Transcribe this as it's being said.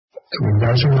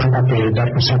දවසේ මම අපේ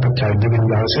ධර්ම සාකච්ඡා දෙකෙන්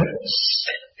දවසේ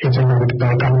එතන අපිට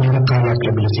පැයකම කාලයක්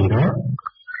ලැබිලා තියෙනවා.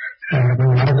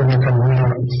 මම හරගෙන කරනවා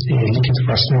මේ ලිඛිත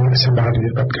ප්‍රශ්න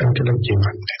සභාවට කරන්න කියලා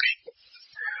කියනවා.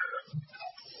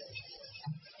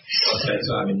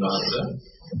 ස්වාමීන් වහන්සේ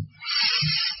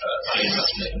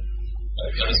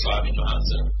ගරු ස්වාමීන්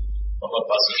වහන්සේ මම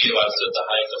පසුගිය වර්ෂ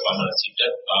 10ක පමණ සිට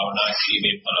භාවනා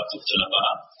කිරීමේ පළපුරුදු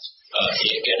ලබා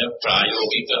ඒ ගැන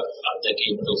ප්‍රායෝගික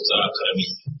අත්දැකීමට උත්සාහ කරමි.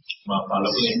 මා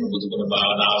පළමුවෙන් බුදුගුණ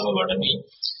භාවනාව වඩමි.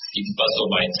 ඉන්පසු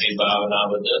මෛත්‍රී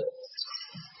භාවනාවද,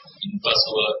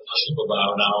 ඉන්පසු අශුභ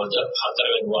භාවනාවද,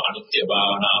 හතරවෙනි අනිත්‍ය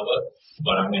භාවනාව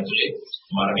වරන් ඇතුලේ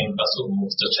මරණයෙන් පසු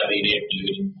මුක්ත ශරීරයේ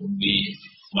පිළිවිලින් කුඹී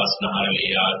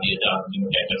වස්නහරලේ ආදී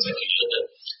ධාතුන්ට ඇටසැකිල්ලද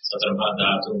සතර මහා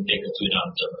ධාතුන්ට එකතු වෙන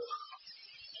අන්තම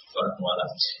වරන්වල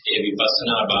ඒ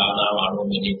විපස්සනා භාවනාව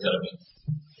අනුමෙහි කරමි.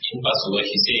 ඉන්පසුව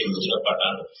හිසේ මුදුන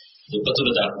පටන් දුපතුල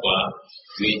දක්වා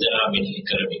වේදනා මෙහි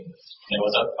කරමි.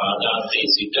 නැවතත් පාදාන්තයේ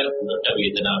සිට උඩට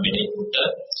වේදනා මෙහි කොට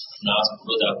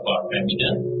නාස්පුඩ දක්වා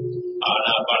පැමිණ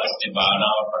ආනාපානසති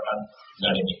භාවනාව පටන්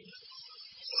ගනිමි.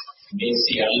 මේ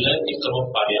සියල්ල එකම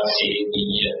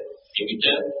පරයයේදී එවිට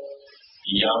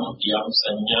යම්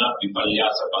සංඥා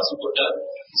විපල්යාස පසුකොට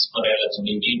ස්මරණ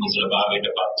තුනී නිසලභාවයට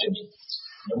පත් වෙමි.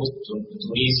 නමුත්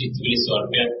තුනී සිතුවිලි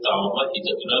ස්වල්පයක් තවම හිත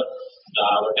තුන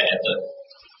දාවට ඇත.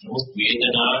 නමුත්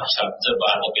වේදනා ශබ්ද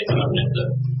බාධක පෙතරම් නැත.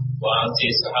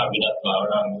 වාන්සේ සහ විනත්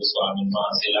භාවනා වූ ස්වාමීන්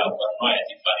වහන්සේලා වර්ණවා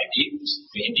ඇති පරිදි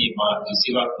මෙහිදී මා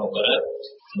කිසිවක් නොකර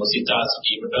නොසිතා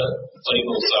සිටීමට උපරිම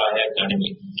උත්සාහයක් ගනිමි.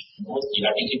 නමුත්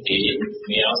යටිහිතේ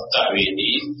මේ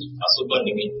අවස්ථාවේදී අසුබ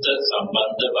නිමිත්ත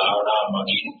සම්බන්ධ භාවනා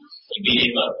මගින්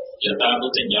ඉබේම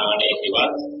යථාභූත ඥානයේ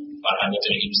හිවත්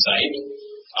පරණතර ඉන්සයිට්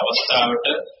අවස්ථාවට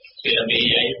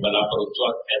පෙරමෙයයි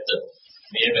බලාපොරොත්තුවක් ඇත.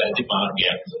 මේ වැරදි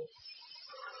මාර්ගයක්ද?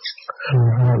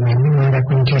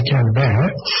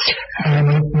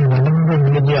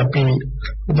 මනෝමය අපි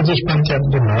උපදේශ පන්තියක්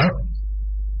දුන්නා.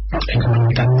 ඒක මම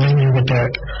දන්නේ මේකට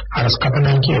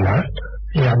අරස්කපණයි කියලා.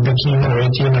 ඒ අද්දකීම ඔය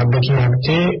කියන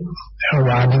අද්දකීමත්තේ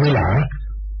වාද වෙලා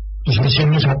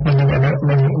විශේෂයෙන්ම සත්‍යන ගැන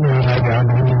මම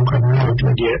ආගමන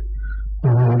කරනකොටදී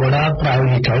ගොඩාක්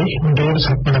ප්‍රායෝගිකයි. මුදේට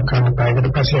සත්‍යන කරන පායකට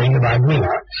පස්සේ අයින වාද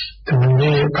වෙලා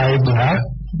තමයි කායිදා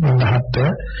මහත්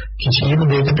කිසියම්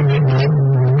දෙයකට මේ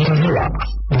නෙවෙලා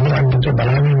මොනවද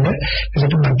බලන්නේ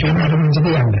ඒකට මම කියන අරමුණට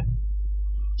යන්නේ.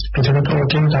 එතකොට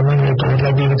ඔකෙන් තමයි මේ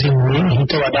තෝරලා දීලා තියෙන්නේ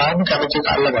හිත වඩාම කැමති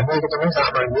කල්ලා ගන්න. ඒක තමයි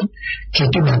සාමාන්‍ය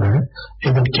කෙටිමන.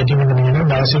 ඒක කෙටිමන කියන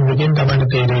දවසින් දෙකෙන් තමයි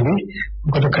තේරෙන්නේ.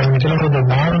 මොකද කරන්නේ කියලා පොඩ්ඩක්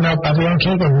භාවනා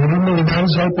පරියන්කේක මුලින්ම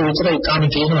විනාශයක් විතරයි කාම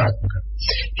තියෙනවා.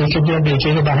 ඒකදී අපි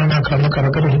එක භාවනා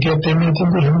කර හිතියත් එන්නේ ඉතින්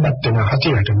කොහොමදත් වෙනවා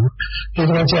හතියට. ඒක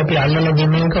නිසා අපි අල්ලලා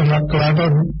දෙන්නේ එක හුවක් කරාට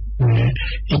මේ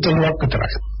හිතුවක්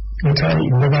විතරයි. ඒකයි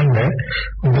ඉඳගන්න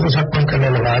උදේ සක්මන්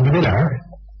කරලා වාඩි වෙලා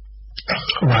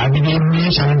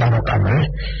වාදිනේ සම්බන්ධකම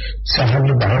සහල්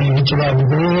බාහිර විචලා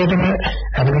විදේටම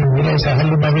අපේ විරේ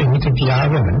සහල් බාහිර හිත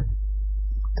තියාගෙන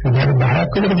ඉතින්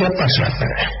බාහිර විදියට පස්සට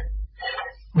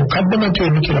මොකද්ද මම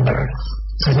කියන්නේ කියලා බලන්න.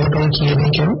 ඒකට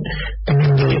කියන්නේ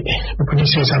තමයි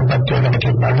උපනිෂේ සම්පත්තිය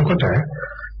ගැන බලනකොට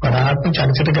වඩාත්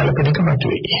චරිතයට ගැලපෙන එක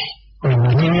මතුවේ. ඔය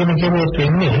නිවීම කියනොත්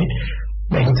වෙන්නේ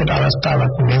හිතට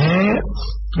අවස්ථාවක් නෑ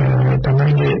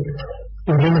තමයි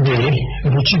උගුරුගේ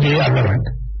රුචිගේ අගරන්න.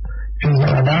 ඒ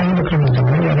වඩාම ක්‍රම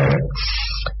තමයි අර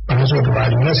පහසුවට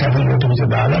වාඩිව සැහැල්ලුවට විතර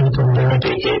දාලා හිතුනට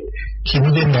ඒකේ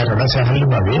කිමිදෙන් නරලා සැහැල්ලු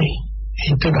බවේ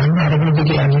හිත ගන්න අරමුණ දෙක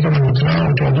යන්නේක මම හිතනවා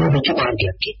උන්ට වඩා රුචි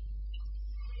මාර්ගයක් කියලා.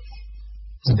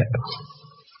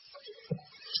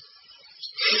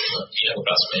 ඊළඟ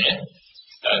ප්‍රශ්නය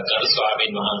ගරු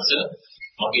ස්වාමීන් වහන්සේ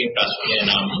මගේ ප්‍රශ්නය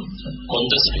නම්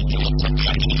කොන්ද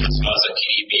ශ්වාස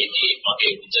කිරීමේදී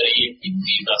මගේ උදරයේ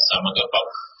පිම්බීම සමග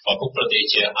පපු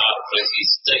ප්‍රදේශය හා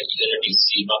ප්‍රතිස්ත ඉහළට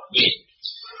ඉස්සීමක් වේ.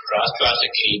 ප්‍රාශ්වාස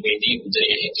කිරීමේදී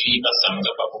උදරයේ හැකිලිම සමග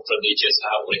පපු ප්‍රදේශය සහ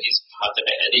උරහිස් පහතට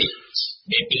ඇදී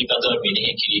මේ පිළිබඳව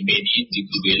මෙනෙහි කිරීමේදී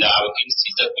දිගු වේලාවකින්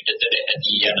සිත පිටතට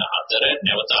ඇදී යන අතර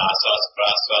නැවත ආශ්වාස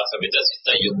ප්‍රාශ්වාස වෙත සිත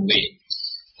යොමු වේ.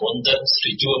 කොන්ද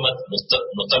ඍජුවම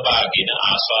නොතබාගෙන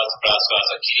ආශ්වාස ප්‍රාශ්වාස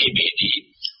කිරීමේදී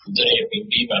උදරයේ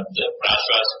පිම්බීමක්ද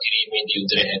ප්‍රාශ්වාස කිරීමේදී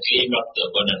උදරයේ හැකිලීමක්ද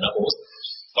වන නමුත්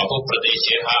පපු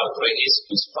ප්‍රදේශය හා උරහිස්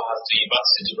පුස්පහත් වීමක්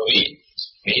සිදු නොවේ.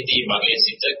 මෙහිදී මගේ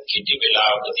සිත කිටි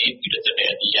වේලාවකදී පිටතට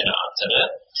ඇදී යන අතර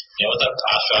නැවත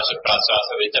ආශ්වාස ප්‍රාශ්වාස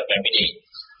වෙත පැමිණේ.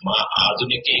 මා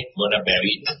ආධුනිකයෙක් වන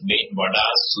බැවින් මේ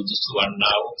වඩා සුදුසු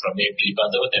වන්නා වූ ක්‍රමයේ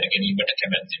පිළිබඳව දැන ගැනීමට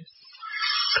කැමැත්තෙමි.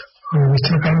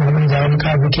 විස්තර කරන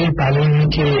ජානකාගේ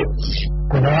පාලනයේ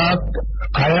ගොඩාක්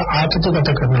කය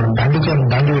ආතතිගත කරන දඬු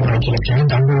වෙනවා කියලා කියන්නේ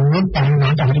දඬු වුණොත්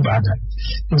පහනකට හරි බාධායි.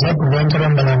 ඒ නිසා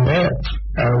පුදුමතරම් බලන්න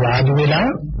වාඩි වෙලා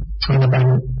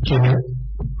සම්බන්ධ කියන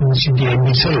සිද්ධියෙන්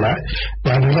ඉස්සෙල්ලා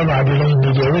වාඩිලා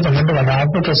ඉන්නේ තමයි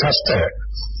වඩාත් ප්‍රශස්ත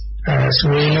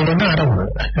සුවේලන ආරම්භ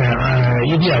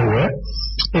ඉදියව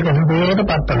ඒක හොඳට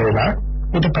පත්තල වෙලා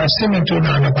ඊට පස්සේ මෙතන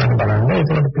ආනපාන බලන්න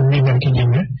ඒකට පිළිගන්න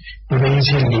කියන්නේ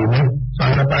විවේචනයේම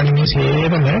ආනපානයේ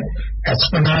සේරම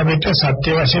අස්පනාවෙට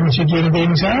සත්‍ය වශයෙන් සිදුවෙන දේ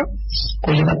නිසා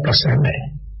කොයිවත් ප්‍රශ්න නැහැ.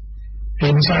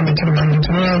 ඒ නිසා මෙතන මම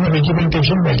හිතනවා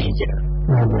රිජිමෙන්ටේෂන් වැඩි කියලා.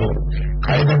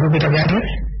 කාය දඬුවමට ගන්න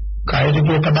කාය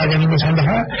දිගේ තබා ගැනීම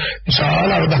සඳහා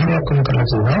විශාල අවධානයක් යොමු කරලා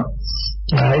තියෙනවා.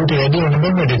 ඒකට වැඩි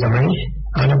වෙනකොට වැඩි තමයි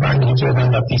ආනපාන හිතේ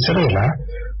ගන්න ඉස්සර වෙලා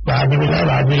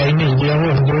වාඩිලා ඉන්න ඉරියව්ව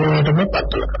හොඳටම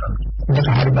පත්තල කරනවා. හොඳට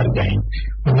හරි පරිගහින්.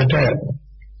 හොඳට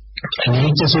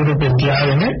නීච ස්වරූපෙන්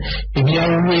තියාගෙන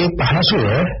ඉරියව්වේ පහසුව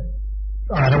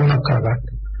ආරම්භ කරගන්න.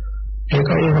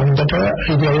 ඒකයි හොඳට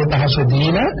ඉරියව්වේ පහසුව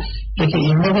දීලා ඒක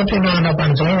ඉන්නකොට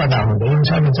ආනපාන තමයි වඩා හොඳ. ඒ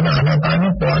නිසා මෙතන ආනපාන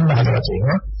පොවන්න හදලා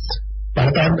තියෙනවා.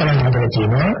 බලපෑම් කරන්න හදලා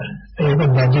තියෙනවා. ඒක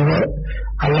දැඩිව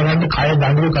අල්ලගන්න කය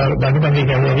දඬුවගේ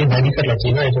ගැලවෙන්නේ වැඩි කරලා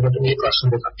තියෙනවා. ඒකට මේ ප්‍රශ්න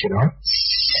දෙකක් තියෙනවා.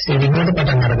 ඒ විදිහට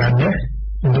පටන් අරගන්න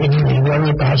ඉන්ද්‍රිය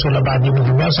නිවර්ණ පහසු ලබා දීම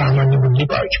සඳහා සාමාන්‍ය බුද්ධි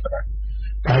පාවිච්චි කරන්න.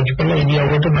 පාවිච්චි කළා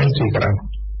ඉන්දියාවට මෛත්‍රී කරන්න.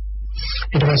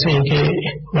 ඊට පස්සේ ඒකේ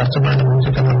වර්තමාන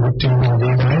මොහොතේ තමයි මුක්ති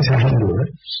විඳින්නේ සහල්ලුව.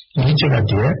 නිච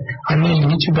ගතිය. අන්නේ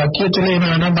නිච ගතිය තුළ එන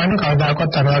ආනපාන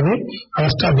කවදාකවත් අර වගේ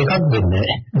අවස්ථා දෙකක් දෙන්නේ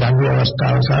නැහැ. දඬු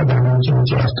අවස්ථාව සහ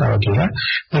දඬු අවස්ථාව කියලා.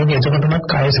 මේක එතකොටමත්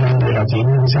කාය සම්බන්ධ වෙලා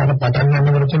තියෙන නිසා පටන්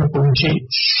ගන්නකොට තියෙන කුංචි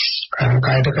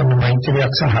කායට කරන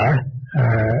මෛත්‍රියක් සහ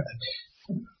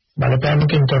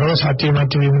බලපෑමකින් තොරව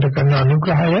සතියමත් වීමට කරන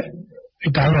අනුග්‍රහය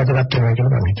ඉතාම වැදගත් වෙනවා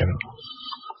කියලා මම හිතනවා.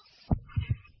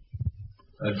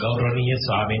 ගෞරවනීය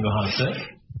ස්වාමීන් වහන්සේ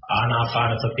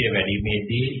ආනාපාන සතිය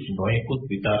වැඩිීමේදී නොයෙකුත්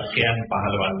විතර්කයන්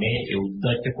පහළවන්නේ ඒ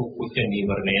උද්දච්ච කුක්කුච්ච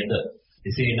නීවරණයද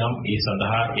එසේනම් ඒ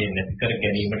සඳහා ඒ නැති කර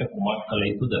ගැනීමට කුමක් කළ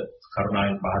යුතුද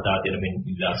කරුණාවෙන් පහදා දෙන මෙන්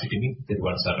ඉල්ලා සිටිමින්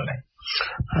ත්‍රිවංශ සරණයි.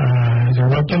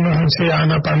 ජනතන් වහන්සේ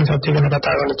ආනාපාන සතිය ගැන කතා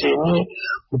කරලා තියෙන්නේ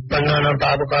උපන්නාන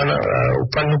පාපකාන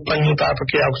උපන්නී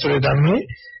පාපකේ අකුසල ධම්මේ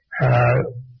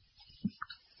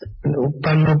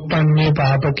උපන්නී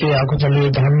පාපකේ අකුසල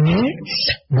ධම්මේ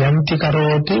යම්ති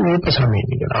කරෝති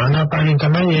උපසමේති කියලා. ආනාපානිය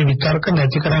තමයි මේ විතර්ක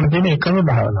නැති කරන්න තියෙන එකම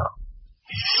භාවනාව.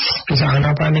 ඒ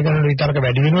ආනාපානිය කරන විතර්ක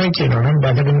වැඩි වෙනවා කියනවා නම්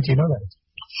බඩගෙන කියනවා.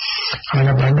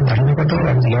 ආනාපාන බහිනකොට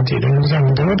වන්දිලා තියෙන නිසා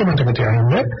මුදවට මතක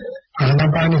තියාගන්න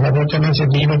ආනාපාන සබෝචනසේ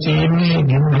දීවචේන්නේ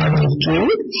ගිම්හානිච්චේ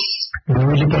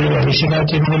දුවිලිපල විශ්ිනා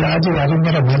කියන වෙලාවදී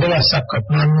වරින්දර මඩවස්සක්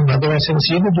වත්නම් මඩවැසෙන්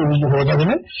සීදු දුවිලි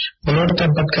හොදාගෙන පොළොවට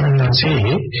තැම්පත්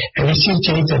කරනවාසේ එවිසි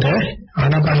චෛතද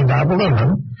ආනාපාන දාපු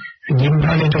ගමන්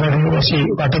ගිම්හානිට වරින්දරසී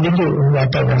වටදින්දු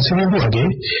වටවැසෙන් වගේ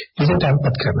ඒක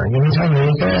තැම්පත් කරනවා. ඒ නිසා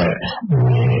මේක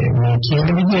මේ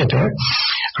කියන විදිහට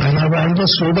ආනාපානට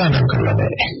සෝදානම් කරලා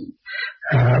බෑ.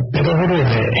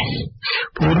 පෙරහුරුනේ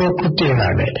පූර්ව කෘත්‍යය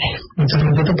නෑ.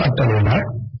 මෙතනකට පටල වෙනවා.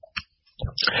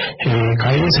 ඒ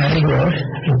කයින් සැහැල්ලුව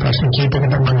ප්‍රශ්න කීපයකට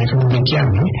මම මේක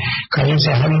කියන්නේ කයින්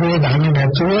සැහැල්ලුව දන්නේ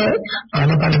නැතුව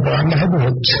ආනපන බලන්න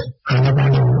හදුවොත්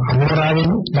ආනපන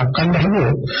අමරාවෙන් දක්වන්න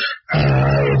හදුවොත්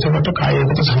එතකොට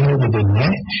කයකට සම්බන්ධ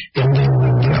දෙන්නේ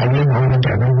එන්නේ අවුල මොනකට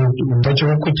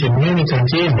උද්දච්චක කියන්නේ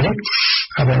කියන්නේ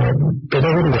අර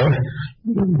පෙරහුරුව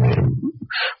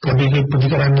පොඩි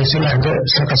කරන්නේ ඉස්සෙල්ලා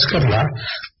සකස් කරලා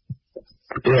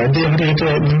ඒ ඇදහිරියට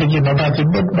නිදි බබා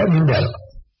තිබ්බත් බඳිනවා.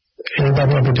 ඒ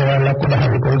තමයි පිටවලක්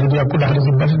උඩහරි කොල්දියක් උඩහරි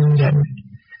තිබ්බත් නිදන්නේ.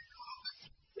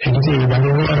 ඒකේ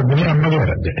බලවල බුනේ අම්මගේ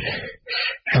වැරද්ද.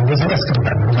 හැංග සකස්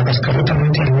කරලා තමයි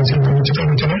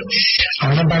කියන්නේ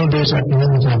ආනපාන දේශයක්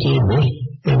නෙමෙයි කියන්නේ.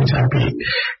 ඒ නිසා අපි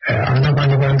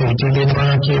ආනපාන ගන්න ඉතිරි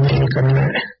දෙනවා කියන කරන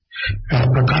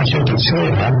ප්‍රකාශයට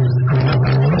ඉස්සෙල්ලා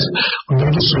ආනපානස්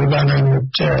උන්ට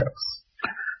සූදානම්ච්ච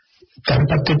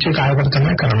tempattiච්ච කායකට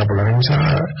තමයි කරන්න පුළුවන්. ඒ නිසා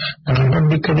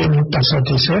අනුබන්ධිකදී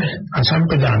මුත්තසතිස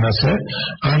අසම්පදානස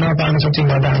ආනාපාන සති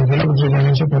වඩාන් කියලා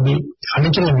බුදුරජාණන්සේ පොඩි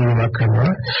අනිචල වීමක්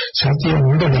කරනවා. සතිය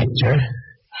මුදෙච්ච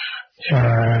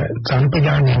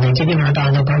සම්පදාන්නේ නැතිගේ නාට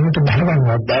ආනාපානට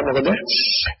බහවන්නවත් බෑ. මොකද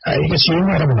ඒක සියුම්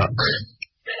අරමුණක්.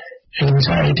 ඒ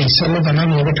නිසා ඒක ඉස්සෙල්ලා තමයි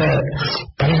මේකට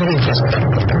පරිසරය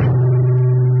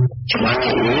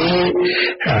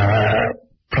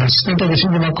ප්‍රශ්නට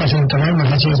විසඳුමක් වශයෙන් තමයි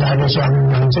මහසී සාගර ස්වාමීන්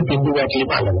වහන්සේ පිටු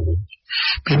වැටීම අල්ලන්නේ.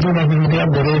 පිටු වැටීමේ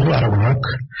බොරෝසු අරමුණක්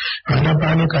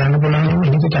ආනාපාන කරන්න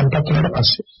බලන්නේ හිත තැම්පත් වෙනාට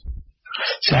පස්සේ.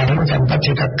 ශාරීරික තැම්පත්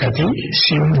එකක් ඇති,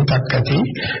 සියුම් එකක් ඇති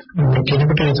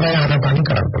කෙනෙකුට විතරයි ආනාපාන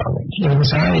කරන්න පුළුවන්. ඒ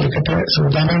නිසා ඒකට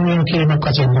සූදානම් වීම කියනක්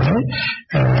වශයෙන් තමයි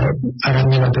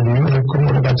ආරම්භනත වීම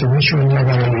කුමරපත්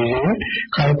විශ්වවිද්‍යාලයේ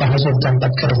කාය පහසුවෙන්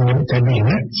තැම්පත් කරගෙන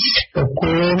තිබීම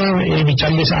ඔක්කොම ඒ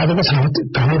විචල්්‍ය සාධක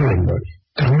තහවුරු වෙනවා.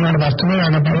 කරුණාට වස්තුවේ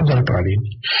ආනපාන දොරට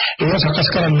වදින්නේ. ඒක සකස්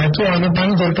කරන්නේ නැතුව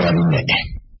ආනපාන දොරට වදින්නේ නැහැ.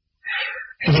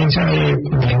 ඒ නිසා මේ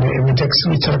ටෙක්ස්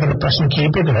විතර කරන ප්‍රශ්න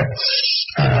කීපෙක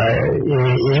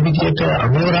ඒ විදිහට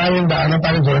අමෝරාවෙන්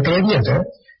දානපන දෙකට වැඩියට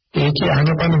ඒකේ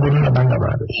ආනපන ගුණ ලබන්න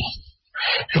බෑ.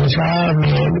 ඒ නිසා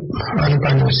මේ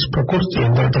ආනපන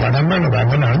ප්‍රකෘතියෙන් වලට වඩම්මන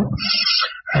ගන්න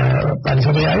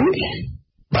පරිසරයයි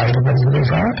බාහිර පරිසරය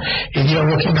සහ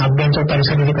ඉරියව්වකින් අභ්‍යන්තර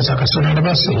පරිසර දෙක සකස් වුණාට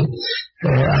පස්සේ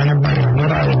ආනපන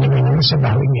අමෝරාවෙන් වෙනස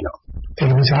බහින් වෙනවා.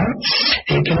 ඒ නිසා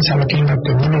ඒකෙන් සමකින්වත්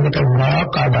වෙනකොට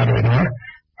වාක් ආදාර වෙනවා.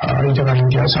 ආයතන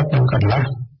ඉතිහාසයෙන් කරලා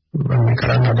මේ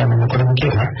කරන්න හදන මොකද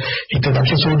කියලා ඊට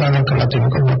පස්සේ සෝදානම් කරලා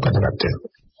තියෙනකොට මොකද කරන්නේ?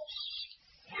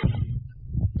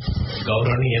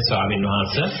 ගෞරවනීය ස්වාමීන්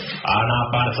වහන්සේ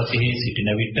ආනාපාන සතියේ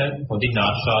සිටින විට හොඳින්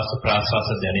ආශ්වාස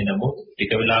ප්‍රාශ්වාස දැනෙනමු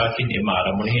ටික වේලාවකින් එම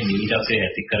අරමුණෙහි නිවිදසේ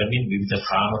ඇති කරමින් විවිධ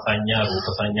කාම සංඥා රූප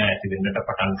සංඥා ඇති වෙන්නට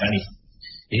පටන් ගනී.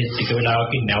 ඒ ටික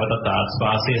වේලාවකින් නැවත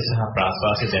ආශ්වාසය සහ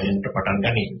ප්‍රාශ්වාසය දැනෙන්නට පටන්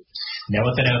ගනී.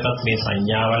 නැවත නැවතත් මේ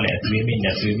සංඥාවල් ඇතිවීමෙන්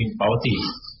නැතිවීමෙන් පවතී.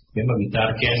 මෙම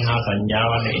විතර්කයන් හා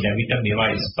සංඥාවන් එන විට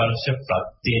මේවා ස්පර්ශ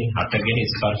ප්‍රත්‍යයෙන් හටගෙන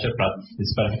ස්පර්ශ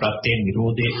ප්‍රත්‍යයෙන්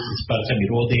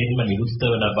නිරෝධයෙන්ම නිරුද්ධ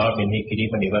වන බව මෙනෙහි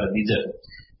කිරීම නිවැරදිද?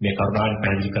 මේ කරුණාවෙන්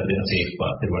පැහැදිලි කර දෙන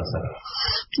සේක්වා තිරුවසන.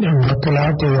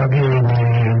 මතලාට වගේ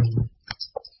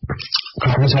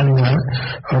කාමසංඥා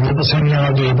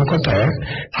රූපසංඥාගේ මොකට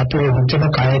අපේ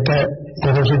මුචන කායත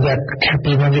කොරසුදක්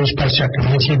කැපීමේ ස්පර්ශයක්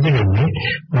නිසිද්ධ වෙන්නේ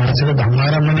මානසික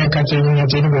ධම්මාරම්මණයක් ඇතිවෙන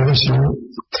තියෙන බොහෝ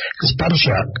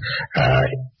ස්පර්ශයක්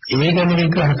ඒ ගැන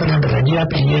විග්‍රහ කරන රැඩි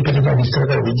අපි ඊට විස්තර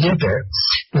කර විදිහට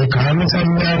මේ කාම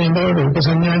සංඥාවෙන් රූප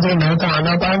සංඥාවෙන් නැවත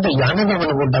ආනාපානට යන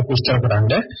ගමන පොඩ්ඩක් විස්තර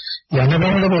කරන්න යන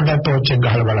ගමන පොඩ්ඩක් ටෝච් එක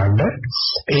ගහලා බලන්න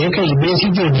ඒක ඉබේ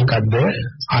සිදුවෙන එකක්ද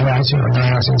ආයාසයෙන්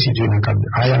අනායාසයෙන් සිදුවෙන එකක්ද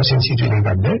ආයාසයෙන් සිදුවෙන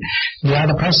එකක්ද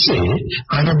ඊට පස්සේ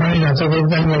ආනාපානය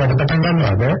නැතවෙන්න වැඩ පටන්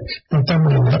ගන්නවද නැත්නම්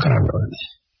මොකද කරන්න ඕනේ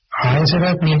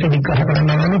ආයසරත් මේක විග්‍රහ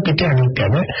කරන්න නම් පිට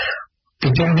අනිත්‍යද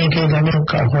පිට අනිත්‍ය ගමන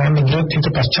කරන්නේ ගියොත්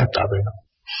හිත පශ්චාත්තාප වෙනවා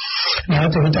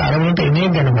නැවත හිත අරමුණට එන්නේ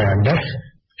ගැන බලන්න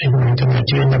ඒක මෙතන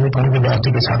තියෙන අපි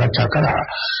පරිවිදාතික සාකච්ඡා කරා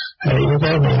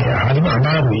ඒක මේ හරිම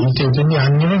අමාරුයි ඒක දෙන්නේ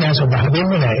යන්නේ නැහැ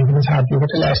ස්වභාවයෙන්ම නැහැ ඒ නිසා අපි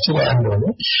ඔකට ලෑස්ති කරන්න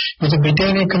ඕනේ මේක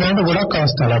පිටේන එක නේද ගොඩක්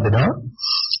අවස්ථා ලැබෙනවා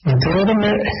ඒකෙම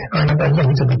අනපද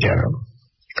හිත පිට යනවා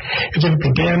ඉතින්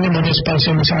පිටේන්නේ මොන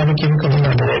ස්පර්ශයෙන් සාධකයෙන්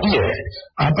කරනවද වැඩි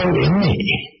ආපහු එන්නේ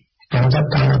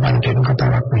නැවතත් ආනපනට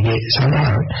කතාවක් නෙගේ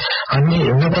සඳහන් අන්නේ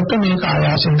එන්නකොට මේක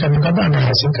ආයාසයෙන් කරනකද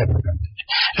අනායාසයෙන් කරනකද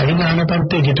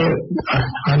අවිඥානපන්තේ ගෙට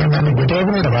ආනපන ගෙට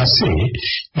වුණාට පස්සේ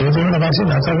ඒ වුණාට පස්සේ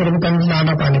නැස කරපු තැන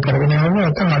ආනපන කරගෙන යනවා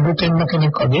නැත්නම් අඩුතෙන්ම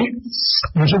කෙනෙක් වගේ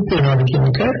මුසුත් වෙනවා කියන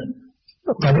එක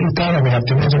පරිවිතාර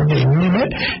වෙනත් වෙනසකට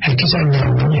ඉන්නේම හැකි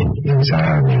සංඥාවක් ඒ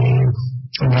නිසා මේ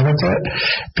නැවත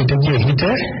පිටදී හිත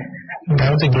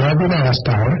නැවත ගියාදින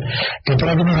අවස්ථාව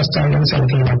දෙතරදින අවස්ථාව ගැන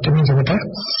සැලකීමත් මේකට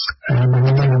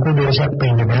මම ලොකු දෝෂයක්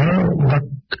පෙන්නන මොකක්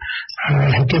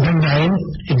හිතෙන් නැයින්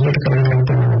ඉදිරියට කරගෙන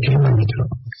යන්න කියලා මම හිතනවා.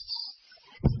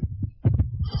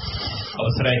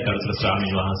 අවසරයි කරුතර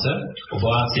ස්වාමීන් වහන්සේ ඔබ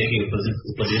වහන්සේගේ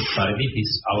උපදේශ පරිදි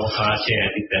හිස් අවකාශයේ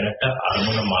ඇති තැනට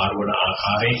අරමුණ මාරුවන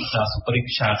ආකාරයෙන් ඉතා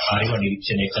සුපරීක්ෂාකාරීව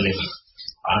නිරීක්ෂණය කළෙමි.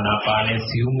 ආනාපානයේ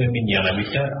සියුම් වෙමින් යන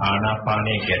විට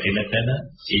ආනාපානයේ ගැටෙන තැන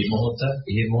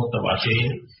ඒ මොහොත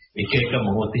වශයෙන් එක එක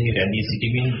මොහොතේ රැඳී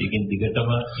සිටමින් දිගින් දිගටම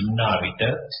ඉන්නා විට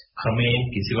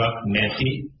ක්‍රමයෙන් කිසිවක්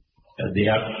නැති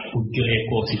දෙයක්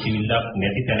පුද්ගලයෙකෝ සිටින්නක්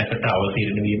නැති තැනකට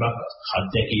අවතීර්ණ වීමක්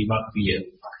අත්දැකීමක් විය.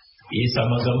 ඒ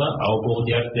සමගම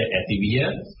අවබෝධයක්ද ඇති විය.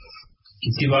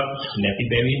 කිසිවක් නැති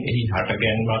බැවින් එහි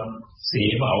හටගැන්මක්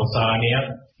සේම අවසානයක්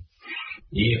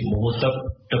ඒ මොහොතට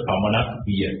පමණක්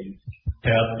විය.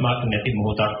 ප්‍රයත්නක් නැති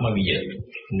මොහොතක්ම විය.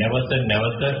 නැවත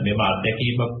නැවත මෙම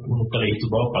අත්දැකීම පුහුණු කළ යුතු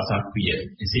බව පසක් විය.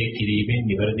 එසේ කිරීමෙන්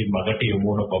නිවැරදි මඟට යොමු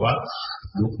වන බව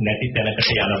දුක් නැති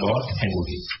තැනකට යන බව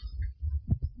හැඟුණි.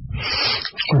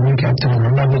 මේක අතන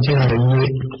මම කියන්නේ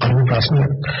අනිත් ප්‍රශ්න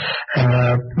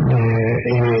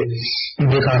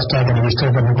මේ කාස්ටාගෙන විස්තර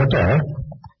කරනකොට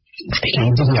ඒක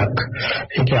ඉදිරියක්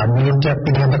ඒක අභියෝගයක්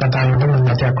පිළිබඳ කතා කරනකොට මම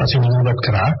මතයක් වශයෙන් ඉවත්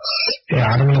කරා ඒ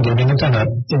ආරම්භන දෙවෙනි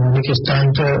තැනත් මේක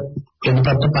ස්ථානට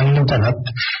එන්නපත් පයින් තැනත්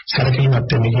සරකීමත්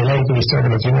වෙන්නේ කියලා ඒක විස්තර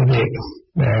කරලා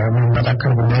තියෙනවා මම මතක්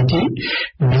කරගන්නවා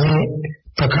මේ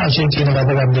ප්‍රකාශයෙන් කියන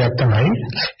වැදගත් තමයි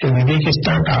ඒ විවේක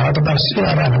ස්ථානට ආවට පස්සේ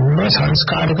අර අනුම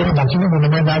සංස්කාර කරන දකින්න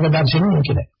මොනම දාග දර්ශනෙ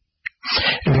කියන්නේ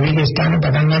ඒ විවේක ස්ථාන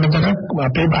පටන් ගන්න තරක්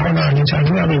අපේ භාවනා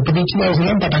අනිසාරයෙන් අපි උපදිච්ච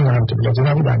දවසෙන් පටන් ගන්න තිබුණා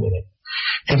ඒක අපි දන්නේ නැහැ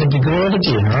ඒක දිගට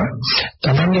කියනවා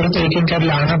තමන්ගේ හිත එකෙන්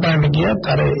කරලා ආනාපානෙ ගියත්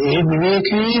අර ඒ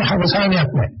විවේකයේ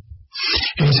අවසානයක් නැහැ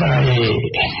ඒ නිසා ඒ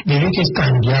විවේක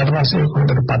ස්ථාන ගියාට පස්සේ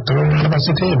කොහොමද පත්තර වුණාට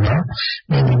පස්සේ තේරෙනවා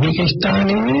මේ විවේක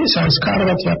ස්ථානයේ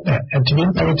සංස්කාරගතයක් නැහැ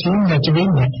ඇතිවෙන පවතින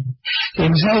නැතිවෙන නැහැ ඒ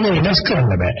නිසා ඒක වෙනස්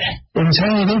කරන්න බෑ ඒ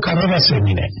නිසා ඒක කර්ම රැස්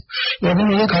වෙන්නේ නැහැ ඒ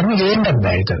කියන්නේ කර්ම දෙන්නත්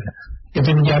බෑ ඒතර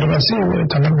ඉතින් ඊට පස්සේ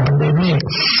තමයි හම්බෙන්නේ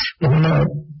මොන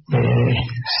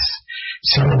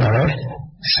සමබර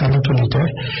සමතුලිත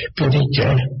පිළිච්ච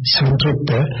සන්තුෂ්ත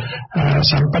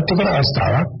සම්පත්‍තිකර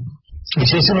අවස්ථාවක්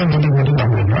විශේෂයෙන්ම මුලින්ම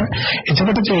ගන්නවා.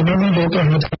 එතකොට තේරෙන්නේ ලෝකෙ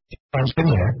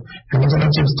පංචමිය එතන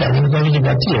චිත්තයන්ගේ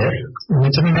ගතිය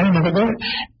මෙතන නෑ මොකද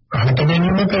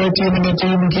අහතෙනින්ම ප්‍රතිචින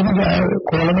මෙතන කියන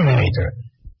කොළම නෑ ඒක.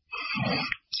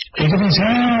 ඒක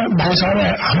නිසා භාෂාව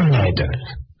අහන්නයිද.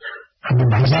 අපි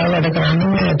භාෂාව වැඩ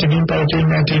කරන්නේ ඇතුලින් පවතින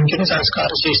නැතිනම් කියන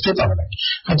සංස්කාර ශිෂ්ටය තමයි.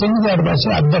 අතින් ඊට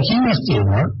පස්සේ අත්දැකීමක්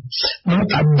තියෙනවා.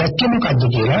 මොකද අත්දැකීම මොකද්ද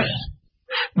කියලා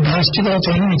නාස්තිකව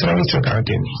තේරුම් විතර විතර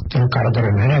කරන්නේ. ඒක කරදර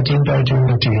නැහැ. අතින්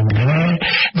පවතින තියෙන්නේ.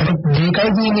 නමුත් මේකයි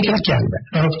කියන්නේ කියලා කියන්නේ.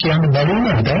 නමුත් කියන්න බැරි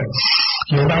වුණාට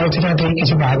යෝගාවචරයට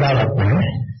කිසි බාධාවක්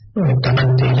නැහැ. තමන්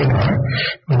දෙයනවා.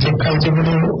 මුචෙක්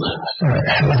කල්පිතේ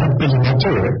හැලහම්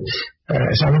පිළිගන්නතෝ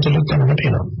සමතුලිතවම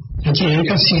වෙනවා.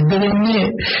 ඒක සිද්ධ වෙන්නේ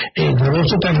ඒ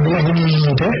දරෝසුතන්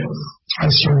දෙහිමිට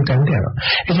අශ්‍යම් කන්දේවා.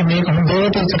 ඒක මේක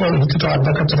හොඳට හිතට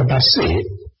අද්දකට පස්සේ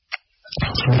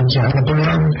කියන්න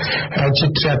පුළුවන්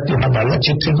චිත්‍රයක් දිහා බලලා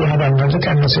චිත්‍රය දිහා බලනකොට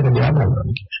කැන්වස් එක දිහා බලනවා.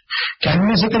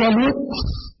 කැන්වස් එක බලුවොත්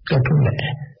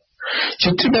කටුන්නේ.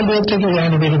 චිත්‍ර බලුවොත් ඒක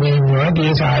යන දෙන්නේ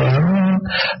දේශායම්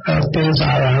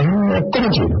තේසායම් ඔක්කොම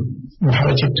කියනවා. භව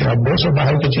චිත්‍රය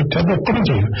ස්වභාවික චිත්‍රය ඔක්කොම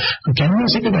කියනවා.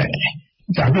 කැන්වස් එක නෑ.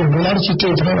 අපි උඹලාට චිත්‍රය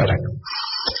විතරයි බලන්නේ.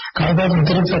 කවදාවත්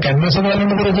විතරක් කැන්වස් එක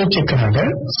බලනකොට චෙක් කරනකොට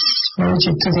මොන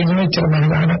චිත්‍ර තියෙනවද කියලා මම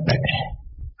ගන්නත් නැහැ.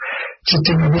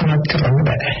 චිත්‍ර මොකක්ද කරන්න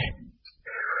බෑ.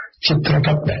 චිත්‍රයක්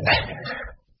බෑ.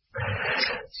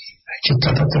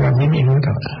 චිත්‍රයක් තමයි නෙමෙයි.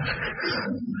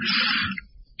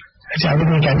 අපි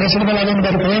කැන්වස් එක බලන්න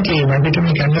බැරි කෙනෙක් අපිට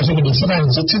මේ කැන්වස් එක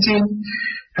ඉස්සරහින් චිත්‍ර තියෙන්නේ.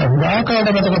 වාකාඩ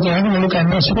මතක තියාගන්න මුළු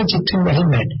කැන්වස් එක චිත්‍රෙන්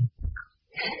වහින්නේ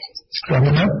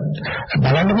නැහැ.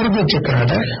 බලන්න පුරුදු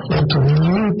චක්‍රාට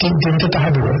තුන්වෙනි තින්ත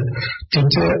තහදුව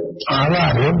තින්ත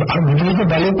ආවාරේ අනුවිද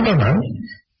බලපුවම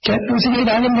කැන්වස් එකේ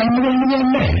දාගෙන ගන්න දෙන්නේ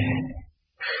නැහැ.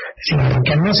 ඒක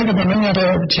කැන්වස් එක තමයි අර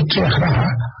චිත්‍රය හරහා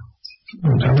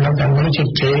ගන්න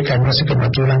චිත්‍රයේ කැන්වස් එක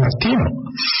මතුවලා තියෙනවා.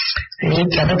 ඒ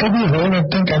තරකදී හෝ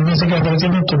නැත්නම් කැන්වස් එක අතර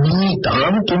තියෙන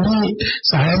තුනී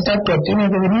සහයත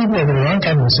ප්‍රතිමක වෙනවා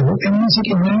කැන්වස්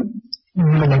එකේ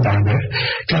මුලමදාන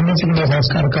කැන්වස් එකේ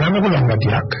සංස්කාර කරන්න පුළුවන්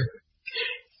ගැටියක්.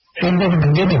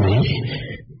 එන්නේ නෙමෙයි.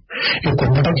 ඒ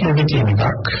කොහොමද කියන්නේ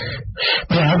එකක්.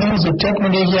 මේ ආගම සත්‍යයක්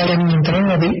නෙමෙයි කියන්නේ නිතරම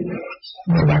අපි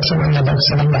දක්ෂමන්න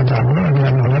ගන්නවා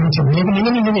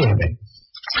නෙමෙයි.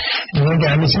 ඒක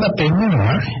ගැනීමම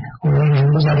පෙන්වනවා ඕන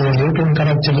හින්දුසාරේ ලේකම්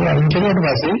කරච්චලේ අරින් කෙරුවට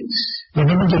පස්සේ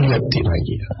වෙනම දෙයක් තියෙනවා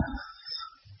කියලා.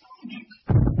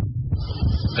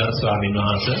 ගරු ස්වාමීන්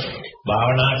වහන්සේ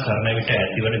භාවනා කරන විට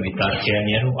ඇතිවන විතර්කයන්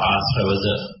යනු ආශ්‍රවද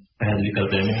පැහැදිලි කර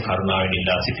දෙමින් කරුණාවෙන්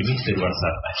ඉල්ලා සිටිමි සිරුවන්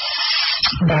සරණයි.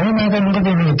 භාවනා කරනකොට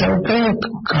මේ විතර්ක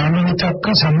කාම විතර්ක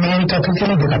සම්මා විතර්ක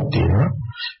කියලා දෙකක් තියෙනවා.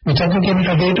 විතර්ක කියන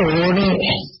කඩේට ඕනේ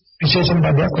විශේෂම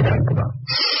පදයක් උදාහරණ පුළුවන්.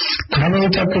 කාම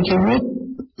විතර්ක කියන්නේ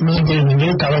මේ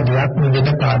දෙන්නේ තව දෙයක්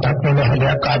නෙවෙයි පාඩක් වෙන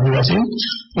හැඩයක් ආදී වශයෙන්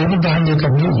ඒක ගාන්ධි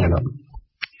කමිය කියනවා.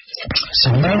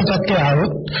 සම්මා විතර්කය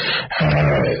આવොත්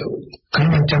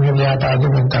කර්මචර්යාට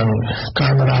ආගමෙන්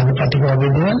කාමරාග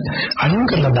ප්‍රතිපදින අයින්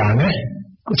කරලා දාන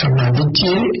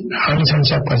සම්මාදිච්චේ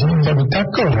ආනිසංසයක් වශයෙන්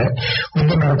විතක්ක වල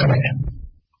උඹ නරකයි.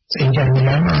 ඒ කියන්නේ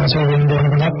නම් ආසෝ වෙන්න ඕන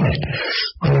කමක් නැහැ.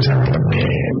 ඔය සම්මේ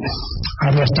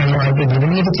ආර්යස්ථාන වගේ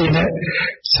දෙවියන්ට තියෙන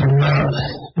සම්මා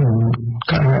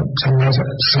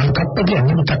සංකප්ප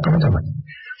කියන්නේ විතක්කම තමයි.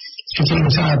 ඒ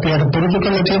නිසා අපි අර පුරුදු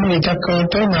කරලා තියෙන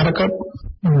විතක්කවට නරක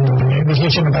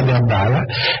විශේෂණ පදයක් දාලා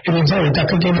ඒ නිසා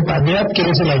විතක්ක කියන පදයක්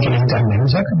කෙලෙසලා කියන හිතන්නේ. ඒ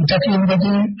නිසා විතක්ක කියන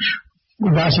පදේ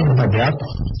උදාසීන පදයක්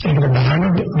ඒකට බහන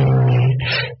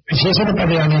විශේෂණ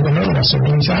පදයක් නෙවෙයි රසෙන්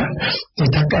නිසා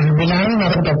විතක්ක අනුබලන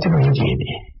නරක පැත්ත නෙවෙයි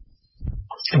කියන්නේ.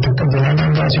 ඒකට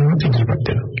බලන්න රසෙන් පිටිපත්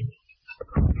වෙනවා.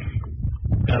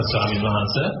 ස්වාමීන්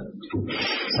වහන්සේ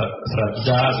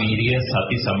ශ්‍රද්ධා වීර්ය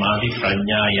සති සමාධි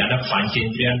ප්‍රඥා යන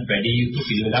පංචේන්ද්‍රයන් වැඩි යුතු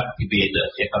පිළිවෙලක් තිබේද?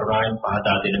 ඒ කරුණාවෙන්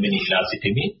පහදා දෙන මෙන් ඉල්ලා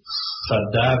සිටිමි.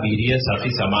 ශ්‍රද්ධා වීර්ය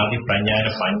සති සමාධි ප්‍රඥා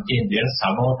යන පංචේන්ද්‍රයන්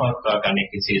සමවපත්වා ගන්න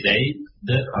කෙසේදයිද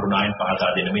කරුණාවෙන්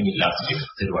පහදා දෙන මෙන් ඉල්ලා සිටිමි.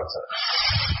 සිරුවන්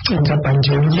සරණයි. ඒ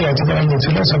පංචේන්ද්‍රය අධිකරණ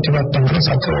මුසල සත්‍යවත්තන්ගේ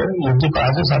සතර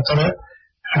යුද්ධපාද සතර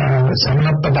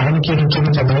සම්පදාන කියන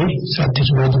තමයි සත්‍ය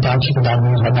සුබෝධපාක්ෂික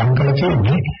ධර්මයේ සඳහන් කරලා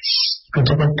තියෙන්නේ.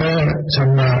 එතකොට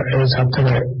සම්මා සතර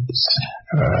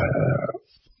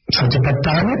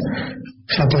සත්‍යපට්ඨාන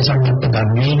සතර සංකප්ප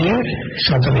වීර්ය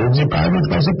සතර ඉද්ධිපාද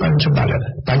ඊපස්සේ පංච බල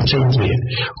පංචේන්ද්‍රිය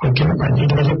ඔකේ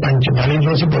පංචේන්ද්‍රිය පංච බල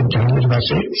ඊපස්සේ පොච්චංග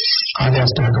ඊපස්සේ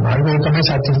ආර්යස්ථාංග මාර්ගය තමයි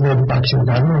සත්‍ය සුබෝධපාක්ෂික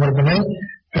ධර්ම වල තමයි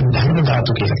ධර්ම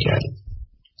ධාතු කියලා කියන්නේ.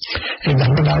 ඒ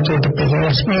ධර්ම ධාතුවට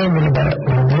ප්‍රයෝජන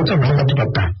මොනවාද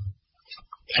ප්‍රතිපත්ත.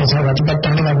 එසා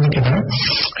රටපත්තන ගන්න කෙනා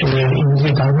ඒ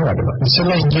ඉන්ද්‍රිය ධර්ම වඩනවා.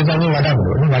 ඉස්සෙල්ලා ඉන්ද්‍රිය ධර්ම වඩන්න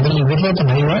ඕනේ. වඩන ඉවරලා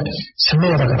තමයි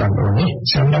සම්මත කරන්න ඕනේ.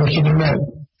 සම්මත කිරීම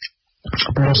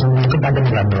ප්‍රොසෙස්සින්ක බඩම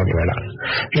ගන්න ඕනේ වෙලා.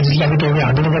 ඒ ඉස්සෙල්ලාට ඔය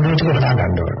අඳුනගන්න ටික හදා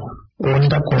ගන්න ඕනේ.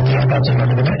 ඕනට කොහොමද අදගෙන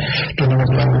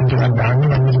තුනකට ලඟින් දාන්න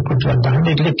නම් කුට්ටියක් දාන්න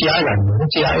ඒක තියාගන්න ඕනේ.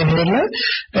 තියාගෙන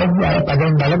ඉවරලා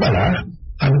පදම් බල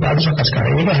අනුපාඩු සකස්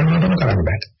කරලා ඒක හැමෝටම කරන්න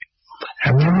බෑ.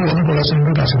 හැමෝම වෙන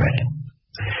ප්‍රොසෙස්සින්ක රසයි.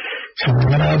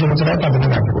 සම්මරාජ විතරයි පදම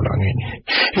ගන්න පුළුවන් ඉන්නේ.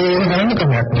 ඒක කරන්න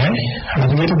කමක් නැහැ.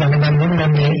 අනිත් දැනගන්න ඕනේ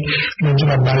මේ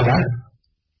මුචුවක් බලලා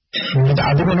මේක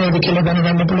අදගෙනද කියලා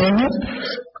දැනගන්න පුළුවන්.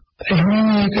 එහෙනම්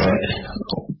මේක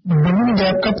මොන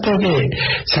දෙයක්වත් ඔගේ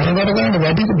සරවර ගන්න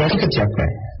වැඩි කතියක් නැහැ.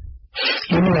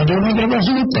 මේ වැඩිම කියලා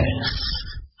අසුලුත් නැහැ.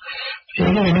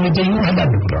 ඒක වෙන විදිහකින්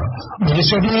හදන්න පුළුවන්.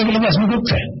 මිනිස්සුන්ගේ කියලා අසුලුත්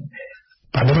නැහැ.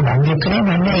 පදම බංගය කරා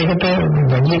මම ඒකට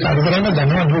වැඩි කාර්ය කරන්න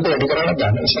ගන්නවා දුක වැඩි කරන්න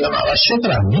ගන්න. ඉස්සලම අවශ්‍ය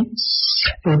කරන්නේ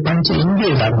ඒ පංච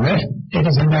ඉන්ද්‍රිය ධර්ම ඒක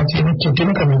සඳහා තියෙන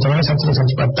චිතින ක්‍රම තමයි සත්‍ය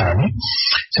සත්‍යපත්තානේ.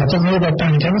 සත්‍යමය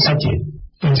දත්තාන කියන්නේ සත්‍යය.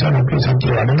 ඉන්සාව අපි සත්‍ය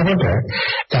වඩනකොට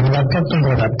දැනගත්තත්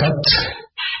උනගත්තත්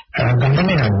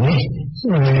ගමනේ යන්නේ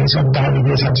මේ සද්ධා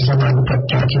විද්‍ය සත්‍ය සමාධි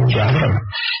ප්‍රත්‍යා කියන ඥානය.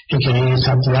 ඒකේ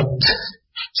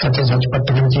සත්‍ය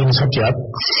සත්‍යපත්තන කියන සත්‍යයක්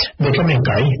දෙකම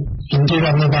එකයි. ඉන්ද්‍රිය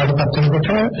ධර්ම පාඩපත් වෙනකොට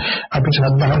අපි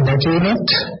ශ්‍රද්ධාව නැති වුණත්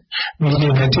විද්‍ය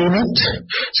නැති වුණත්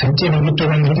සත්‍ය නිමිත්ත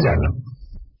වෙන විදිහ ගන්නවා.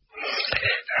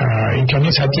 ඒ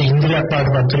කියන්නේ සත්‍ය ඉන්ද්‍රියක්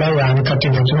පාඩපත් වෙලා යානිකට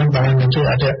නැතුව බලන්නට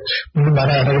යට මුළු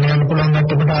බර අරගෙන යන්න පුළුවන්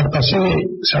නැත්නම් ඊට පස්සේ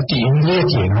සත්‍ය ඉන්ද්‍රිය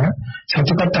කියන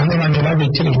සත්‍යපත් අහනවා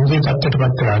විචිත ඉන්ද්‍රිය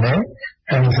tattටපත් කරලා නැහැ.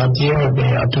 සත්‍ය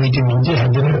මේ අතුවිති නිදි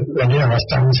හැදෙන වැඩි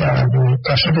අවස්ථාවක් නිසා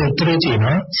ප්‍රශ්නට උත්තරේ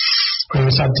තියෙනවා. ඒ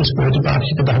සත්‍ය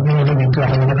ස්පෝතිපාක්ෂික ධර්ම වල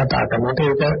විග්‍රහ වෙන කතා කරනකොට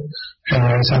ඒක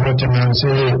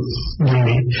සර්වඥාන්සේ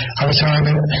මේ අවසාන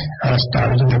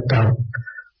අවස්ථාවේදී නැත්නම්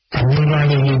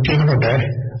අනිවාර්යයෙන් කියනකොට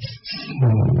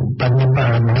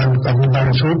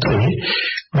පඤ්ඤාපාන සූත්‍රයේ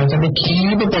මම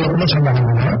කීප පොළොම සඳහන්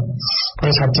වෙනවා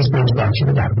ඒ සත්‍ය ස්පෝතිපාක්ෂික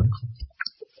ධර්ම.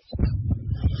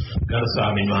 ගරු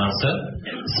ස්වාමීන් වහන්සේ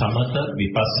සමත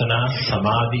විපස්සනා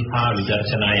සමාධි හා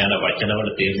විදර්ශනා යන වචනවල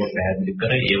තේරුම පැහැදිලි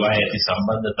කර ඒවා ඇති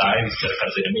සම්බන්ධතාවය විස්තර කර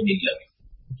දෙන්න ඉල්ලමි.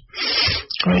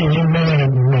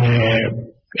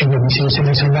 ඒක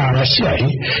විශේෂයෙන් සඳහා අවශ්‍යයි.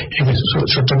 ඒක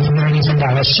සුත්තමඥානී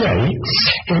සඳහා අවශ්‍යයි.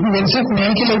 ඒක වෙනසක්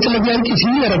නැහැ කියලා හිතලා ගියන්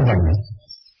කිසිම වැරද්දක් නැහැ.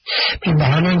 මේ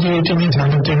භාවනා ජීවිතයේ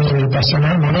සම්පූර්ණ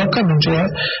විපස්සනා මොනවාක මුචේ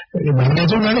මේ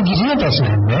භාවනාවේ කිසිම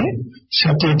ප්‍රශ්නයක් නැහැ.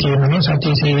 සතිය තියෙනවා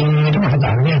සතිය සේවීමේටම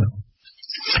හදාගන්න යනවා.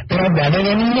 ඒක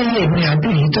දැනගන්නේ මේ අපි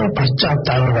හිත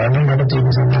පශ්චාත්තාප කරන මට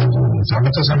තියෙන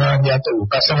සමත සමාධියත්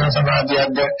උපසනා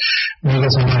සමාධියත් මේක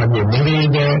සමාධිය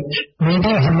නෙවෙයිද මේක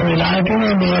හැම වෙලාවෙම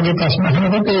මේ වගේ ප්‍රශ්න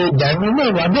අහනකොට ඒ දැනුම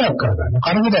වදයක් කරගන්න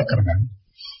කර්මයක් කරගන්න.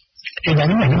 ඒ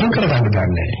දැනුම හිත කරගන්න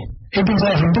ගන්නෑ. ඒ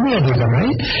නිසා හිතන්නේ තමයි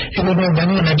ඒක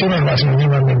දැනුම නැතිව ප්‍රශ්න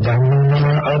නෙවෙයි මම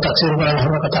දැනුම අව탁සිර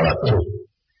කරන කතාවක් නෙවෙයි.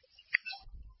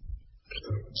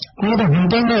 මේක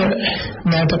හිතන්නේ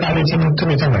නැත කාර්යයෙන්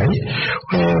උත්තරේ තමයි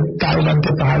ඔය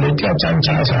තායිලන්තේ පහළට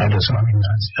අචාන්චාසාර ස්වාමීන්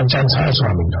වහන්සේ. අචාන්චාසාර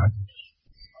ස්වාමීන් වහන්සේ.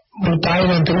 මේ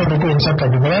තායිලන්තේ ලොකු ඉන්සක්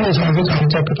අධිබලයි සංකේත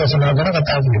සංකේතසනා කරන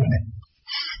කතා කියන්නේ.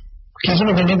 කිසිම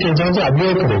කෙනෙක් ඒකට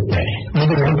අභියෝග කරන්නේ නැහැ.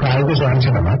 මේක මොන ප්‍රායෝගික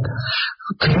සංකල්පයක්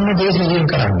කරන දේශයෙන්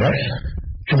කරන්නේ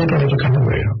එතකොට කන්න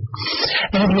වෙනවා.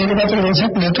 එහෙනම් මේක අතර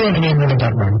වෙනසක් නැතුව නෙමෙයි මොන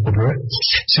ධර්මයක් පුළුවන්.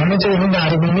 සම්මතයේ වෙන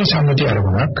ආරම්භයේ සම්මතිය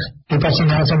ආරම්භයක්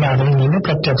විපස්සනා සමාධියේ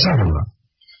ප්‍රත්‍යක්ෂ ආරම්භයක්.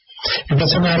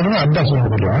 විපස්සනා ආරම්භය අත්දකින්න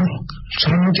පුළුවන්.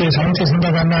 සම්මතයේ සඳහන්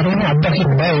ගන්න ආරම්භය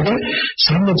අත්දකින්න බෑ. ඒක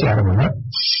සම්මතිය ආරම්භයක්.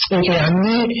 ඒක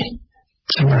යන්නේ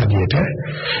සමාධියට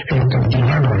ඒක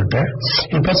ධ්‍යාන වලට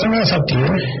විපස්සනා සතිය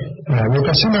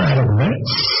විපස්සනා ආරම්භය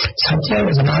සත්‍ය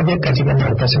සමාධිය කටිකන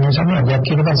විපස්සනා සමාධියක්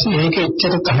ඊට පස්සේ ඒක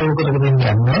එච්චර තහවුරු කරගෙන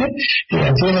යන්නේ ඒ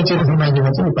අධ්‍යයනයේ සමාධිය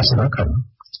මත විපස්සනා කරනවා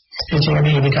ඒ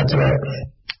කියන්නේ මේක අතර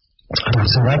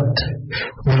අනසවත්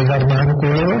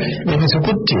මුලධර්මානුකූලව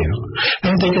වෙනසකුත් තියෙනවා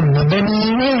එහෙනම් ඒක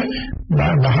නොදැනීම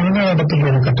භාවනාවට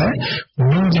පිළිවෙලකට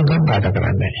මුලින්ම බාධා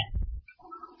කරන්නේ නැහැ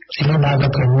ඉලබාධ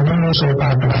කරන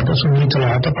සෝපාදනාට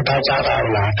සුනිතලාට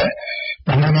පටාචාරාවලාට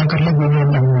මනනා කරලා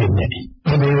ගුණයක් වෙන්නේ.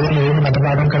 ඒ දේවල් මත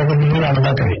පාඩම් කරගෙන ඉන්න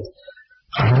අනුමත කරේ.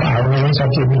 ආවරණ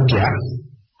සත්‍ය විද්‍යා.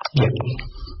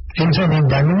 එනිසා මේ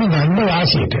දැනුම ගන්න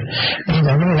වාසියට. මේ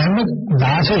දැනුම ගන්න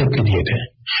 16ක් විදියට.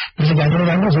 මේ දැනුම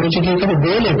ගන්න සෝචකයකට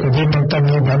දෙලෙක දෙන්නත්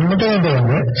මේ ධර්මයට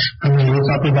දෙන්නේ. අන්න ඒක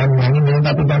අපි දන්නේ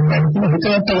මේක අපි දන්නේ කියලා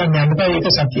හිතවත් ගන්න යන්න බෑ ඒක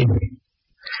සත්‍ය නෙවෙයි.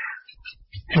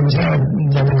 එනිසා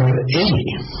දැනුම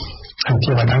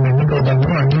සත්‍ය වඩන්න ඕන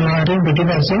අනිවාර්යෙන්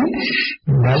පිටිපස්සේ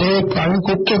බලේ කල්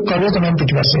කුච්ච කරේ තමයි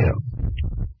පිටිපස්සේ.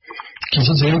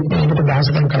 කිසිසේත් මේකට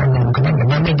දහසකම් කරන්න ඕන කම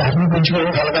මම මේ ධර්ම පුංචි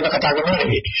කරන කලකට කතා කරනවා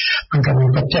නෙවෙයි. මම කියන්නේ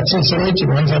ප්‍රත්‍යක්ෂ ඉස්සරෙච්ච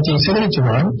මම සත්‍ය ඉස්සරෙච්ච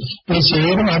මම මේ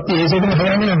ශේරම අපි ඒ සේරම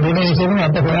හොයන්නේ නැහැ ඒ සේරම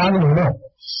අප හොයාගෙන ඉන්නවා.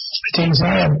 ඒ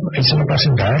නිසා ඉස්සර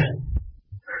ප්‍රශ්න ගන්න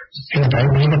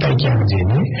ඒකයි මේකට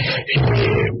කියන්නේ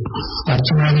ඒ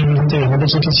වර්තමානයේ විදිහට වෙනද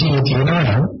සිටිසිය තියෙනවා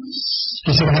නම්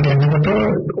ඉස්සරහට යනකොට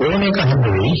ඕනේ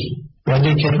කහබෙයි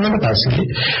වැඩි කරනකොට පස්සේ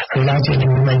අල්ලාහ්ගේ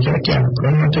නිමයි කියලා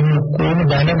කියන්නේ කොහොම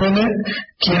දැනගෙන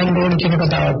කියන්න ඕන කියන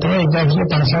කතාවක් තමයි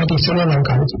 1950 ඉස්සෙල්ලා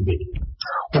ලංකාවේ තිබෙන්නේ.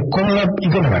 ඔක්කොම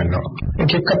ඉගෙන ගන්නවා.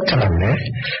 එක එකක් කරන්නේ.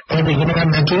 ඒක ඉගෙන ගන්න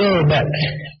නැතුව බෑ.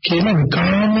 කියන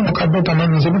නිකාම මොකද්ද තමයි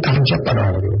විසම කන්සෙප්ට්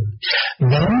කරනවා.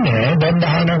 දැන්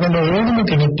දහනකට ඕනම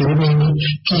කෙනෙක් තිබෙන්නේ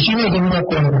කිසිම දෙයක්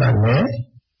කරන්නේ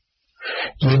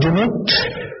යෙදුනොත්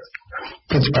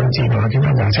ප්‍රතිපත්තියනවා කියන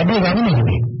සබේ ගන්න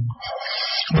නෙමෙයි.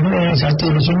 මේ සත්‍ය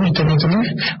විශ්ින් ඉතනතන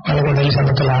වලකඩේ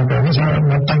සමතලා කරන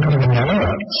නැත්තම් කරගෙන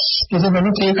යනවා. ඒක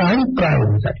වෙනත් ඒක හරි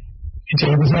ප්‍රායෝගිකයි.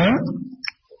 ඒ නිසා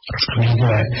මේක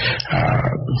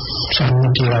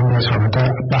සම්මුතියම සමත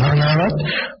භාවනාවත්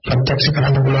ප්‍රත්‍යක්ෂ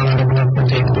කරන්න පුළුවන් අරමුණක්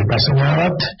නෙවෙයි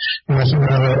විපස්සනාවත්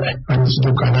විපස්සනාව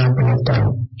අනිසුදු කනාපනත්තම්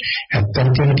ඇත්තම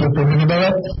කියන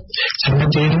බවත්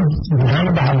සම්මුතියෙන් ඥාන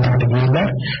භාවනාවට ගිහිල්ලා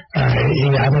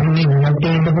ඒ ආරම්භයේ නිමත්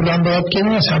වෙන්න පුළුවන් බවත් කියන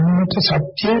සම්මුත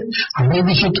සත්‍ය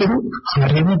අනිවිසිතුරු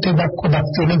හරියට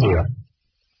දක්වන දේවල්.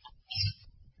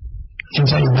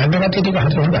 ඉතින් ඉන්නකට ටික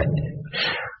හරියටයි.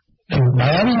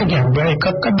 බයවින් කියන්නේ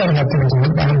එකක්වත් දැනගත්තේ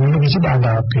නැතුව බාහිර කිසි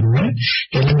බාධාවක් වෙන්නේ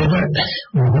එළඹෙන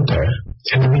මොහොත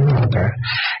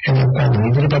එනකන්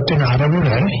ඉදිරියට වෙන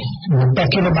ආරම්භය මුත්තක්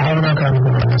කියලා භාවනා කරන්න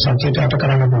පුළුවන් සත්‍යයට අට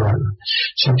කරන්න පුළුවන්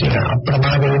සත්‍ය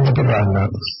අප්‍රමාද වෙන්න පුළුවන්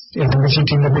එතන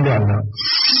සිටින්න පුළුවන්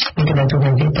මේක නැතුව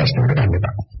ප්‍රශ්නකට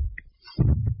ගන්නවා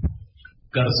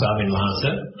ගරු ස්වාමීන්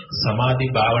වහන්සේ සමාධි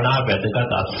භාවනා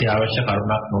වැදගත් අත්‍යවශ්‍ය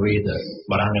කරුණක් නොවේද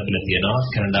වරහන් ඇතුළේ තියෙනවා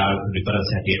කැනඩාවේ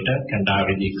රිෆරන්ස් හැටියට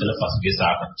කැනඩාවේදී කළ පසුගිය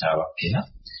සාකච්ඡාවක් කියලා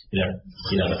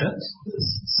ඊළඟට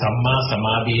සම්මා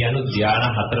සමාධිය යනු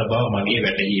ධ්‍යාන හතර බව මගේ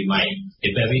වැටහීමයි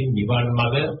එබැවින් නිවන්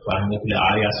මඟ වරහන් ඇතුළේ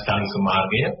ආර්ය අෂ්ටාංගික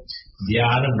මාර්ගය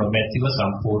ධ්‍යාන නොමැතිව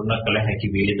සම්පූර්ණ කළ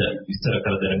හැකි වේද විස්තර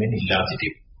කර දෙමින් ඉල්ලා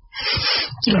සිටිමි.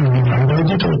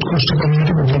 අන්දරට උත්කෘෂ්ඨ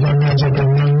කමියට බුදුදහමේ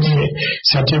දෙන්නේ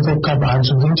සත්‍යපොක්ක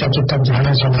භාෂුන් චතුත්ථ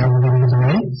ඥාන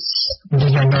සමාධියයි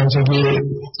බුදුදහමේ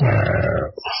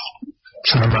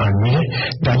සමාධිය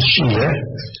දර්ශීය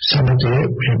සමතේ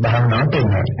භාවනා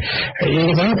දෙන්නේ.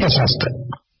 ඒක තමයි ප්‍රශස්ත.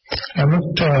 නමුත්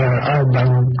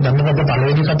ධම්මපද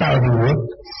පළවෙනි කතාව දුවොත්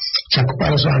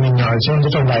චක්කපාල ස්වාමීන්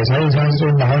වහන්සේට වයසයි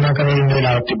සංසෝධන භාවනා කරගෙන ඉන්න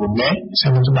වෙලාවක් තිබුණේ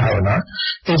සමත භාවනා.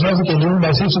 ඒ ශාස්ත්‍රීය කෙනෙකුන්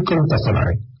දැසි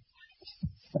සුඛුපස්සනායි.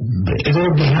 ඒක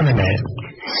දෙහම නෑ.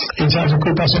 ඒ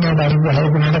සුඛුපස්සනාව ධර්ම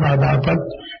හරියට බාධාපත්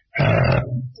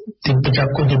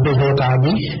තිබ්බචක්කු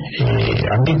දිබ්බෝතාදී ඒ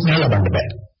අන්තිඥා ලබන්න බෑ.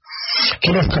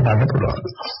 කෙලස් කඩන්න පුළුවන්.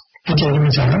 ඒ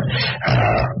නිසා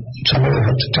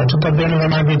චතුත්ථ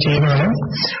ධර්මයේ තියෙනවා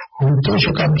උන්තු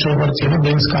සුඛම් චෝවර කියන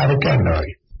බෙන්ස්කාරක යනවා.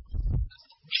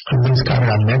 බෙන්ස්කාරය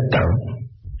නැත්තම්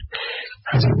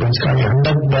අද බෙන්ස්කාරය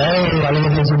හඳක් බෑ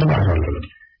වලවල සිට බාරවල.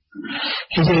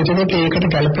 ඒකට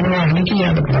කල්පනා අහන්න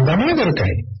කියන ප්‍රධානම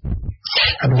කරකයි.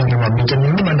 අපි කියනවා මෙතන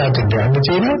මට අතට යන්න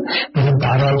තියෙනවා මෙන්න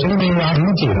පාරවල් මේ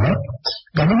වාහනේ තියෙනවා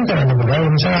ගමන කරන්න බෑ ඒ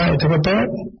නිසා එතකොට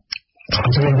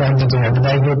අතට ගන්න තියෙන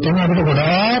බයිකෝත් තියෙනවා අපිට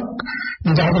ගොඩාක්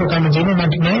නිදාතර කන්න තියෙනවා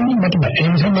මට බෑ ඒ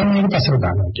නිසා මම මේක පස්සට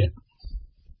දානවා කියන්නේ.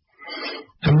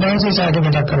 සම්මාසී සාධක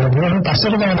මතක් කරලා බලන්න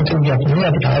පස්සට දාන තුන්ියක් නෙවෙයි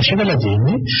අපිට අවශ්‍ය කරලා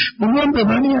තියෙන්නේ මොනවා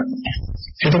ප්‍රමාණය.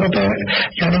 එතකොට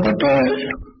යනකොට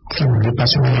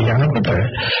විපස්සනා යනකොට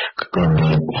කොහොමද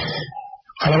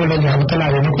අලවල යම්තලා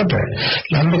වෙනකොට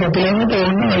ලම්බ කපියනකොට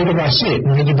ඕන ඊට පස්සේ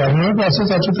මේක ධර්මයේ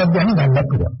පස්සේ සත්‍යත්‍ය ගන්න ගන්න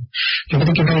පුළුවන්.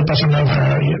 ඒකට කියන විපස්සනා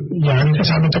යානික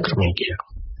සමිත ක්‍රමය කියලා.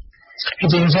 ඒ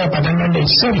නිසා පටන් ගන්න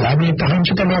ඉස්සෙල්ලා මේ තහංච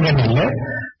කරනවා ගන්නේ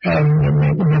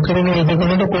මේ මොකරන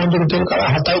ඉදකනට කොහොමද තේර කර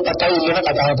 7යි 7යි ඉන්න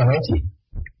කතාව තමයි තියෙන්නේ.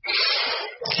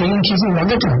 ඒකෙන් කිසි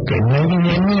වගකීමක්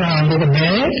නැහැ. මේක ආන්දර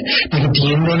නෑ. මේක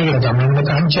තියෙන්න ඕනේ කියලා තමන්ම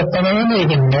කාංශයක් තමයි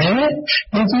මේක නෑ.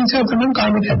 මේ නිසා තමයි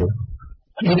කාමයට හැදෙන්නේ.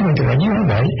 ඒක මෙතන වැඩි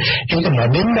හොඳයි. ඒක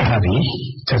ලැබෙන්න හරි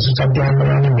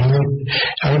සසුත්ත්‍යයන්වලනේ මේ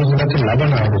අවුරුද්දකට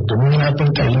ලබන අවුරුදු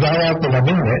තුනකට ඉඳාවක්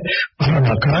ලැබෙන්නේ මම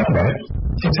කරන්නේ.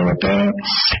 ඒකට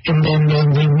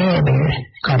ඉන්නේ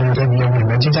කාර්යයෙන්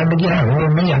නැතිවෙන්න ගියා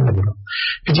ඕනෙ යන්න පුළුවන්.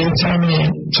 ඒ නිසා මේ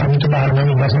සමිත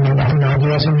භාවනාවේ වශයෙන්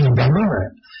භාවනාදී වශයෙන් ඉඳන්නවා.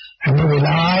 හැම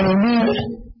වෙලාවෙම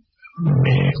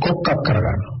මේ කොක්කක්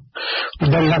කරගන්නවා.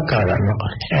 උදල්ලක්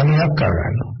කරගන්නවා. ඇණයක්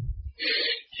කරගන්නවා.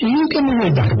 ඒක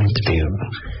නෙවෙයි ධර්මයට තේරෙනවා.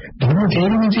 ධර්ම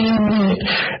තේරුම් තියෙන්නේ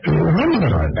මොන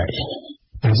කරවන්නයි.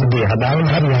 ඒකේ හදාගෙන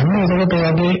හරියන්නේ ඒකට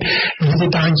වගේ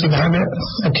විදිතාංශ ගන්න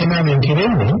කෙනාගෙන්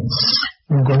කෙරෙන්නේ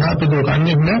ගුණාපිට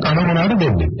කන්නේ නැහැ කන මොනවාට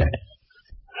දෙන්නේ නැහැ.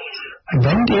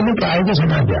 දැන් තියෙන ප්‍රායෝගික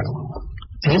සමාජය.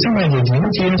 ඒ සමාජයේ තියෙන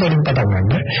චේතනින් පටන්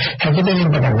ගන්න, හැකිතෙන්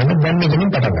පටන් ගන්න, දැන් මෙතනින්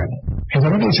පටන් ගන්න.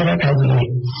 ඒකවල ඉස්සරහට හදිනේ.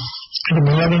 ඒක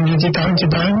මොනවද නිදි කාංච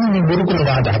දාන්නේ ගුරුකුල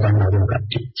වාද හදනවා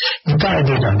කට්ටිය. නිකාය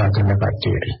දෙයක් ගන්න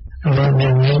කට්ටිය.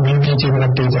 මේ ජීවිතේ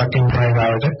ඉස්සරහින්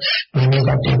ප්‍රයෝගාවට මේ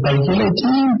කට්ටිය පයි කියලා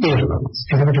ඉතින් තේරෙනවා.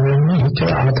 ඒකට වෙන්නේ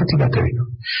හිතේ ආතතිගත වෙනවා.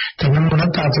 තමන්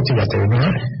මොනක් ආතතිගත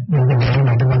වෙනවා. මේක නෑ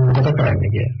මට මොකද කරන්න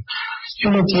කියලා.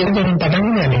 ඒක චේතනින් පටන්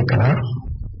ගන්න එක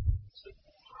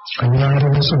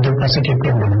අනිවාර්යයෙන්ම සුද්ධපසකේ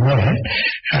ප්‍රබලනවා.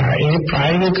 ඒ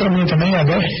ප්‍රායෝගික ක්‍රමය තමයි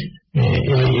අද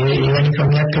එවැනි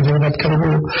ක්‍රමයක් ඉදිරිපත් කරපු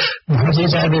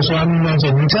මහසීසාරද ස්වාමීන්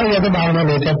වහන්සේ නිතරම භාවනා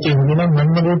ලෝකයක් කියනවා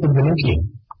මන්නගේ පුදුලෝ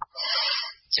කියනවා.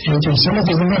 ඒ ඉස්සෙල්ලා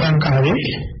තිබුණ ලංකාවේ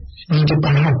මේක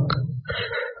 50ක්.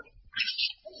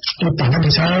 ඒ 50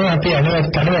 නිසා අපි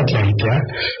අලවට්ටලා හිටියා.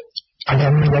 අද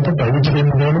අපිට ප්‍රවිත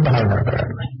වෙන්න ඕන භාවනා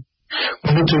කරන්න.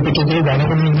 මොකද ත්‍රිපිටකයේ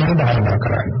දැනගෙන ඉන්න භාවනා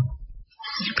කරන්න.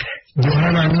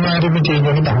 ධ්‍යාන අනිවාර්යම තියෙන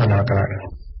භාවනා කරන්න.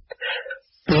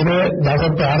 ඒක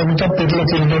දවස් ප්‍රාරම්භක පිළිවෙල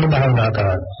තියෙන භාවනා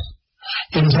කරන්න.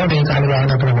 ඒ නිසා මේ කාලේ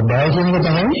භාවනා කරන්න බෑ කියන එක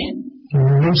තමයි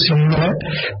මුළු සිංහල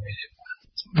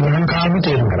ලංකාවෙම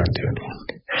තේරුම් ගන්න තියෙන්නේ.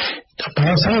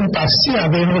 අපහසුයෙන් පස්සේ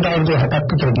අදේනකට අවුරුදු 7ක්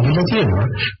විතර ගිහිල්ලා තියෙනවා.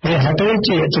 මේ 7 වෙච්ච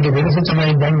ඒකට වෙනස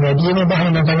තමයි දැන් වැඩිම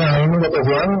භාවනා කරන ආයතනවල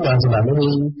ස්වාමීන් වහන්සේලා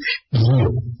නෙවෙයි.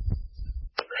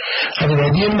 අපි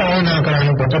වැඩියෙන් භාවනා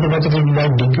කරන පොතපත කිව්වා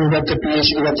ඩිග්‍රීගත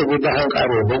PhD ගත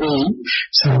බුද්ධහංකාරය නෙවෙයි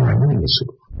සාමාන්‍ය මිනිස්සු.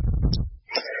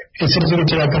 ඉතින්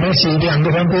තමයි සීල අංග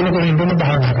සම්පූර්ණ කරගෙන ඉන්න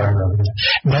භාවනා කරනවා.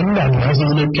 දැන් නම්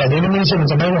සීල කැඩෙන මිනිස්සු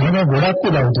තමයි වහන ගොඩක්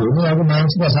උදව් දෙන්නේ. ආගේ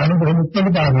මානසික අසහන ප්‍රමුඛම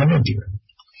භාවනා නැති.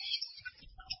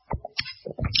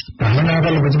 භාවනා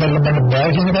කරලා ප්‍රතිඵල ලබන්න බෑ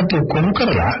කියන කට කොම්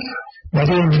කරලා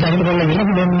වැඩි විතර කරලා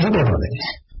වෙන මොනවද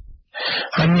කරන්නේ.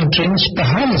 අන්නේ ට්‍රෙන්ඩ්ස්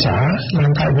පහලසා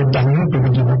ලංකාවේ ධර්ම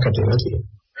පිළිගන්නක තියෙනවා.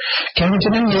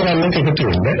 කැමතිනම් ඒවලට එකතු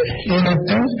වෙන්න. ඒ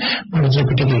නැත්නම් මොකද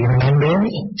පිටිකේ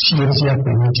නම්බේ සියරසියක්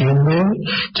වෙන කියන්නේ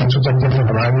චතුතන්ත්‍ර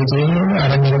ප්‍රමාණය තියෙනවා.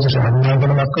 අරණියක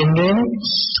සම්මානකමක් වෙන්නේ.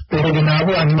 පෙරගෙනාව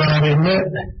අනිවාර්යයෙන්ම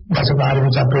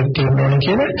දසපාරමිත අපිට තියෙන්න ඕන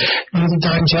කියලා මේ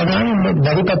තාංශාදාන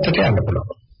දරිපත්තට යන්න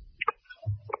පුළුවන්.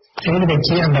 ඒකද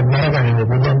කියන්නේ නරගන්නේ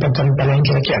බුදුන්ට බලන්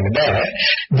කියලා කියන්නේ බෑ.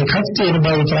 දෙකක් තියෙන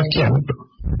බව විතරක් කියන්න පුළුවන්.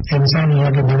 ඒ නිසා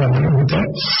මේක දෙවන්නට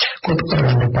කොට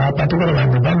කරගන්න පාපට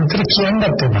කරගන්න බෑ විතර කියන්නත්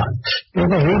එපා.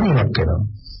 ඒක හේතුවක් කරනවා.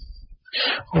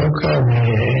 ඕක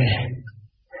මේ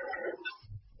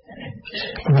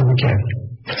මොකද කියන්නේ?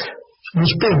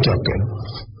 මුස්පෙන්ටක් කරනවා.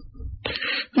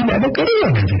 ඉතින් ඒක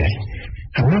කරන්නේ නැහැ.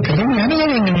 අපි කරන්නේ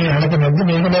යනවා මේ අලක නැද්ද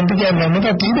මේක නැද්ද කියන්නේ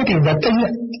මොකක්ද තියෙන්නේ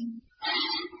දැක්කද?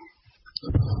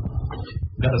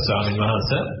 ගරු ස්වාමීන්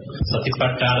වහන්සේ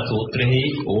සතිපට්ඨාන සූත්‍රයේ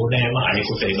ඕනෑම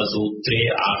අයෙකුට එම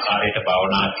සූත්‍රයේ ආකාරයට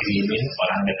භාවනා කිරීමෙන්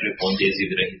පරණැතිලි පොන්දේ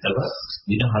සිදුර හිතව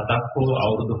දින 7ක් හෝ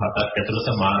අවුරුදු 7ක් ඇතුළත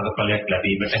මාර්ගඵලයක්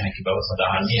ලැබීමට හැකි බව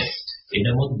සඳහන්ය.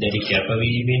 එනමුත් දැඩි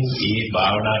කැපවීමෙන් මේ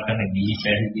භාවනා කරන දී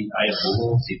පැහැදිලි අය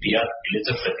බොහෝ සිටියත් පිළිස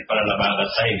ප්‍රතිඵල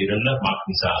ලබාගත් අය විරල මක්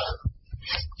නිසාද?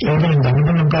 ඒකෙන්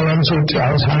ධම්මජීව සූත්‍රය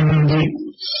අවසානයේදී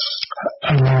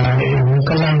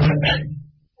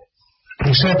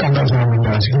විශේෂයෙන්ම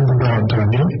සම්මානසික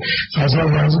බුද්ධාන්තරනේ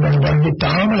සාසවයන්ගේ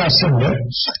තාම ලස්සනද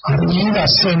අනිත්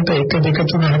ලස්සනට 1 2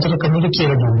 3 4 කමිට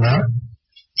කියලා දුන්නා.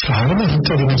 සාමාන්‍ය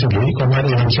හිතේදී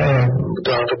කොමාරි විශ්ය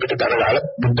පිට දරලා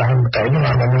බුද්ධහන්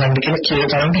තයිනවා මම ගන්න කියලා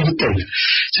තරම් හිතෙයි.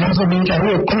 සාසවයෙන්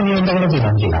කියන්නේ ඔක්කොම නියඳගෙන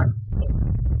තියෙනවා කියලා.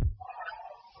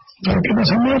 ඒක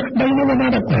සමහර බයිනම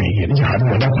නරක නෑ කියන්නේ. හරි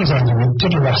වැඩක් නිසා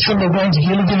මුත්තේ ලස්සන ගොඩක්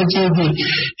කියලා කියලාදී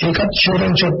ඒකත්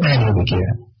ෂෝරන් චොට් නෑ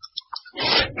කියලා.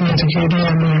 මේක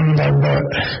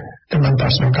කියන්නේ තමන්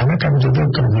ප්‍රශ්න කරන කවුරුද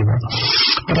කරන්නේ.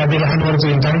 ඒකදී ලහන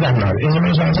වර්ගයෙන් ගන්නවා. එහෙම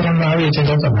සංසාරම් ආවේ ඒක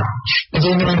තමයි.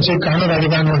 ඉතින් මේ කාණ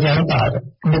රාජකාරණ කියන පාර.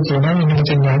 ඉතින් කියනවා මෙන්න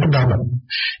චෙන්නාට ගමන.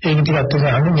 ඒක ටිකක්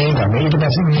තසාන්නේ මේ ගම. ඊට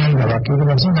පස්සේ මෙහෙන් ගමක්. ඊට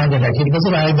පස්සේ නාගලා. ඊට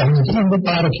පස්සේ ආයෙ ගමන කියන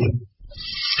පාර කියනවා.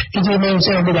 ඉතින් මේ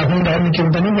සෙන්ද ගහන ධර්ම කියන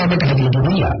තැනින් අපිට හදින්න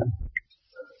දුන්නා.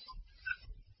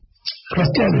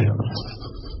 ප්‍රශ්නය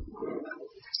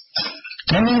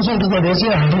තනියම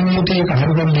දෙකේ හරියට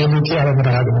හරියට දෙන්නේ කියලා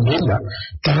කරගෙන ගිහලා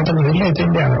තාතම වෙන්නේ එතෙන්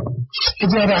යනවා.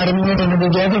 ඉතින් අර අරමුණේ දෙන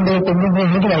දෙයක් මේ කොන්නේ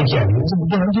මොකදයි කියන්නේ.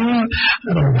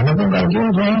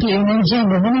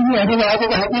 අර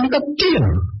වාදක හදන්නකක්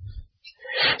තියෙනවා.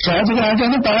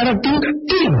 සාධිකාරයන් පාරක්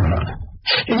තියෙනවා.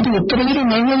 ඒකට උත්තර දෙන්න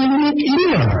මම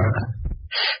ඉන්නවා.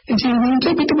 ඉතින් මේක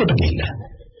පිටපොට ගිහලා.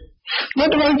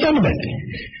 මට කියන්න බෑ.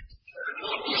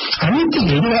 අනිත්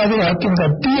දේවල් අතෙන්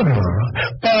තියෙනවා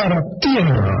පාරක්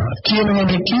තියෙනවා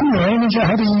කියනවා කිව්වා ඒ නිසා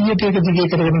හරියට ඒක දිගේ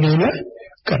කරගෙන ගිහලා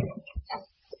කරනවා.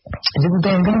 ඒක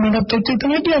උදාහරණ මකට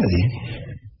තමයි කියන්නේ.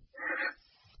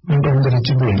 මම හොඳට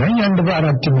තිබුණා යන්න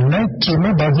පාරක් තිබුණා කිම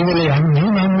බදිවල යන්නේ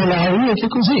මම වෙලාවේ ඒක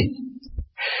කුසී.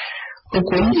 ඔය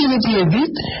කොල්ලියේදී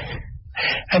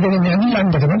ඒක නෙමෙයි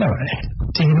ලංකතම තමයි.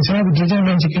 ඒ නිසා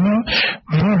බුදුජානක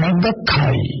කියනවා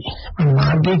මන්දක්ඛයි.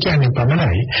 මාර්ගය කියන්නේ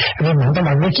පමණයි. ඒක මන්ද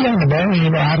මඟ කියන්නේ බෑ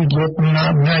මේ ආහාර ගියොත්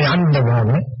නෑ යන්න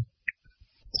බෑ.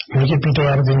 මේක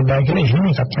පිටවර දෙන්න බෑ කියලා එහෙම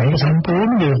එකක් නෑ. ඒක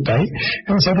සම්පූර්ණ විරුද්ධයි.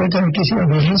 ඒ සර්වජන කිසිම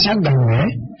වෙනසක් ගන්නෑ.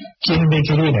 කියන දෙයක්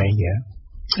කෙරේ නෑ කිය.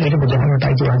 ඒක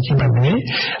බුදුහමටයි කියන්නේ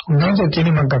උන්වහන්සේ කියන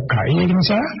මඟක්ඛයි. ඒ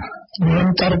නිසා මේ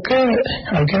තර්ක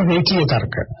අල්කේ වේකී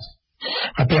තර්ක.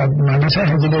 අපේ මනස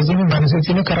හැදිලා තියෙන මනසේ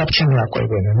තියෙන කරප්ෂන් එකක්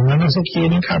වගේ වෙනවා. මනස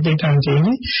කියන එක අපිට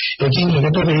අන්තිමේ එකින්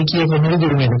එකට රේඛීය ක්‍රමවල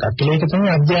දුරු වෙන එකක්. ඒක තමයි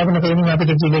අධ්‍යාපන ක්‍රමයෙන්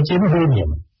අපිට තියෙන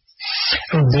හෝනියම.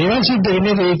 ඒ දේවල් සිද්ධ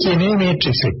වෙන්නේ රේඛීය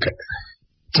මේට්‍රික්ස් එක.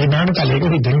 තේනාන කලයක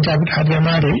විදිහට අපිට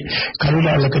හරියමාරි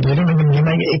කරුණාලක දෙන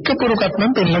මෙන්න එක පුරුකක්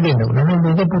නම් පෙන්නලා දෙන්න ඕන.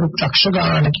 මොකද පුරුක් ලක්ෂ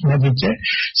ගානකින් නැදිච්ච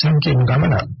සංකේත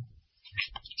ගමන.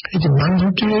 ඉතින් මම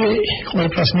හිතුවේ ඔය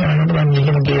ප්‍රශ්නේ අහන්න මම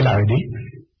ඉගෙන ගියලාදී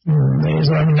මේ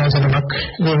ස්වාමීන් වහන්සේනමක්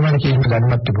ගොල්මන කියන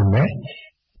ගන්නත් තිබුණේ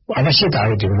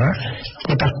අවශ්‍යතාවය තිබුණා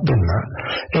පොතක් දුන්නා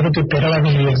ඒකට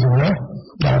පෙරවගේ ලියුණා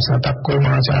දවස් 7ක්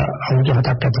කොමාස අවුරුදු 7ක්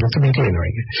ඇතුළත මේක වෙනවා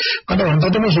ඒක. මට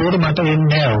හොඳටම ෂුවර් මට වෙන්නේ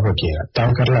නැහැ ඔබ කියලා. තව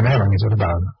කරලා නැහැ මම ඒක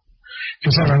දානවා. ඒ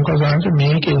නිසා රංකෝසාන්ත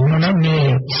මේක එන්නනම් මේ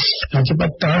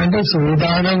සත්‍යපත්තාන්ට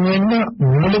සෝදානම් වෙන්න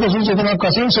මූලික සූචකයක්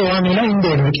වශයෙන් සෝවාන් වෙලා ඉන්න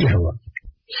ඕනේ කියලා.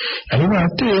 අනිත්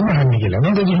අත්‍යවශ්‍ය මහන්නේ කියලා.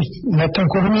 මොකද නැත්තම්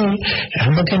කොහොමද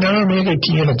හැම කෙනාම මේක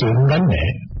කියලා තේරුම් ගන්නෑ.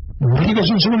 මූලික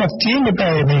සුසුමක් තියෙන්න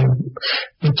බෑ මේ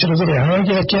මෙච්චරතර යනවා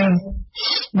කියලා කියන්නේ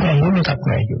නෑ එහෙම එකක්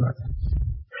නෑ කියලා.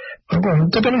 ඔබ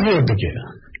උන්ටම හේතු කියලා.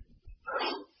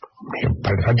 මේ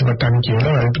පරිසජ්ජමතන්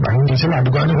කියලා වයින් ඉස්සෙල්ලා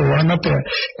අඩු ගන්න හොවන්නත්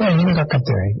නෑ එහෙම එකක්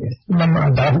අත්තේ නෑ. මම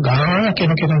අදාහ ගාන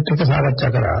කෙනෙක් එක්ක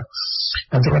සාකච්ඡා කරා.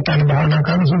 අන්තිමට භාවනා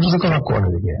කරන සුසුකමක්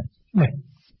ඕනද කියලා. නෑ.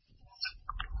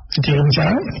 ඒ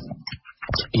නිසා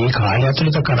ඒ කාලය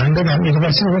ඇතුළත කරන්න නම් ඊට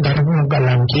පස්සේ ඔය ධර්මයක්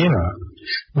ගන්න කියනවා.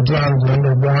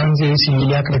 බුදුහාමුදුරනේ වහන්සේ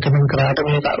සීලයක් රැකගෙන කරාට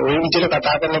මේක ඔය විදිහට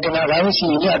කතා කරන කෙනා ගාවේ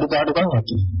සීල අඩුපාඩුකම්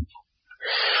ඇති.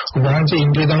 වහන්සේ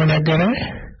ඉන්ද්‍රිය දමනයක් ගැන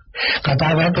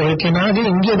කතා කරනකොට ඔය කෙනාගේ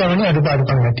ඉන්ද්‍රිය දමනයේ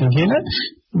අඩුපාඩුකම් ඇති කියලා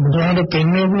බුදුහාමුදුරේ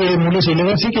පෙන්වපු මේ මුළු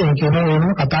සිලබස් එකේ කියන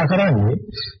ඕනම කතා කරන්නේ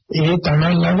ඒ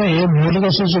තමයි ළඟ ඒ මූලික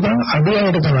සුසුකම්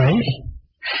අඩුවට තමයි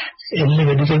එල්ල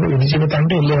වෙදිකේ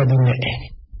තන්ට එල්ල වදින්නේ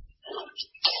නැහැ.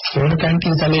 ඕන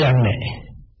කන්ටි තලේ යන්නේ නැහැ.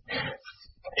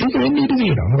 ඒක වෙන්නේ ඉතින්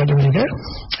කියනවා. මොකද මේක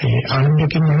ඒ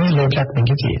ආනන්දකින් නෙමෙයි ලෝකයක්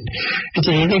මේකේ තියෙන්නේ.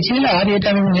 ඉතින් ඒක කියලා හරියට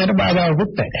අනිත්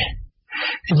බාධාවකුත් නැහැ.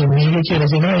 ඉතින් මේක කියලා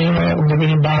කියනවා එහෙම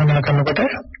උදේකින් භාවනා කරනකොට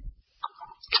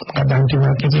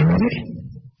අදන්තිමක් කියන්නේ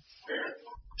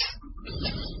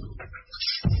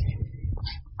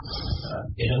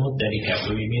එනමුත් දැරි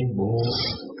කැපවීමෙන් බොහෝ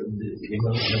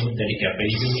එනමුත් දැරි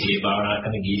කැපවීමෙන් ඒ භාවනා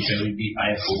කරන ගීතවලදී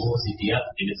අය බොහෝ සිටියත්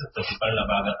එලෙස ප්‍රතිඵල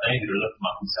ලබා ගන්නයි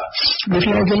විරලකමක් නිසා. මේක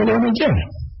කියන්නේ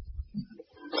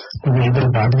මේක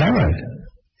පාඩනවද?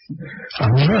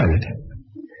 අනිවාර්යද?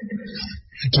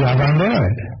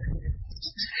 කියවන්නවද?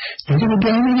 ඒක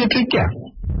බුදුහාමුදුරුවෝ ට්‍රික්කයක්.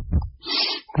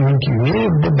 මොකද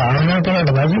මේ භාවනා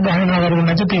කරලා වගේ භාවනා කරගෙන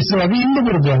නැති පිස්සු වගේ ඉන්න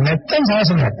පුරුදු නැත්තම්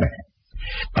සාසනයක් නැහැ.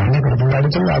 භාවනා කරපුවාට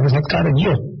තමයි අභිසත්කාර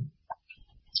ගියොත්.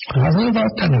 රාජ්‍ය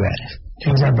දාන්න බෑ.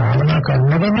 ඒ නිසා භාවනා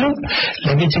කරනකොට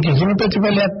ලැබිච්ච කිසිම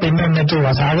ප්‍රතිඵලයක් දෙන්නේ නැතුව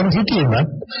වසාගෙන සිටීමත්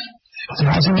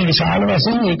සාසනයේ විශාල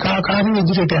වශයෙන් ඒකාකාරී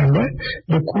විදිහට යන්නේ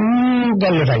ලොකු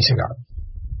ගල්ලයිස් එකක්.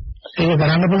 ඒක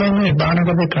කරන්න පුළුවන් මේ භාවනා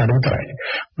කරපු විතරයි.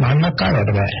 මන්නක්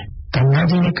කාටද බෑ.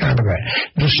 තණ්හාදීනික කාටද බෑ.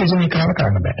 දෘෂ්ටිදීනික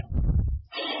කරන්න බෑ.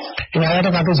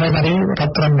 ඒකට කටු සාකරේ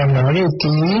රත්තරන් ගන්නවා වගේ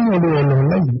තීන් උඩ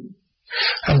වලවල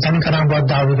අන්තන් කරාපුවා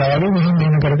දාවුදාවලු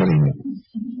මෙහෙම කර කර ඉන්නේ.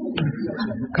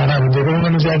 කරා දෙකම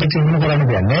මිනිස්සුන්ට කිසිම කරන්න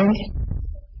දෙයක් නැහැ.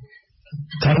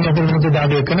 තරඟ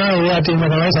දාගේ කන ඒ අතින්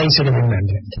තමයි සයිස් එක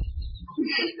දෙන්නන්නේ.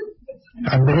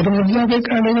 අන්දරට මුදියාගේ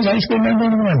කන්නේ සයිස් දෙන්නන්න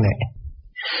ඕන නැහැ.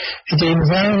 ඒ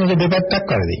නිසා මේක දෙපැත්තක්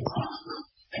කරදී.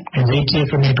 මේකේ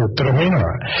ක්‍රමයට උත්තර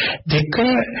වෙනවා. දෙක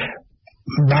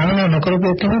භාවනා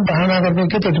නොකරපු කෙනෙක් භාවනා කරපු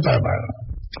කෙනෙක් ප්‍රතිඵල බලනවා.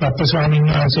 අපේ ස්වාමීන්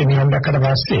වහන්සේ නිවන් දැක්කට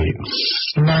පස්සේ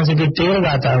උන්වහන්සේගේ තේර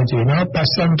ගාතාව තියෙනවා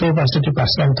පස්සන්තෝ පස්සති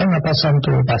පස්සන්තං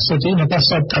අපස්සන්තෝ පස්සති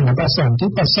නපස්සත්තං නපස්සන්ති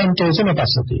පස්සන්තෝ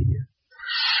නපස්සති.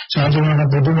 සාධුවන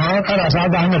බුදුමාහාර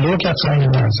අසාධාරණ ලෝකයක්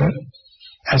ස්වාමීන් වහන්සේ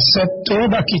අසත්තෝ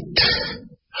දකිත්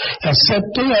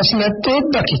අසත්තෝ අසනත්තෝ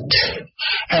දකිත්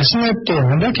අසනත්තෝ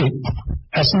දකිත්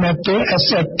අසනත්තෝ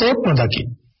අසත්තෝ දකිත්.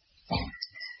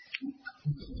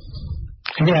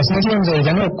 ඉතින් අසනත්තෝ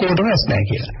කියන්නේ ඔක්කොටම අසනයි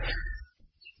කියලා.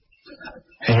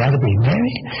 එයාට දෙන්නේ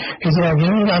ඒ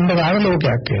කියන්නේ අන්ධකාර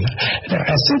ලෝකයක් කියලා.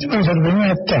 ඇසෙත් මොකද වෙන්නේ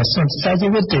ඇත්ත ඇසෙත්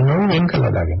සාජිවෙත් නෝ වෙන්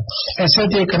කළා දාගෙන.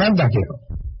 ඇසෙත් එකනක් දකිනවා.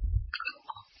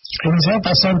 ඒ නිසා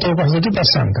පස්සන්තෝ පස්සති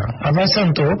පස්සන්ත.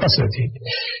 අවසන්තෝ පස්සති.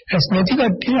 ඇස්නති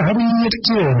කට්ටිය හරියට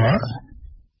කියනවා.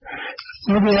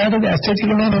 මොකද යාට ඇසෙත්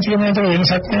කියන නැතිකම අතර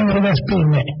වෙනසක් නැහැ මොකද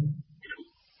ඇස්පෙන්නේ නැහැ.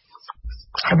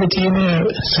 අපි තියෙන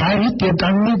සාහිත්‍ය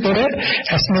තන්නේ කර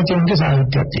ඇස්මැතියන්ගේ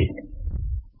සාහිත්‍යයක් තියෙනවා.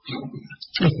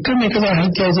 එකම එක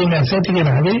සාහිත්‍යයේ තියෙන ඇසති කියන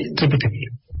හැටි ත්‍රිපිටකය.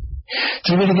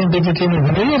 ත්‍රිපිටකයෙන් දෙපිටකෙම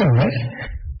වෙනම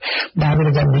බාහිර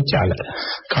ගම්විචාල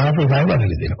කාපේ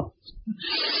ගාවදලි දෙනවා.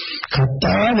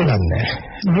 කතා දෙන්නේ.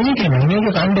 මේක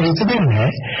කණ්ඩ හිත දෙන්නේ.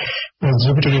 මේ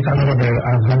ත්‍රිපිටකේ කනකොට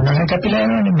අහන්නහ කැපිලා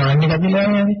යනවානේ, මාන්නේ කැපිලා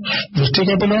යනවානේ, දෘෂ්ටි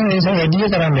කැපිලා යනවා. ඒ නිසා වැඩි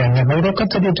කරන්නේ නැහැ.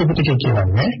 කවුරක්වත් ඒ ත්‍රිපිටකේ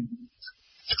කියන්නේ.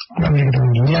 මම මේකට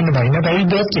ඉන්දියානු බයින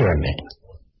බයිද්දක් කියන්නේ.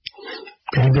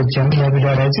 ඒක කියන්නේ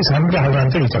විතරයි සංග්‍රහ ගන්න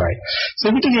විතරයි.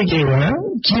 ත්‍රිපිටකේ කියවනම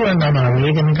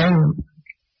මේක නිකන්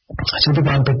සුදු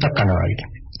පාන් පෙත්තක් කරනවා වගේ.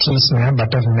 චීස් නෑ,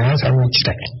 බටර් නෑ, සෑන්ඩ්විච්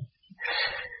නෑ.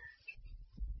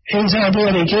 ඒ නිසා අපි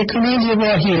එක එක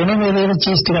මේලියවා කියන මේ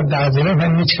චීස් ටිකක් දාලා දෙනවා,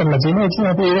 සෑන්ඩ්විච් කරලා දෙනවා. ඉතින්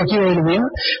අපි ඒක කියවෙන්නේ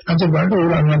අන්තිම බලන්න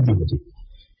ඕලන්නක් දීලා.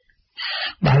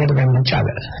 බාහිර ගන්න චාල.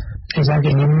 ඒ නිසා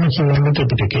නිම්ම කියන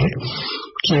ත්‍රිපිටකේ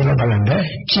කියලා බලන්න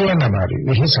කියන්න අමාරු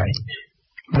විශේෂයි.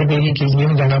 මොකද මේකේ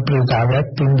කියන ජනප්‍රියතාවයක්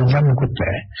තුන්දුම මුකුත්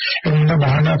නැහැ. එන්න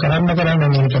බාහනා කරන්න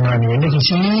නියතමානි වෙන්නේ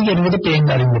කිසි කෙනෙකුට පේන්න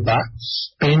අරින්න එපා.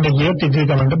 පේන්න ගියොත් ඉදිරි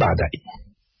ගමනට බාධායි.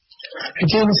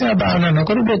 ඒ නිසා බාහනා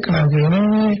නොකරු දෙකනා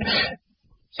කියන්නේ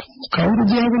කවුරු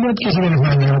කියනකවත් කිසි කෙනෙක්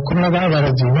නැහැ. ඔක්කොම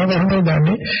ගාවරදිනවා. එහෙනම්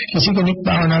දන්නේ කිසි කෙනෙක්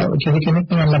බාහනා කිසි කෙනෙක්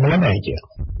නෑ ලබලා නැහැ කියලා.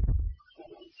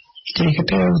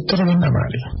 ඒකට උත්තර දෙන්න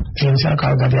අමාරුයි. ඒ නිසා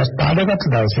කවදාවත් පාඩගත්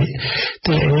දවසේ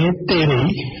තේරෙයි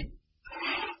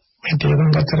මේ තේරුම්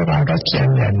ගන්නතර කාටවත්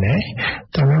කියන්නේ නැහැ.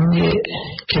 තමන්ගේ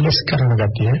කෙලස් කරන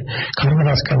ගතිය, කර්ම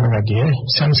රස කරන ගතිය,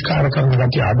 සංස්කාර කරන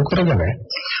ගතිය අඩු කරගෙන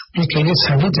මේ කෙලෙස්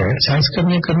සහිත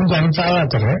සංස්කරණය කරන ජනතාව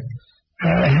අතර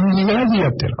හැංගිලා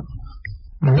ජීවත් වෙනවා.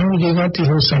 මොන විදිහකට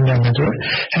ඉහුස්සන් යනකොට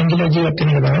හැංගිලා ජීවත්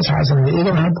වෙන එක තමයි සාසනය. ඒක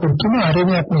මහ පුදුම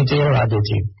ආරෝපණයක් මේ තේරවාදයේ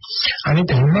තියෙන. අනිත්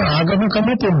හැම ආගමකම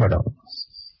තියෙනවා.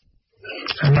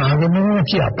 අන්න ආගමම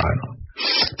කියපානවා.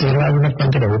 තේරවාදිනක්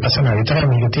වන්ට විපස්සනා විතරයි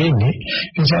මේක තියෙන්නේ.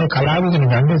 ඒ නිසා කලාවෙන්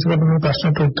ගන්න ඒකට මේ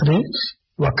ප්‍රශ්නට උත්තරේ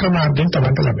වක්‍ර මාර්ගයෙන්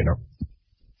තමයි ලැබෙනවා.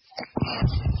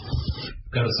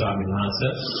 ගරු ස්වාමීන්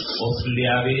වහන්සේ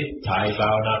ඕස්ට්‍රේලියාවේ ථායි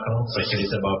භාවනා ක්‍රම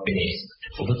ප්‍රචලිත බව පෙනේ.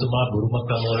 ඔබතුමා බුරුම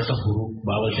ක්‍රම වලට හුරු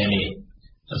බව දැනේ.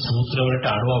 සූත්‍ර වලට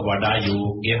අනුව වඩා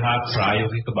යෝග්‍ය හා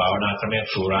ප්‍රායෝගික භාවනා ක්‍රමයක්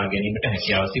තෝරා ගැනීමට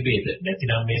හැකියාව තිබේද?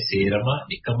 නැතිනම් මේ සේරම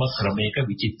එකම ක්‍රමයක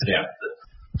විචිත්‍රයක්ද?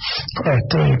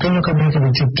 එකම ක්‍රමයක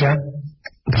විචිත්‍රයක්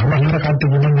ධර්මහිර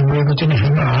කන්තිගුණ නිවේදන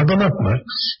හැම ආගමක්ම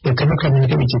එකම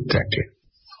ක්‍රමයක විචිත්‍රයක්.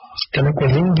 ඒක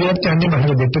කොහෙන් ගියත් යන්නේ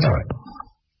මහල දෙට තමයි.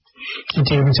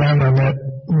 ඒ නිසා මම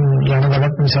යන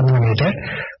ගමන් සම්මත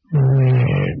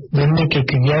දෙන්නේ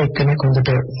කියා එක්කෙනෙක් හොඳට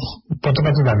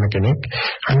පොතපත ගන්න කෙනෙක්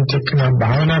අනිත් එක්කෙනා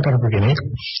භාවනා කරපු කෙනෙක්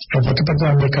පොතපත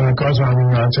ගන්න කෙනා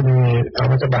ස්වාමීන් වහන්සේ මේ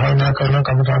අමත භාවනා කරන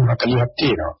කමඨාන් 40ක්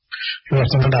තියෙනවා. ඒ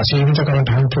වගේම අසීමිත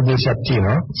කමඨාන් ප්‍රදේශයක්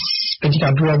තියෙනවා. ඒක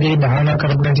අතු වගේ භාවනා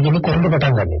කරපු නැති කෙනෙක් කොහොමද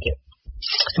පටන් ගන්නෙ කියලා.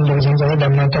 ඒක නිසා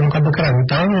ධම්මات මොකද්ද කරන්නේ?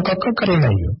 තාම මොකක්ද කරේ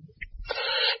නැහැ.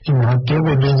 ඉතින් මහත්ය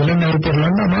වෙන්නේ නැහැ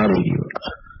පෙරලන්න අමාරුයි.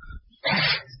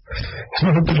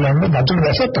 ඒක පිළිබඳව බතුල්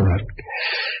වැසත් තමයි.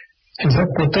 ඒක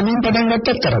කොතනින් පටන්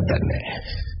ගත්තත් කරද්දක් නැහැ.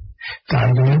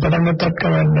 කායිකෙන් පටන් ගත්තත්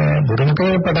කමන්නේ,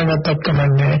 බුරුමකේ පටන් ගත්තත්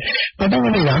කමන්නේ. පටන්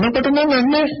ගන්න යනකොට නම්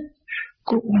නැහැ.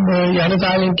 යන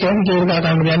කාලෙන් කියන්නේ කේල් ගහ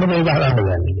ගන්න යන්නේ මේ ගහ ගන්න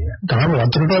යන්නේ කියලා. තාම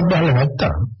වතුරටවත් බහලා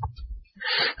නැත්තම්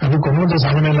අපි කොහොමද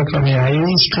සමනල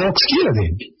ක්‍රමයයි ස්ට්‍රෝක්ස් කියලා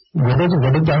දෙන්නේ.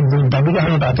 ගොඩ දබි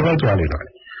ගන්නට අතවලට වලිනවා.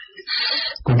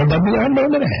 ගොඩ දබි ගන්න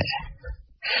ඕනේ නැහැ.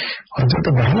 අන්තිමට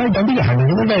බහලා දබි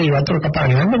ගන්න නේද ඒ වතුර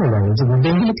කපාගෙන යන්න පුළුවන්. ඒක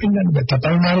මුදෙන් පිළිගන්න බෑ.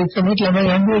 තපල් මාරේ ක්‍රමයට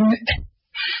ළමයි යන්න වෙන්නේ.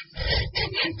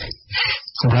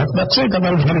 ගොඩක්සේ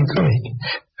තපල් මාරේ ක්‍රමය.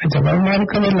 ඒ තපල් මාරේ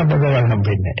ක්‍රමය ලබා ගන්න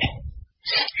වෙන්නේ නැහැ.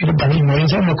 ඒක බණි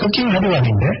මොනස මොකකින්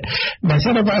හදවන්නේ.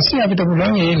 දැසට පස්සේ අපිට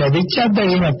පුළුවන් මේ ලැබිච්ච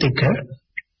අත්දැකීමත් එක්ක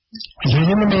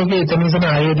ජීවන මේකේ එතනසන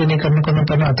ආයෝජනය කරනකොට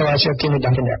තමයි අතවාසියක් කියන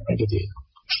ධර්මයක් මේකේ තියෙනවා.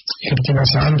 ඒකට කියන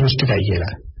සාන්දෘෂ්ටිකයි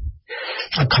කියලා.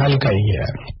 අකාලිකයි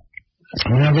කියලා.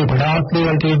 මොනවාගේ ගොඩාක්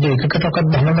දේවල් තියෙද්දි එකකටවත්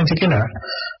බහනමති කියලා.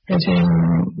 ඉතින්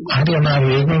හරියම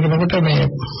වේගනකොට මේ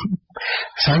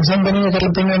සංසන්දනය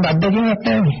කරලා තියෙන අත්දැකීමක්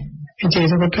නැහැ.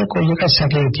 ඒකේකට කොයි එකක්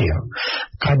සැකේ කියනවා.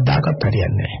 කද්දාකත්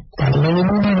හරියන්නේ නැහැ.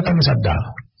 පරිලෝකෙම වෙනකම් සද්දා.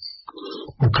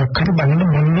 මොකක් හරි බලන්න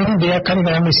මොන දෙයක් හරි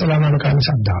ගන්න ඉස්සලාම කරන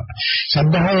සද්දාව.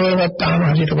 සද්දාව වත්තාම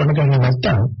හරියට කොට ගන්න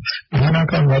නැත්තම්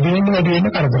මහානාකම් වැඩි වෙන්න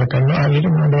කරදර කරනවා.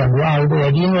 හරියට මොනවද වගේ ආයුධ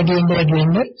වැඩි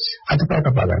වෙන්න අතපය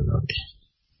කපා ගන්නවා.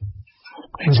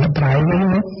 ඒක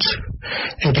ප්‍රායෝගිකව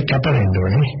ඒක කැපෙන්න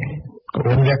ඕනේ.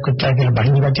 කොහොමදක් උත්සාහ කරන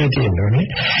බහිණිගතිය තියෙනෝනේ.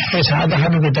 ඒ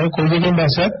සාධාරණ විතර කොයි දෙයක්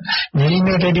දැසත්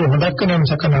නිලිනටදී හොදක් වෙනම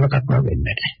සකනනකක් වෙන්නේ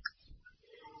නැහැ.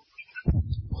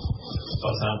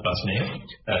 අවසාන ප්‍රශ්නය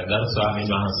ගරු ස්වාමීන්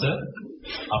වහන්සේ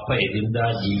අප එදිනදා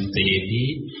ජීවිතයේදී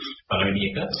පළවෙනි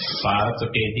එක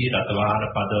පාරකටේදී රත වාහන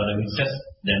පදවන විට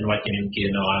දැන් වචනෙන්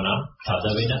කියනවා නම් තද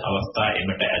වෙන අවස්ථා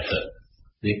එමට ඇත.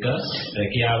 2.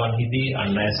 රැකියාවන්හිදී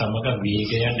අන් අය සමග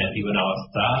වේගයක් නැතිවන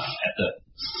අවස්ථා ඇත.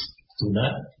 3.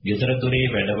 ගෙදර දොරේ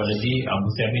වැඩවලදී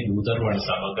අමුසැමි දූදරුවන්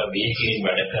සමග වේගයෙන්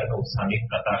වැඩ කරන උත්සාහයෙන්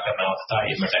කතා කරන අවස්ථා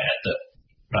එමට ඇත.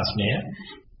 ප්‍රශ්නය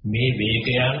මේ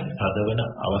වේගයන් තදවන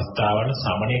අවස්ථාවන්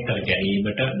සමනය කර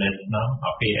ගැනීමට නැත්නම්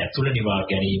අපේ ඇතුළ නිවා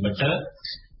ගැනීමට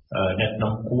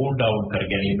නැත්නම් කූල් ඩවුන් කර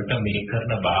ගැනීමට මේ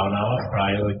කරන භාවනාව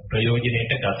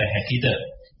ප්‍රයෝජනයට ගත හැකිද?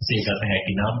 ඒකත්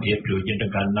හැකි නම් ඒ ප්‍රයෝජනට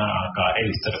ගන්නා ආකාරය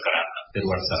විස්තර කරන්න.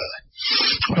 පෙරවල් සරණයි.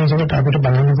 ඒකට අපිට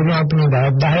බලන්න පුළුවන් අපි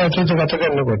 10 ඇතුළත ගත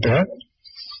කරනකොට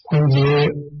මේ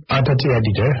ආතති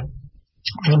වැඩිද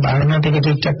මේ භාවනා ටික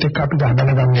ටිකත් එක්ක අපි ගහගෙන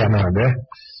ගන්න යනවාද?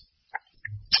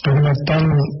 ඒක නැත්තම්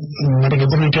මට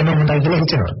ගෙදර හිටියම හොඳයි කියලා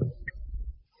හිතනවා.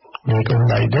 මේක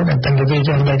හොඳයිද නැත්නම් ගෙදර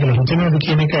හිටියම හොඳයි කියලා හිතනවාද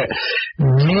කියන එක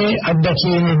මේ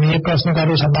අත්දැකීම මේ ප්‍රශ්න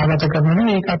කාර්ය සභාගත කරනවා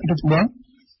මේක අපිට පුළුවන්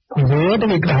හොඳට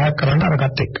විග්‍රහ කරන්න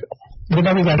අරකට එක්ක. මොකද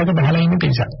අපි වැඩක බහලා ඉන්න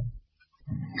පිටසක්.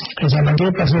 ඒ සම්බන්ධව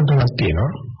ප්‍රශ්න තුනක්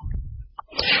තියෙනවා.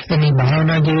 මේ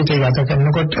භාවනා ජීවිතය ගත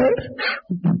කරනකොට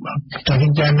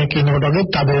ත්‍රිඥාන කියනකොට වගේ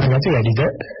තද වෙන ගැටි වැඩිද?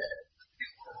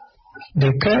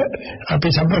 2 අපි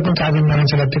සම්ප්‍රදායික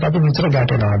මනසට එක්ක අපි විතර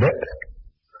ගැටෙනවාද?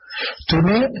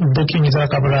 3 දෙකින් ඉතල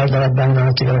කපලා දාලා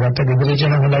දානවා කියලා ගත්ත ගෙදර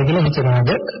කියන හොඳයි කියලා හිතනවාද?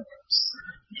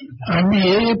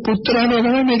 අන්නේ මේ පුත්‍රාණෝ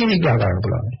තමයි මේක විග්‍රහ කරන්න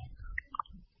පුළුවන්.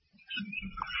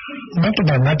 මට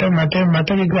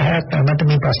විග්‍රහයක් මට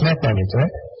මේ ප්‍රශ්නයක් නැහැ.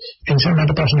 ඒ නිසා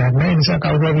මට ප්‍රශ්නයක් නැහැ. ඒ නිසා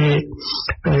කවුරුහරි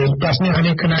ප්‍රශ්නේ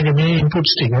අහන්නේ කනගේ මේ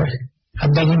ඉන්පුට්ස් ටික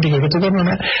අත්දැකීම් ටික එකතු කරනවා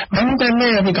නම් මම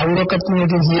දන්නේ අපි කවුරක්වත් මේ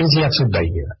 100ක් සුද්ධයි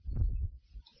කියලා.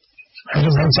 ඒක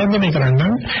සංසන්දනය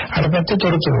කරන්න අර පැත්තේ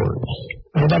තොරතුරු.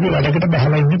 මොකද අපි වැඩකට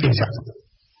බහලා ඉන්නේ පිටසක්.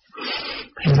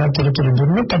 ඒ නිසා තොරතුරු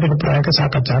දුන්නොත් අපිට ප්‍රායෝගික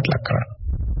සාකච්ඡාවක් ලක් කරන්න.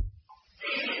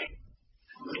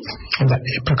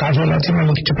 ප්‍රකාශවල තියෙන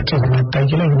ලිඛිතපත්‍ර සමර්ථයි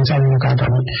කියලා නිසා මේකට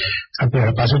අපි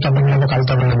පසුතැවෙන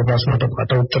කල්පනාවල ප්‍රශ්නට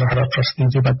කට උත්තර හර ප්‍රශ්න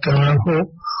ඉදිරිපත් කරනවා හෝ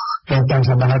නැත්නම්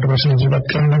සභාවට ප්‍රශ්න ඉදිරිපත්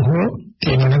කරනවා හෝ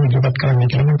තේමන ඉදිරිපත් කරන්න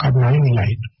කියලා මම කරුණාවෙන්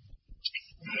ඉල්ලයි.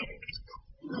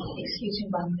 Excuse me,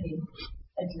 one thing.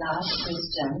 At last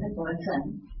question, the person,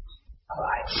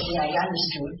 I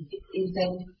understood, is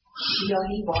that he or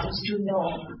he wants to know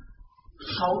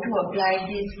how to apply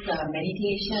this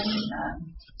meditation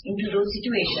into those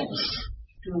situations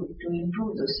to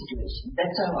improve those situations.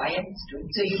 That's how I understood.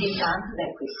 So you didn't answer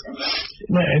that question.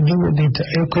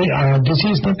 This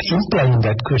is not implying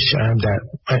that question.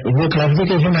 Your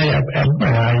clarification I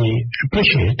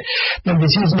appreciate, but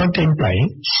this is not implying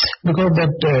because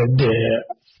that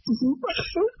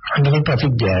under the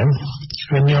traffic jam,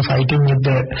 when you are fighting with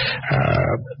the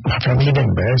family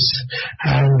members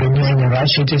and when you are in a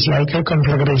rush, it is like a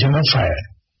conflagration of fire.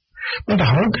 But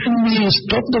how can we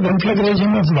stop the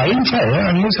conflagration of wildfire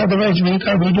unless otherwise we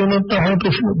do not know how to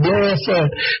blow off a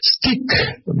stick,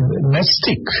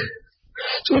 matchstick.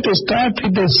 So to start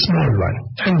with a small one,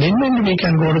 and then only we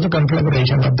can go to the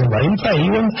conflagration of the wildfire.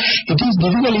 Even it is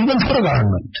difficult even for a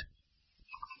government.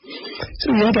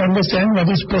 So we have to understand what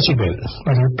is possible,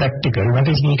 what is practical, what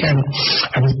is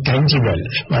tangible,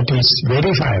 what is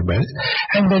verifiable,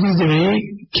 and that is the way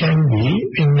can be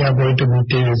when we are going to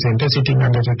meditation center, sitting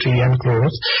under the tree and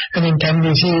close, and then can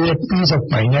we see a peace of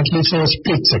mind, at least for a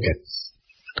split second.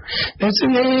 That's a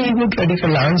very good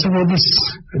radical answer for this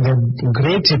the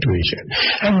great situation.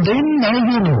 And then now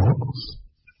you know,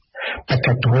 back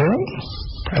at home,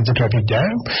 at the traffic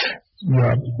jam, you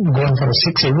are going for a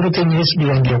 6, everything is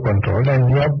beyond your control and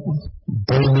you are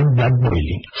boiling, blood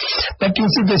boiling. But you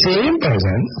see the same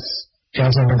person,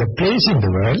 there's another place in the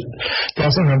world,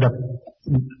 there's another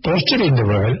posture in the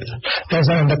world, there's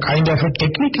another kind of a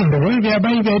technique in the world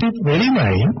whereby very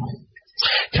mind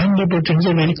can be put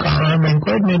into very calm and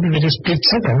quiet, maybe very split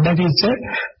second, that is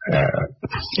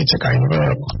it's a kind of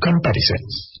a comparison.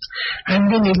 And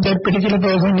then if that particular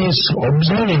person is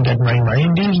observing that my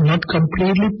mind is not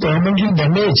completely permanently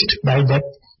damaged by that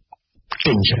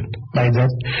tension, by that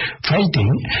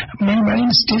fighting, my mind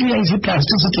still has a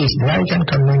plasticity. I can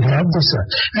come and have this.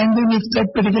 And then if that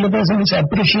particular person is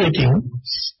appreciating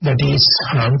that is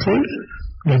harmful,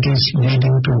 that is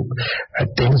leading to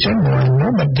tension more and more,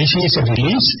 but this is a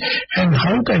release, and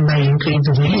how can I increase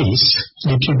the release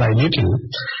little by little?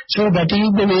 So that is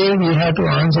the way we have to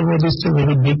answer for this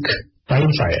very big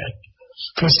wildfire.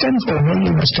 First and foremost,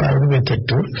 you must have the method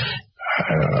to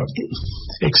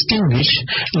extinguish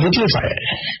little fire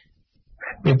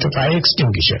with the fire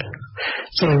extinguisher.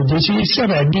 So this is a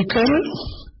radical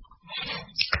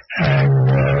and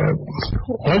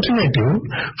alternative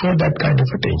for that kind of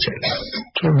attention.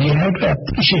 So we have to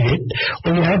appreciate,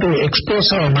 or we have to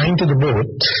expose our mind to the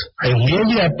both. I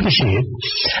really appreciate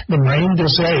the mind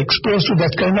is exposed to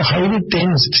that kind of highly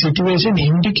tense situation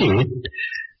indicate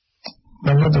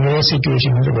one of the worst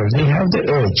situations in the world. They have the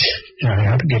urge. I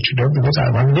have to get rid of, because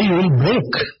one day you will break.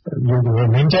 Your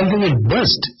mentality will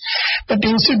burst. But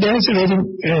instead there is a very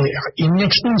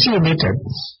inexpensive method.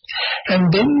 And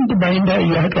then the mind,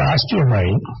 you have to ask your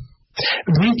mind,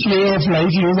 which way of life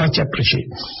you much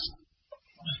appreciate.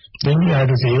 Then you have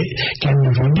to say, can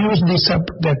you reduce this up,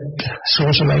 that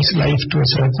socialized life to a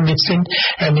certain extent,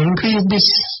 and increase this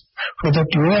so that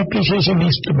your appreciation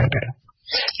is the matter.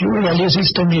 Your value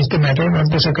system is the matter,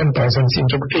 not the second person's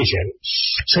interpretation.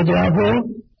 So therefore,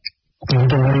 you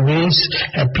have to always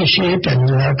appreciate,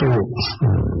 and you have to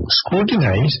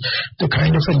scrutinize the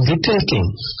kind of a little thing,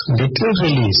 little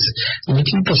release,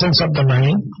 little presence of the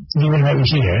mind you will have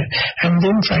here, and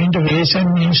then find a ways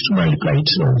and means to multiply it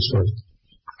slowly.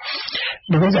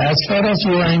 Because as far as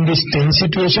you are in this tense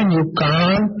situation, you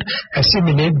can't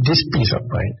assimilate this peace of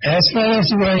mind. As far as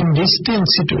you are in this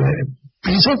tense situation,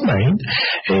 peace of mind,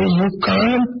 you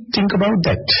can't think about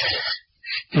that.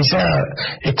 These are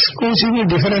exclusively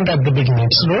different at the beginning.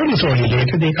 Slowly,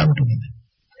 later they come together.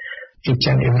 Each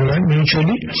and everyone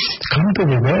mutually come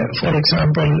together. For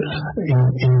example,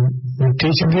 in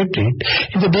meditation retreat,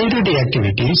 in the day-to-day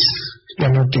activities, you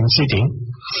are not in sitting,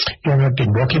 you are not in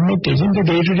walking meditation, the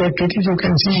day-to-day activities you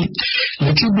can see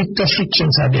little bit of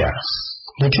frictions are there.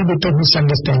 Little bit of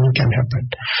misunderstanding can happen.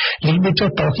 Little bit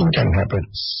of talking can happen.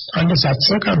 Under such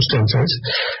circumstances,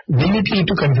 will it lead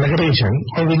to conflagration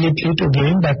or will it lead to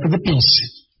again back to the peace?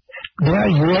 There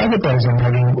you are the person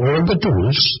having all the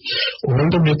tools, all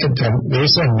the methods and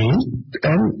ways and means,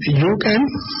 and you can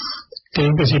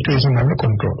take the situation under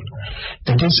control.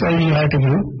 That is why you have to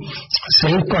give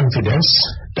self-confidence.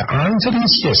 The answer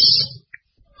is yes.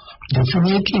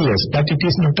 Definitely yes, but it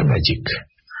is not a magic.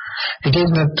 It is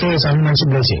not someone's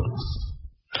blessing.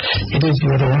 It is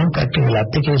your own practical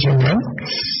application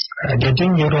and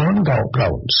getting your own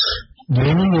grounds,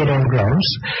 gaining your own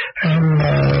grounds, and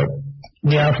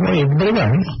therefore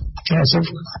everyone has a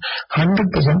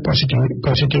 100%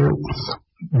 positive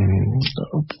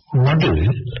model.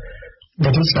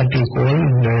 That is what we call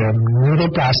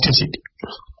neuroplasticity.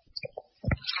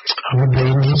 Our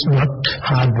brain is not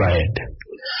hardwired.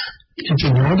 If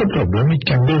you know the problem, it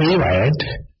can be rewired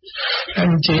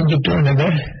and change it to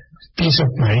another peace of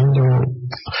mind or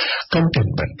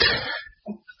contentment.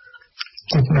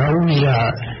 But now we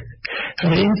are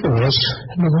reinforced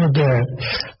because the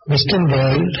Western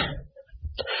world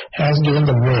has given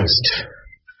the worst.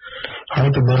 How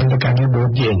to burn the candle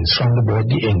both the ends, from the both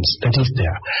the ends, that is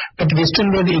there. But the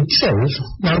Western world itself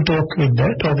now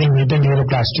talking with the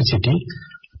neuroplasticity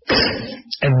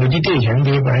and meditation,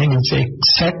 their mind is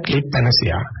exactly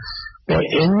panacea. For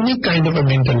any kind of a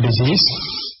mental disease,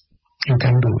 you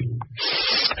can do it.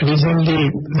 Recently,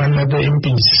 one of the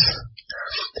MPs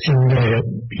in the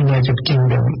United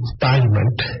Kingdom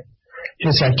Parliament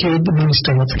has accused the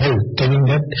Minister of Health, telling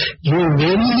that you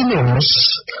really knows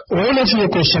all of your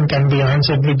questions can be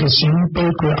answered with a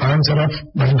simple answer of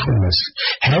mindfulness.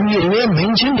 Have you ever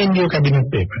mentioned in your cabinet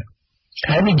paper?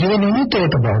 Have you given any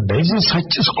thought about this? This is such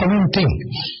a common thing.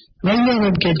 Why you are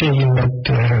not getting in that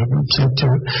such a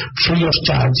free of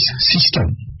charge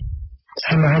system?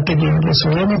 And after giving so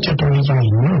much attention,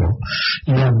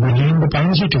 you are bullying the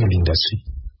pharmaceutical industry.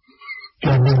 You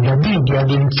are being lobbied, you are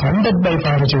being funded by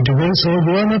pharmaceuticals, so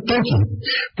you are not talking.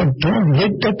 But don't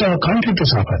let that country to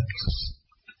suffer.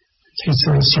 It's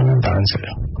a simple answer.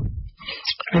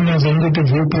 When I was younger to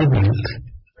few people,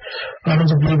 one of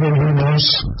the people who knows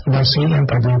Vasil and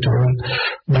Padma told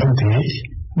Bhante,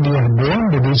 we are born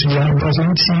with this, we are not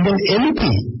in single LP,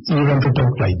 you want to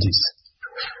talk like this.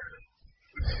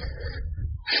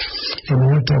 You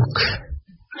want to talk.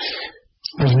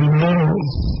 Because we know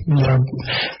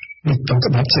we talk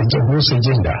about whose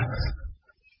agenda.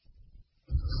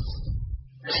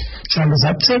 So under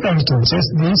such circumstances,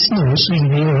 these news will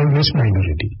be always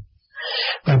minority.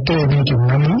 But they need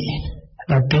money,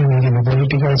 not taking a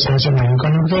political, social, and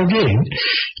economical gain,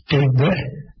 take the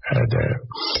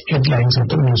headlines of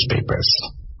the newspapers.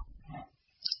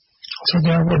 So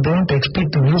therefore, don't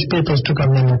expect the newspapers to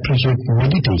come and appreciate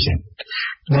meditation.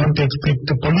 Don't expect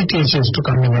the politicians to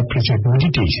come and appreciate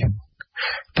meditation.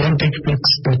 Don't expect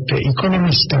that the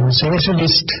economists and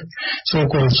socialist,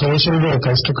 so-called social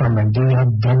workers to come and they are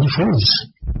very fools,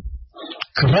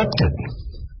 corrupted.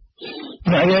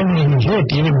 I am in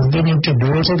hate, even if they need to do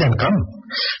also can come,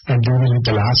 and do it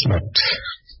the last lot.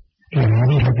 You are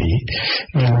very happy.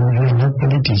 You are not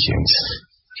politicians.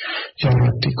 You are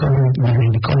not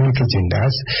economic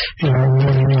agendas. You are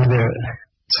not the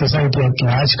society at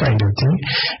large kind of thing.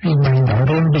 We mind our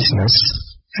own business.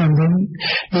 And then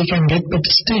we can get, but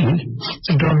still,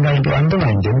 don't try to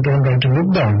undermine them, don't try to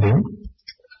look down them.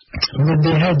 But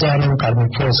they have their own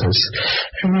karmic forces.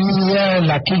 And we are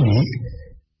luckily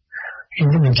in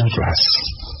the middle class.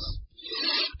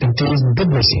 That is the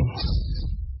blessing.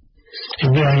 If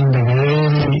we are in the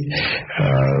very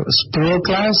poor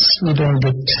class, we don't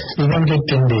get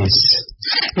 10 days.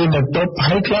 In the top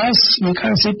high class, we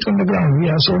can't sit on the ground. We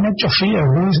have so much of fear.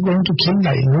 Who is going to kill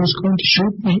me? Who is going to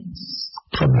shoot me?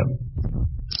 Problem.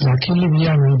 Luckily, we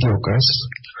are mediocres.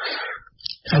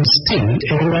 And still,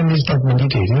 everyone is not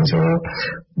meditating. So,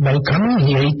 by coming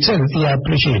here itself, we are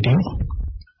appreciating.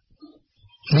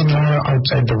 We know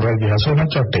outside the world we have so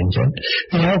much of tension.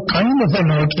 We have kind of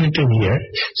an alternative here.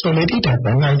 So let it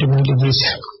happen. Ultimately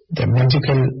the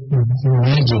magical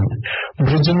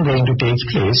bridging going to take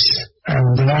place. And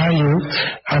there you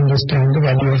understand the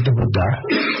value of the Buddha,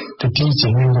 the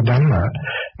teaching and the Dhamma.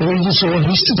 It will be so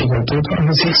historical,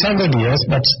 2,600 years,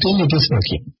 but still it is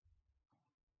working.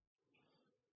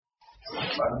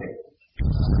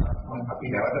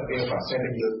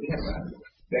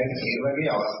 දැන් ඒ වගේ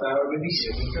අවස්ථාවකදී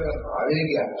ශනික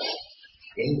ආවේගයක්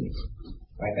එන්නේ.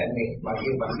 මම දන්නේ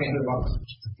මගේ ප්‍රශ්නේ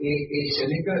ඒ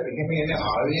ශනික එහෙම එන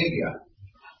ආවේගය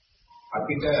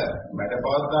අපිට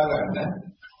මැඩපවත්වා ගන්න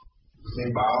මේ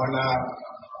භාවනා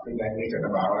අපි දැන් මේකට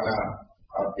භාවනා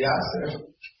අභ්‍යාස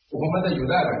කොහොමද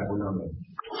යොදා ගන්න පුළුවන්ද?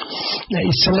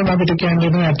 ඉස්සෙල්ලාම අපිට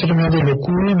කියන්නේ ඇත්තටම මේ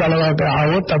ලොකු බලවත්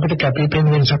ආවොත් අපිට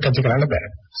කැපිපෙන වෙනසක් ඇති කරන්න බෑ.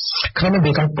 ක්‍රම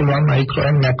දෙකක් පුළුවන් මයික්‍රෝ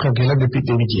and මැක්‍රෝ කියලා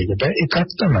දෙපිටේ කියකට. එකක්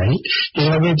තමයි ඒ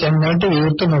වගේ ජන්මන්ට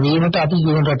විවෘත නොවීමට අපි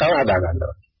ජීවන රටාව හදා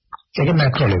ගන්නවා. ඒක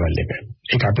මැක්‍රෝ ලෙවල් එක.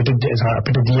 ඒක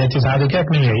අපිට දී ඇති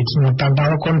සාධකයක් නෙවෙයි. it's not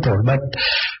under control but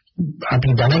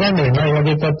අපි දැනගන්න වෙනවා ඒ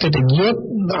වගේ පැත්තට ගියොත්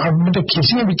අපිට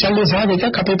කිසිම විචල්්‍ය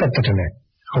සාධකයක් අපේ පැත්තට නැහැ.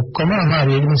 ඔක්කොම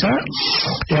අමාරු ඒ නිසා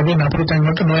ඒ වගේ නපුරු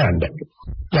තැන්වලට නොයන්න.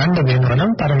 යන්න වෙනවා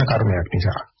නම් පරණ කර්මයක්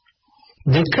නිසා.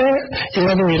 දෙක ඒ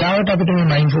වගේ වෙලාවට අපිට මේ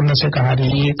මයින්ඩ්ෆුල්නස් එක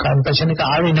හරිය කම්පැෂන් එක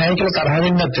ආවේ නැහැ කියලා තරහ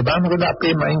වෙන්නත් එපා. මොකද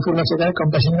අපේ මයින්ඩ්ෆුල්නස් එකයි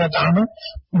කම්පැෂන් එක තාම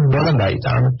බොරඳයි.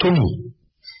 තාම තුනි.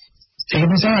 ඒ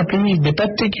නිසා අපි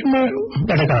දෙපැත්තකින්ම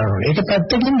වැඩ කරනවා. ඒක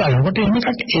පැත්තකින් බලනකොට එහෙම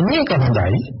එකක් එන්නේ එක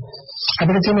හොඳයි.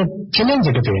 අපිට තියෙන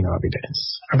චැලෙන්ජ් එක පේනවා අපිට.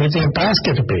 අපිට තියෙන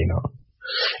ටාස්ක් එක පේනවා.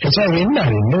 එතන වෙන්න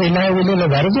හරින්න වෙලාවෙ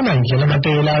වැරදුණා කියලා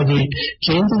මට ඒ වෙලාවේදී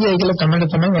කේන්ති ගියා කියලා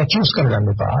තමයි ඇකියුස්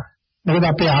කරගන්න එපා. මොකද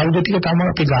අපේ ආයුධ ටික තමයි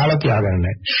අපි ගහලා තියාගන්නේ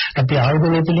නැහැ. අපි ආයුධ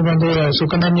වල පිළිබඳව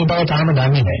සුකනන්නේ බව තාම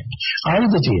දන්නේ නැහැ.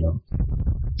 ආයුධ තියෙනවා.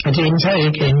 ඒ නිසා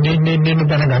ඒක එන්නේ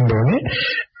දැනගන්න ඕනේ.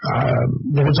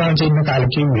 දෙවචාන් ඉන්න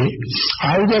කාලේ කිව්වේ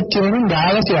ආයුධයක් තියෙනවා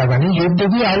ගහලා තියාගන්න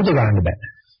යුද්ධදී ආයුධ ගන්න බෑ.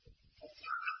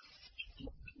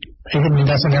 ඒක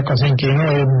නිදර්ශනයක් වශයෙන්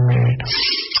කියනවා මේ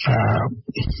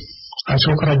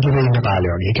අශෝක රජුගේ ඉන්න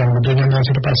කාලේ වගේ. ඒ කියන්නේ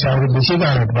බුදුරජාණන්සේට පස්සේ අවුරුදු 20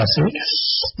 ගානකට පස්සේ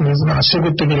මේ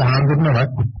අශෝකත් කියලා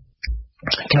හඳුන්වනවත්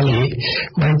කලේ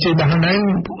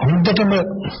 1919 හොඳටම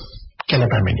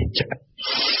කෙලපැමිණිච්ච.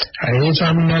 ඒ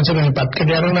ස්වාමීන් වහන්සේගේ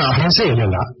පත්කඩ යන අහසේ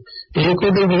ඉලලා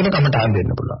ඒකෝදේ විදිහට කමටහන්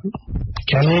දෙන්න පුළුවන්.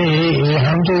 කලේ ඒ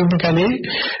හම්තු ඉන්න කලේ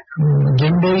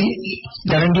ගෙම්බෝයි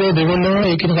ගැරන්ඩියෝ දෙගොල්ලෝ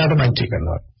ඒකිනකට මැච්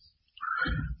කරනවා.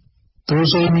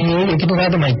 තෝසෙමියේ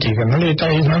එකිනෙකාට මෛත්‍රී කරනවා. ඒක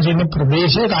ඒ සංසින්න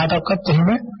ප්‍රදේශයේ කාටවත් එහෙම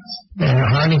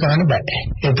හානි කරන්න බෑ.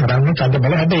 ඒ තරම්ම කඩ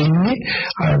බල හැබැයි ඉන්නේ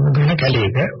වෙන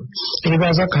කැලේක. ඒ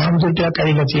දවසක් හාමුදුරුවෝ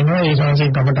ඇවිල්ලා තියෙනවා ඒ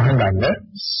සංසින්න කමටහන් ගන්න.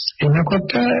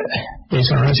 එනකොට ඒ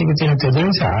සංසින්න තියෙන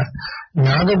තෙදෙන්සා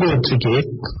නාග ගෝත්‍රිකේ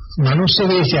මනුස්ස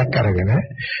වේශයක් අරගෙන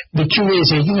විචු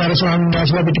වේශයකින් අර ස්වාමීන්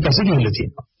වහන්සේලා පිටිපස්සේ ගිහිල්ලා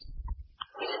තියෙනවා.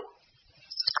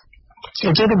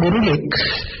 ඒකට බොරුලෙක්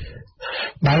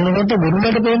බලනකොට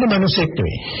බුරුලට පේන්නේ මිනිස්සෙක්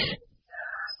නෙවෙයි.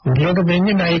 බුරුලට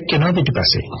පේන්නේ නායක කෙනා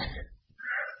පිටිපස්සේ.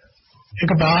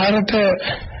 ඒක බාහිරට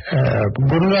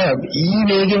බුරුල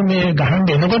වේගෙන් මේ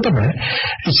ගහන්න එනකොටම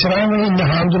ඉස්සරහින් ඉන්න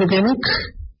හාමුදුරු කෙනෙක්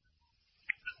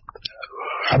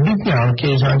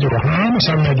අභිඥාවකේ සංජෝහාම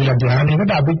සම්මදිලා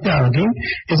ධානයකට අභිඥාවකින්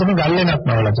එතන ගල්ලෙනක්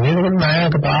නවලා තියෙනවා. ඒකත්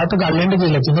නායක පාත ගල්ලෙන්න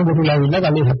කියලා තියෙන බුරුලා විල්ලා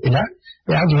ගලේ හැප්පිලා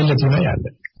එයා ගිහිල්ලා තියෙනවා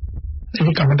යන්න. ඒක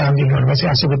කමටහන් දෙනවා ඊපස්සේ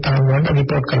අසුබතාන් වලට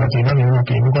රිපෝට් කරලා තියෙනවා මේ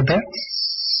අපි එනකොට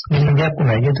මෙන්න ගයක්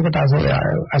උනා. ඒකට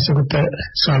අසුබත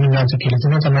ස්වාමීන් වහන්සේ කියලා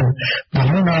තියෙනවා තමයි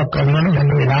භවනා කරන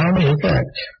හැම වෙලාවෙම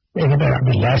ඒකට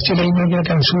අපි ලෑස්තිලා ඉන්නවා කියලා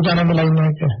තමයි සූදානම් වෙලා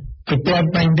ඉන්නවා කියලා.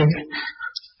 පිටපත් මයින්ඩ් එක.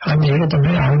 අන්න ඒක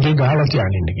තමයි ආන්ගේ ගහලා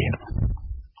තියාගෙන කියනවා.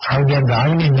 ආන්ගේ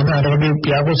ගාගෙන ඉන්න අර වගේ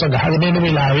පියාපොස ගහගෙන ඉන්න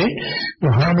වෙලාවේ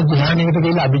වහාම ධ්‍යානයකට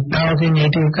ගිහලා අභිඥාවකින්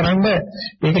මේක කරන්න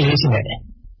ඒක ලේසි නෑ.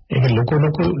 ඒක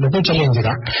ලොකු චැලෙන්ජ් එකක්.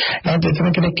 ඒත් එතන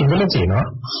කෙනෙක් ඉඳලා තියෙනවා.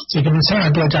 ඒක නිසා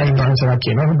අටුවාචාර්ය වහන්සේලා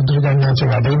කියනවා බුදුරජාණන් වහන්සේ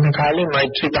වැඩ ඉන්න කාලේ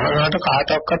මෛත්‍රී භාවනාවට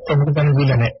කාටවත් ප්‍රමුඛ තැන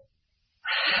දීලා නැහැ.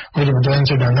 මොකද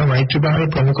බුදුන්සේ දන්නා මෛත්‍රී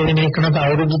භාවනාවේ ප්‍රමුඛ වෙන එක නත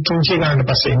අවුරුදු 300 ගානක්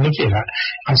පස්සේ එන්නේ කියලා.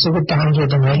 අසුකුත්හාංශය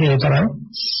තමයි ඒ තරම්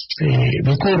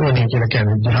විකෝරණය කියලා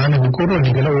කියන්නේ ධ්‍යාන විකෝරණය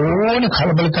කියලා ඕන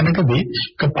කලබල තැනකදී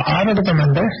කපාරට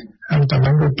තමයි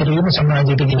අන්තමංග උත්තරීම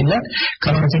සමාජයට ගිහිල්ලා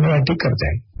කරන තියෙන වැඩි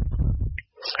කරතයි.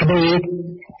 හැබැයි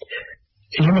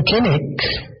එහෙම කෙනෙක්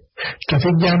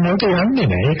ට්‍රැෆික් ජෑම් වලට යන්නේ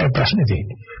නැහැ. ඒකයි ප්‍රශ්නේ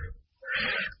තියෙන්නේ.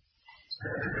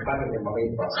 බලන්න මම මේ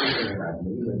ප්‍රශ්නේ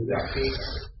කියන්නේ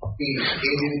අපි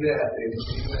ඒකෙන්ද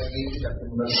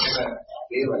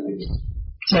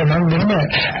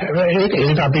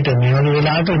ඒක අපිට මේ වගේ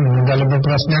වෙලාවට ගලප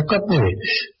ප්‍රශ්නයක්වත් නෙවෙයි.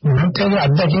 මොකද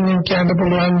අත්දැකීම් කියන්න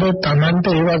පුළුවන් ද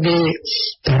Tamante ඒ වගේ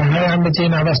තරහ යන්න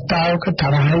තියෙන අවස්ථාවක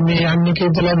තරහයි මේ යන්නේ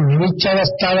කියලා නිවිච්ච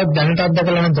අවස්ථාවක් දැනට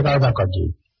අත්දකලා නැද්ද කවදාකවත්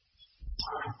ජීවිතේ.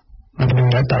 මට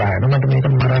මේක තරහයි මට මේක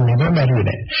මරන්නේ නෑ බැරිුවේ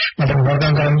නෑ. මට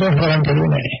හොරගම් කරන්න හොරගම් කරුවේ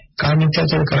නෑ.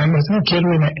 කාමීච්ඡාචාර කරන්න හිතන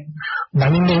කෙරුවේ නෑ.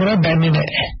 දනින්නේ ඉවරක් දැන්නේ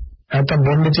නෑ. නැත්නම්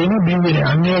බොන්න තියෙන බින්දුවේ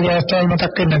අන්නේ වගේ අවස්ථාවල්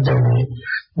මතක් වෙන්නේ නැද්ද මේ?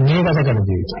 මේ ගත කරන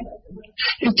ජීවිතය.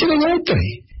 එච්චර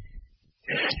නෑතරේ.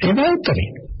 ඒක නෑතරේ.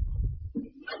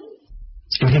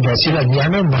 ඒක දැසිලා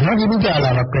යන මහ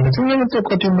විමුක්තියලාවක් වෙන තුනකට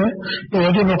කොටින්ම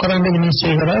ඒක නොකරන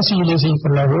මිනිස්සු කරා සීලේ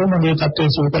සීකරලා හෝ මගේ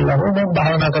තත්ත්වයේ සීකරලා හෝ මම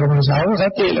භාවනා කරන නිසා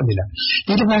සත්‍ය ලැබිලා.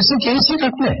 ඊට පස්සේ කේස්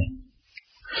එකක් නෑ.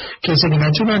 කේස් එක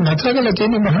නැතුව නතරකල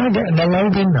තියෙන මහා දල්ලාව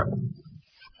දෙන්න.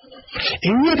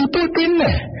 ඒක රිපෝට්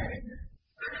වෙන්නේ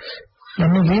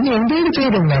මම කියන්නේ උඹේ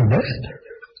තේරුම් ගන්න.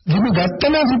 දින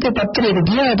ගත්තම හිත පත්‍රයට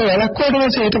ගියාට වැලක්වට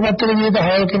පස්සේ ඒට පත්‍රේ ගියද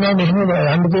හවල් කෙනා මෙහෙම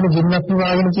යන්න තියෙන ගින්නක්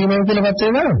නිවාගෙන තියෙනවා කියලා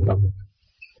පත්‍රේ දානවා.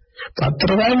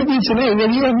 පත්‍ර ගායන පිටුනේ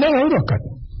එළියෙන්නේ නැහැ වුරක්කට.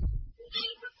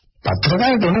 පත්‍ර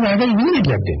ගායන දෙන්න නැහැ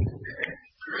ඉංග්‍රීසියක් දෙන්න.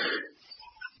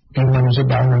 ඒ මිනිස්සු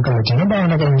බාහන කරලා තියෙන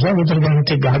බාහන කරන නිසා විතර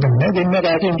ගන්නත් ගහගන්න නැහැ. දෙන්න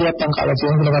රාජ්‍ය ඉන්දියාත් තන් කාලා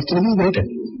තියෙන කියලා පත්‍රේ දීලා හිට.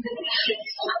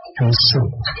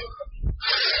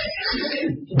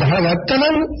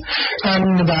 දහවත්තනම්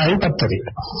අන්නදායි පත්තරේ.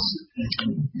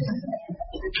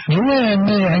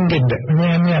 නිවන්නේ හංගෙන්න.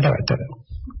 නිවන්නේ අටවතර.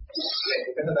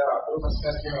 එතන තව අකුරු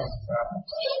ප්‍රශ්නයක්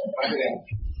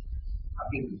තියෙනවා.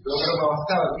 අපි ප්‍රෝග්‍රෑම්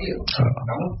අවස්ථාවක් තියෙනවා.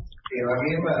 නමුත් ඒ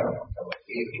වගේම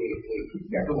ඒ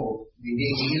ගැටුම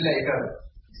විදිහේ ගිහිල්ලා ඒක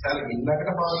ඉස්සර ගින්නකට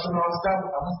පවත්වන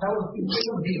අවස්ථාවක්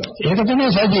තියෙනවා.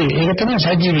 ඒක තමයි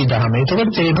සජීවී ධර්ම.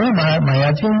 ඒකට තේරෙනවා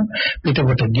මයතින්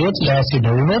පිටකොට ගියොත් ලෑස්ති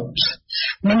නොවුනොත්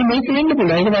මම මේක වෙන්න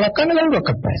පුළුවන්. ඒක බලක් ගන්න ගන්නවත්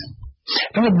නැහැ.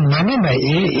 නමුත් මම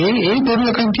ඒ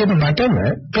දුර්ලකම් කියන මටම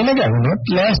පෙළ ගැහුනොත්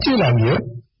ලෑස්ති වෙලා ගියොත්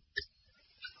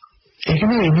ඒක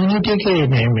මේ ඉමුනිටි එකේ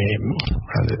මේ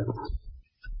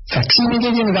වැක්සින්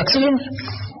එකේ තියෙන දක්ෂකම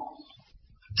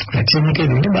වැක්සින් එකේ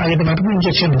දෙන්නේ බාහිර මට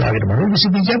ඉන්ජෙක්ෂන් දාගෙන මම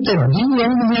විසිපිච්චක් දෙනවා.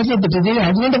 ජීවන මෙහෙට දෙදේ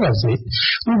හදුනට පස්සේ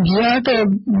උන් ගියාට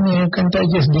මේ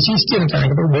කන්ටේජස් ඩිසීස් කියන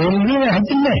තරකට බෝල්නේ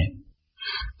හදින්නේ නැහැ.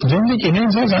 දෙන්නේ කෙනෙක්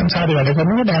සංසාරේ වැඩ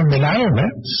කරනකොට හැම වෙලාවෙම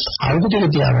ආයුධ ටික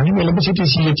තියාගන්න වෙලබ සිටි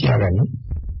සීය තියාගන්න.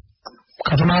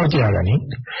 කටමාව තියාගන්න.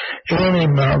 ඒ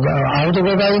වගේම ආයුධ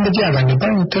ගාවින්ද තියාගන්න.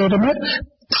 ඉතින් උත්තරෙම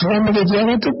සමහරවිට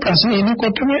කියනකොට ප්‍රශ්න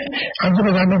එනකොටම අඳුර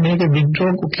ගන්න මේක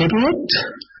විඩ්‍රෝ කෙරුවොත්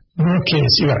මොකේ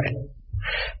ඉවරයි.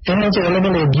 එනකොට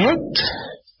එළමලෝ ගියොත්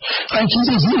අයි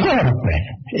කිසි ඉවරක් නැහැ.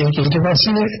 ඒක ඊට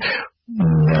පස්සේ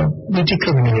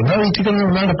විචක්‍රමනේ නෝවිචක්‍රමනේ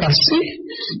වුණාට පස්සේ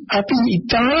අපි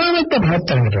ඉතාමත් බහතරකට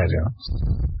වැඩනවා.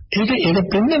 ඒක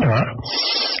පෙන්නනවා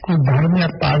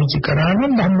ධර්මයක් පාවිච්චි කරා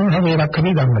නම් ධම්ම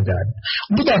වේරක්කමේ ධම්මජාන.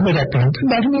 උඹ ධර්ම රැකගන්න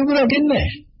ධර්ම උගලන්නේ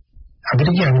නැහැ. අපිට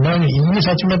කියන්නේ ඉන්නේ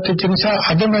සත්‍යමත් වෙච්ච නිසා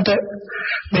අද මට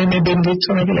මේ බෙන්දිච්ච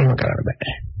එක කියලා එහෙම කරන්න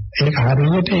බෑ. ඒක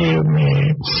හරියට මේ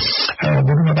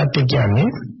බුදුමහත් කියන්නේ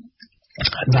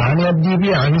දානයක්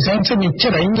දීපේ ආනිසංස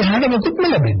මෙච්චරයින් ගහන මොකුත්ම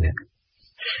ලැබෙන්නේ නැහැ.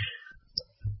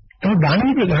 ඒ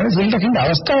දානෙක ගන්න සිල්ලකින්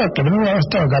අවස්ථාවක් තිබුණා.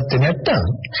 අවස්ථාව ගත්තේ නැත්තම්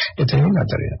එතනින්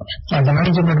අතර යනවා.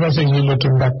 දානෙක මඩවසේ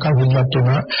සිල්ලකින් දක්වා විල්ලක්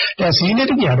වෙනවා. ඒ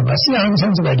සීලෙට ගියාට පස්සේ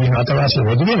ආනිසංස වැඩි වෙනවා. අතවාසිය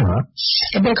වැඩි වෙනවා.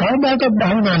 හැබැයි කවදාකවත්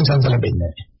භාවනා ආනිසංස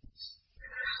ලැබෙන්නේ නැහැ.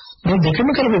 මේ දෙකම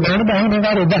කරපු දාන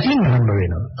භාවනාකාරය දකින්න හම්බ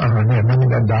වෙනවා. නෑ මම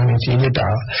දැන් දානේ සීලයට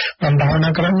මම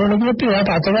භාවනා කරන්න ඕන කියොත් ඒකට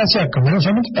අතවාසියක් කරන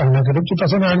සමිතන්න කරපු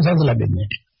පසනානිසංස ලැබෙන්නේ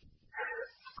නැහැ.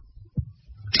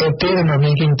 ඒ තේරෙන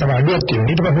මේකෙන් තමයි අඩුවක්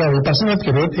තියෙන්නේ. ඊට පස්සේ විපස්සනාත්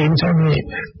කරොත් ඒ නිසා මේ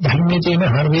ධර්මයේ තියෙන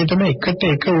හරියටම එකට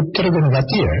එක උත්තර දෙන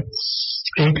ගතිය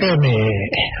ඒක මේ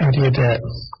හරියට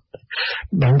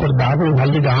බංකර් දාපු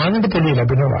වල්ලි ගානට පොඩි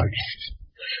ලැබෙනවා වගේ.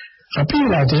 අපි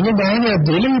වෙලා තියෙන දානය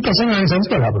දෙලි විපස්සනානිසංස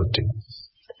බලාපොරොත්තු වෙනවා.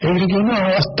 ඒක කියන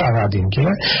අවස්ථාවාදීන්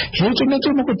කියලා හේතු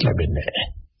නැතුව මොකද ලැබෙන්නේ නැහැ.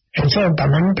 ඒ නිසා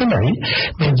තමන්ටමයි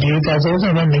මේ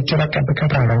ජීවිතයසම මෙච්චරක් අප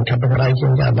කරා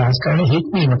කියන අදහස් කරන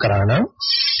හික්මීම කරා නම්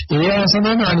ඒ ආසනම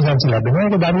ආනිසංස ලැබෙනවා.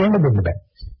 ඒක දරුවන්ට දෙන්න බෑ.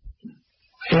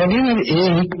 ඒ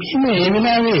වගේම ඒ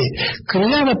වෙලාවේ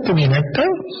ක්‍රියාවත් වෙන්නේ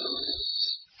නැත්තම්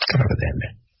කරන්න දෙයක්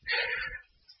නැහැ.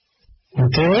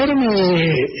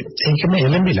 ඒකම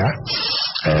එළඹිලා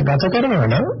ගත කරනවා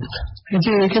නම්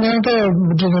ඉතින් ඒක නේද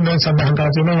බුදුසසුන සඳහන්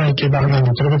කරලා තියෙනවා ඒකේ බාහිර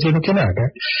උත්තරක තියෙන කෙනාට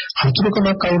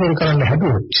අතුරුකමක් අවුල් කරන්න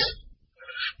හැදුවොත්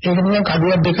ඒක නිකන්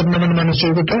කඩුවක් දෙකක් නමන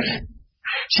මිනිසෙකුට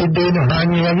සිද්ධ වෙන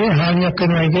හානිය වගේ හානියක්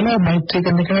වෙනවා කියලා මෛත්‍රී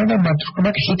කරන කෙනාට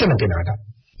මතුකමක් හිතන කෙනාට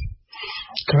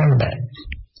කරන්න බෑ.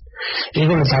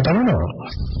 ඒකම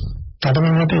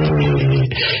තටමනට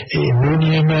ඒ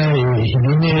මොනියම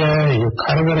හිමිනේ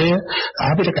කරදරය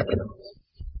ආපිට කැපෙනවා.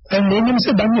 දැන් මේ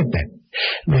මිනිස්සු දන්නේ නැහැ.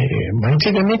 මේ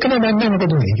මෛත්‍රී කරන එක නෑ මොකද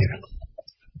වෙන්නේ කියලා.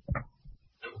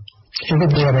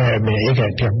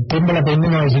 ඒක පොම්බල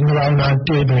පෙන්නවා සිංහල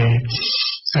නාට්‍යයේ මේ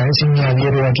සංසිංහා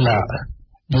විරවටලා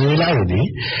ගියලාදී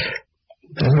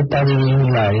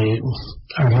ප්‍රතිපදිනලායි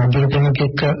අරමුණු කෙනෙක්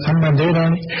එක්ක සම්බන්ධ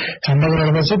වෙනානේ. සම්බන්ධ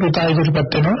වෙනකොට පස්සේ පුතා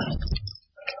ඉදිරියපත් වෙනවා.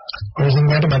 ඔය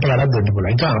සිංහාට මට වැඩක් දෙන්න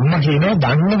පුළුවන්. ඒක අම්මා කියනවා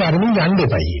දන්න ධර්මයෙන් යන්න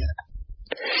එපා කියලා.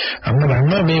 අම්මා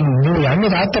දන්නවා මේ මුළු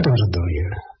යන්නේ තාත්තට විරුද්ධව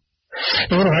කියලා.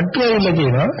 ඒක රට්ටුවෙලා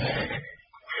කියනවා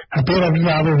අපේ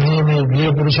රටාවේ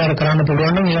මේ පුරුෂාර කරන්න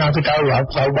පුළුවන් නම් ඒ අපිට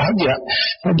සෞභාග්‍යය.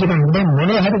 මොකද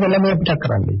මොන හරි කළා මේ අපිට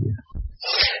කරන්නේ කියලා.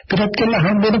 පිටත් කළා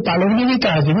හම්බෙන පළවෙනි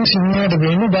විතරදී සිංහාට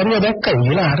වෙන්නේ දරුවා දැක්කයි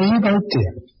කියලා හරිය පෞත්‍ය.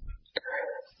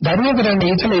 දරුවා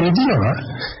කරන්නේ ඉතල එදිනවා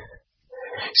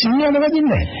සිංහාට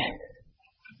වදින්නේ නැහැ.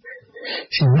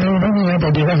 සිංහලෙන් මේ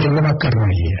පොඩියක් දෙන්නක්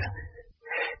කරනවා කියලා.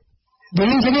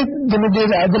 දෙලිසනේ දෙමදේ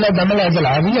ඇදලා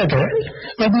දමලා ආවියට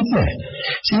වැඩින්නේ.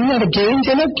 සිංහලට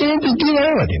කේන්චලක් පිටිය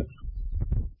වදිනවා.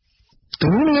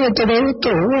 තුන්වෙනි වතරේට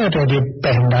ඕකට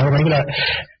දෙපැන්දාම කියලා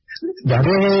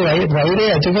දරුවෝ වෛරය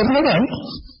ඇති කරනවා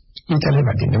ඉතලේ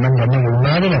වදින්නේ. මම දන්නේ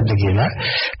වුණාද නැද්ද කියලා.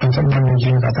 මම සම්බන්ධ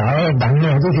කියන කතාව දන්නේ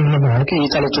නැද්ද සිංහල භාෂාවේ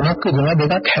ඊතල තුනක් විතර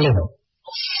දෙකක් හැලෙනවා.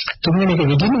 තුන්වෙනි එක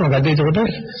විදිහම මොකද ඒකට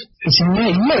සිංහල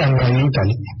ඉන්න ගන්නවා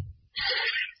ඊතලේ.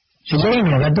 ඉතින්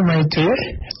මොකද මෛත්‍රිය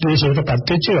ද්වේෂයටපත්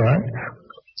වෙච්චවා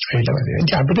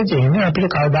ඒකට අපිට තියෙන්නේ අපිට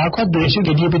කවදාකවත් ද්වේෂ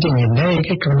gediya පිටින් එන්නේ නැහැ.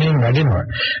 ඒකේ ක්‍රමයෙන් වැඩෙනවා.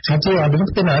 සත්‍ය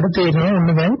වදිනකොට නාඩ තේරෙනවා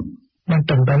ඔන්න දැන්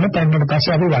මට්ටම් ගන්න පන්නන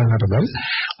පස්සේ අපි වල්නටද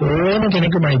ඕන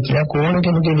කෙනෙකු මෛත්‍රිය ඕන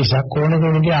කෙනෙකුගේ විසක් ඕන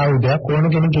කෙනෙකුගේ ආයුධයක් ඕන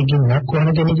කෙනෙකුගේ ගින්නක් ඕන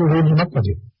කෙනෙකුගේ හොරුමක්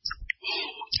වගේ.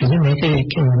 ඉතින් මේක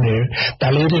කියන්නේ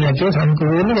තලයේ නැතිව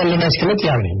සම්පූර්ණ වැල්ලනස් කියලා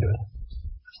තියාගෙන ඉන්නවා.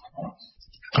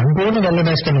 සම්පූර්ණ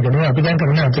වැල්ලනස් කරනකොට අපි දැන්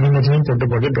කරන්නේ අතරින් මෙතනින්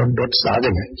පොඩ ඩොට්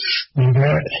සාදගෙන මේක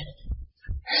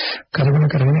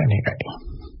කරගෙන අනේකයි.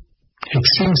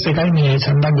 එක්ස්ට්‍රීම්ස් එකයි මේ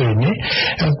සම්බන්ධ වෙන්නේ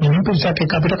මිනිස්සුත්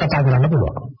එක්ක අපිට කතා කරන්න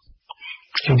පුළුවන්.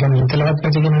 ඒ කියන්නේ ඉතලවත්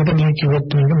නැති කෙනෙකුට මේ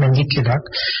කිව්වොත් මේක මැජික් එකක්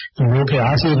ලෝකේ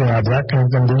ආශිර්වාදයක්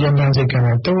නැත්නම් දුන්නා නම්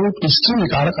කියනකොට කිසිම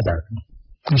විකාර කතා කරනවා.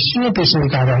 කිසිම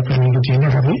විකාරයක් නෙමෙයි කියන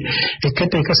හැටි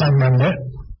එකට එක සම්බන්ධ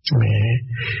මේ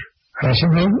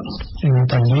රෂණල්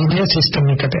ඉන්ටර්මීඩියට්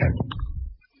සිස්ටම් එකට යනවා.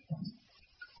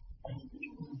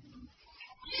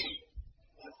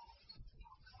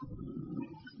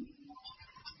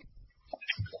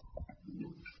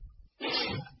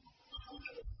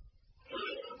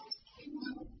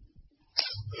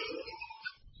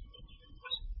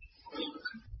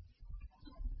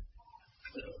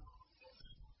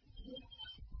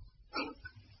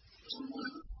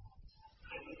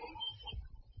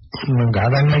 මම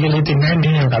ගහගන්න කියලා හිතන්නේ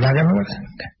නැහැ කතා කරනකොට.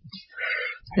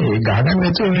 ඒ ගහගන්න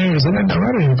නැතුව මේ විසඳන්න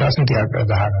තමයි ප්‍රශ්න ටිකක්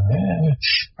ගහගන්න.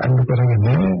 අන්න කරගෙන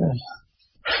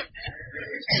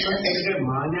ඒක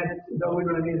මානයක් උදව්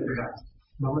වෙනවා නේද?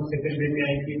 මම සෙකන්ඩ් වෙන්නේ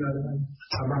ඇයි කියනවා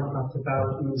සමානතාව.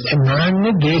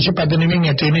 මාන්නේ දේශපද නෙමෙයි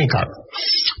ඇති වෙන එකක්.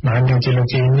 මාන්නේ කියලා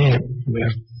කියන්නේ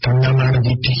තණ්හාමාන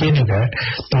දිට්ඨිය කියන එක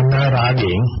තණ්හා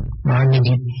රාගයෙන්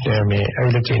මාන්නේ මේ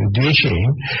ඇවිල්ලා තියෙන ද්වේෂයෙන්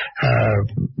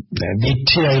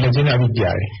දිට්ඨිය ඇවිල්ලා තියෙන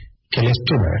අවිද්‍යාවෙන් කෙලස්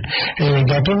තුන. ඒ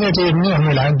ගැටුමේ තියෙන්නේ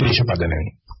හැමලා ද්වේෂපද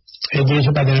නෙමෙයි. ඒ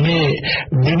ද්වේෂපද නෙමෙයි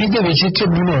විවිධ විචිත්‍ර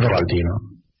ගුණවල තියෙනවා.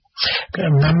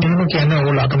 නම් මෙහෙම කියන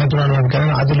ඕල අකමැතුනම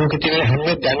කරන අද ලෝකේ තියෙන හැම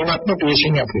දැනුමක්ම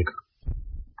ද්වේෂයෙන් අපේක.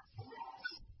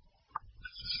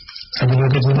 අද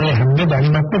ලෝකේ තියෙන හැම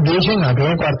දැනුමක්ම ද්වේෂයෙන්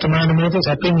අපේ වර්තමාන මොහොතේ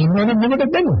සැපෙන් ඉන්නවද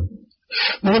මොකටද දැනුම?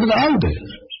 මොකටද ආවද?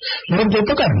 මොකටද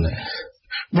උපකරණ?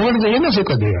 මොකටද එන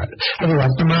සුඛ දේවල්? අපි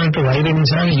වර්තමානට වෛර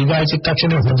නිසා ඊගා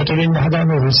චිත්තක්ෂණය හොඳට වෙන්න හදාන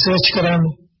රිසර්ච්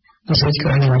කරන්නේ. රිසර්ච්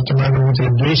කරන්නේ වර්තමාන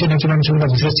මොහොතේ ද්වේෂ නැතිනම් සුඛ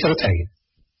රිසර්ච් කරතයි.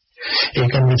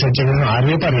 ඒක රිසර්ච් කරන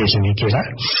ආර්ය පරිශ්‍රණය කියලා.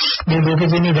 මේ ලෝකේ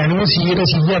තියෙන දැනුම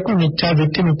 100%ක්ම මිත්‍යා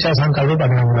දෘෂ්ටි මිත්‍යා සංකල්ප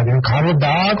බඳනවා. කියන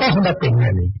කවදාක හොඳක්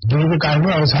වෙන්නේ නැහැ. දීර්ඝ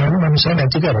කාලීන අවසාන මනුෂ්‍ය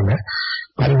නැති කරන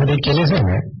පරිමේ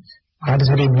කෙලෙසම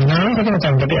ආදසරේ විනාශ කරන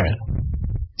තැනකට යනවා.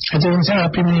 ඒ නිසා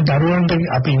අපි මේ දරුවන්ට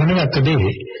අපි ඉගෙන ගත්ත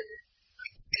දේ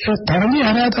ඒ තරමේ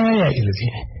හරහා තමයි ඇවිල්ලා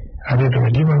තියෙන්නේ. අපිට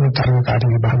වැඩි මම තරම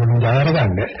කාටේ භාවනාව දාර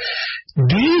ගන්න.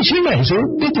 ද්වේෂමයි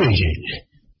සෝද්ද ද්වේෂය.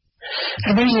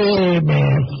 හැබැයි මේ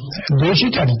ද්වේෂ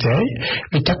චරිතයයි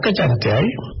විතක්ක චරිතයයි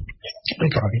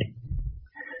ඒක වගේ.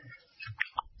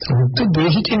 උත්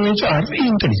ද්වේෂ චරිතය are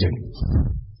intelligent.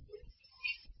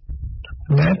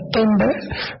 නැත්තම්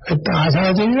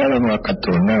ආසාවෙන් මොකක්ද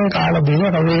උන්නේ කාලා බිල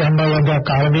කවුරු යනවා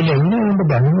කාලා බිල ඉන්නේ උඹ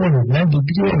බannෝනේ නෑ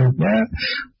දිග්ගියනේ නෑ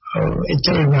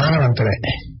එච්චර ඥානවන්ත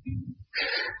නැහැ.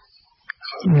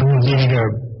 මේක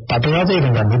පටවදේ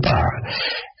ගන්න එපා.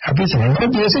 අපි සමහර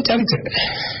දේශ චරිත.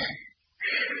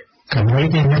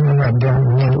 කමයිකේ නම්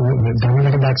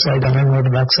ධම්මක දාක්ෂයි ධම්මක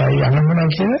දාක්ෂයි අනම්මන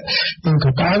කියලා මම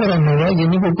කතා කරන්නේ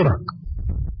ගිනි කුකුරක්.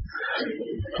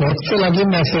 ඔක්කොලගේ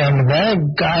නැසයන් බෑ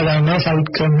ගාන සයිට්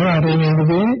කරනවා අර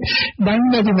මේකේ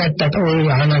බණ්ඩි මැට්ටට ඔය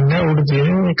ගහනන්නේ උඩ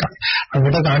තියෙන එක.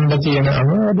 අපිට කන්න තියෙනම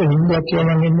අද හින්දුවක්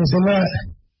කියනවා නම් ඉස්සෙල්ලා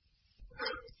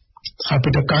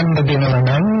අපිට කන්න දෙනවා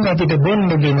නම් අපිට බොන්න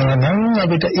දෙනවා නම්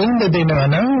අපිට ඉන්න දෙනවා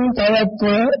නම් තවත්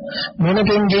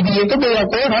මොනකින් ගෙඩියක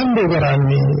දෙයක්ෝ රණ්ඩු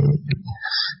කරන්නේ.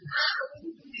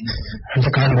 අපිට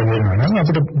කන්න දෙනවා නම්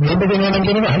අපිට බොන්න දෙනවා නම්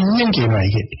කියන හයියෙන් කියනවා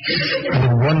කියන්නේ.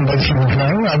 අපිට බොන්න දෙනවා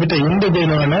නම් අපිට ඉන්න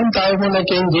දෙනවා නම් තව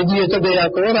මොනකින් ගෙඩියක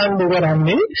දෙයක්ෝ රණ්ඩු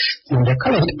කරන්නේ. ඉන්න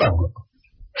කල හිටපන්කො.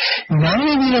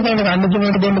 නාමයේ දින කරන කන්න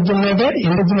දෙන්නට බොන්න දෙන්නට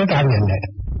ඉන්න දෙන්නට හරියන්නේ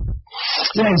නැහැ.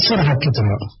 ඒ ඉස්සරහට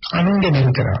යනවා. අනුන්ගේ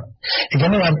නෙල් කරා. ඒ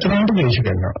කියන්නේ වර්තමානට දේශ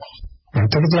කරනවා.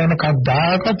 අන්තර්ගත යන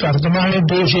කද්දාකත් වර්තමානයේ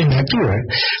දේශේ නැතුව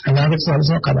අනාගත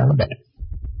සංසාර කඩන්න බෑ.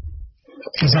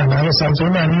 ඒ නිසා අනාගත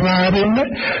සංසාර අනිවාර්යෙන්ම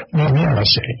මොහොතේ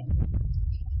අවශ්‍යයි.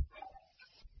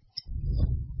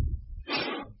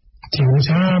 ඒ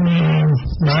නිසා මේ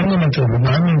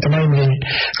නාමයෙන් තමයි මේ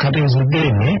කටේ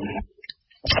සුද්ධෙන්නේ.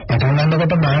 පටන්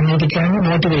ගන්නකොට මාන්නයට කියන්නේ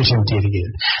මොටිවේෂන් කියලා.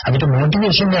 අපිට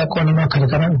මොටිවේෂන් එකක් වුණා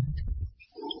කරන්නේ.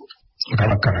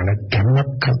 කරක් කරන්නේ ධම්මක්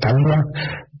කතල්ලා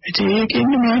ඒකෙන්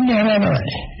මාන්නේ හරනවා.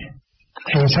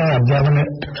 ඒ නිසා අධ්‍යාපන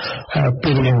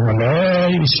පිළිවෙල වල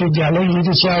විශ්වවිද්‍යාලයේ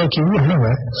ඉතිහාසය කියවම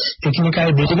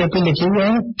එකිනෙකායි දෙකකින්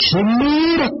කියවම කිසිමක්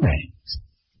නැහැ.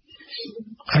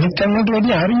 අනිත් කන්නට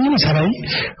වැඩි හරියම සරයි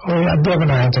ඔය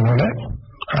අධ්‍යාපන ආයතන වල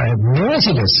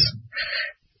මොසිදස්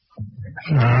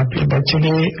අපි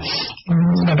බච්චලේ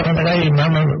නතරතරයි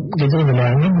මම ගෙදර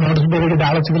ගිහින් නෝට්ස් බෝඩ් එක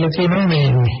දාලා තිබිලා තියෙනවා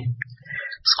මේ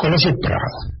ස්කෝලර්ෂිප් කරා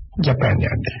ජපාන්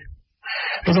යන්නේ.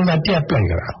 ඒක නැති ඇප්ලයි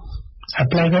කරා.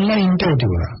 ඇප්ලයි කරලා ඉන්ටර්විව්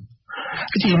තිබුණා.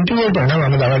 ඉතින් ඉන්ටර්විව් කරනවා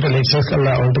මම දවල්ට ලෙක්චර්ස්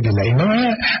කරලා වුණත් ගිහලා ඉන්නවා.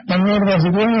 මම ඊට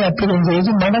පස්සේ ගිහින්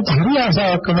ඇප්ලිකේෂන් දෙන්න මට හරි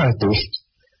ආසාවක් වුණා.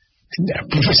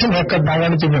 ඇප්ලිකේෂන් එකක්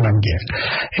දාගන්න තිබුණා මං කියලා.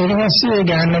 ඊට පස්සේ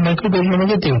ගානමක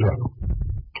දෙන්නමක තේරුවා.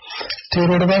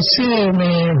 තේරුවට පස්සේ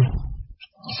මේ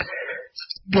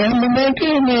ගානමක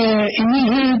මේ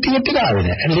ඉංග්‍රීසි ටික ආවේ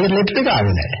නැහැ. ලෙටර් ටික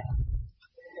ආවේ නැහැ.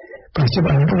 පස්සේ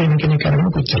බලන්න වෙන කෙනෙක්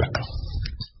කරන පුච්චලා.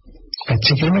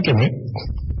 පස්සේ කෙනෙක්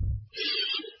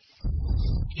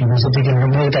ඉවසති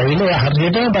කෙනෙක්ට ඇවිල්ලා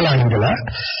හරියට බලන්න ඉඳලා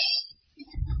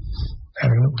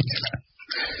කරන පුච්චලා.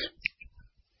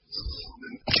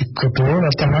 චික්කතෝ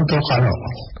නැත්නම් තෝ කනෝ.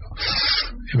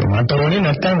 ඒක මට ඕනේ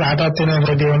නැත්නම් රාටත් වෙන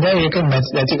ප්‍රති හොඳ ඒක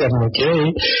නැති කරනවා කියලා.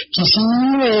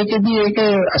 කිසිම ඒකදී ඒක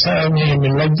අසාමයේ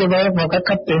නිලජ්ජ බව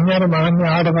මොකක්වත් වෙන්නේ අර මාන්නේ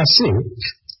ආවට පස්සේ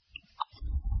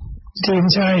ඒ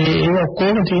නිසා ඒ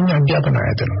ඔක්කොම තියෙන අධ්‍යාපන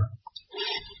ආයතන.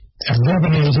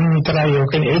 අධ්‍යාපනයේ විතරයි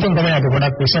ඔක ඒකෙන් තමයි අපි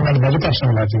ගොඩක් විශ්වාස ගන්න බැරි ප්‍රශ්න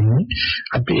වල තියෙන්නේ.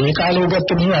 අපි ඒ කාලේ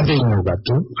උගත්තු නෙවෙයි අද ඉන්නේ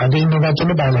උගත්තු. අද ඉන්න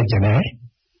උගත්තුනේ බයලජ්ජ නැහැ.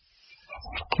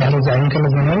 බයලජ්ජ අයින්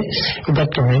කළා තමයි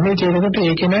උගත්තු වෙන්නේ. ඒකට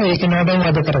ඒක නඩම්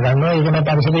අද කරගන්නවා. ඒක නා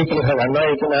පරිසරය කියලා ගන්නවා.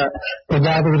 ඒක නා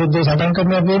ප්‍රජාත විරුද්ධව සටන්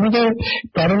කරනවා කියන්නේ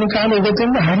පරණ කාලේ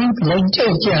උගතුන් හරි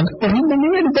ලැජ්ජයි කියන්නේ. කොහොමද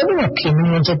නෙවෙයි දැනුමක්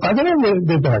කියන්නේ පදනම්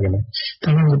දෙපාගෙන.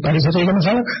 තමයි පරිසරය ගැන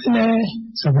සලකන්නේ නැහැ.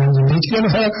 සමාජ නීති ගැන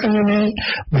සලකන්නේ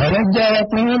නැහැ.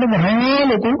 බයලජ්ජාවක් නෙවෙයි මහා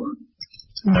ලොකු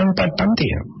නම් පට්ටම්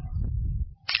තියෙනවා.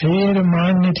 ඒ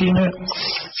මාන්නේ තියෙන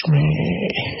මේ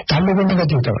තල්ලුගොන්න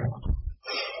ගතිය තමයි.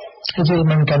 ඉතින්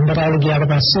මම කන්දරාව ගියාට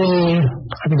පස්සේ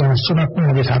අපි දවස් තුනක්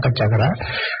මොකද සාකච්ඡා කරා.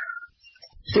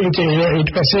 ඒකේ ඊට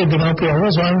පස්සේ දෙමාපියව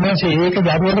ස්වාමීන් වහන්සේ ඒක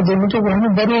දරුවන්ට දෙන්නට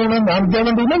කොහොමද බැරි වෙනවද අන්තිම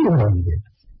දෙන්න ඕනේ.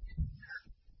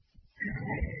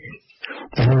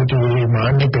 එතකොට මේ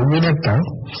මාන්නේ දෙන්නේ නැත්තම්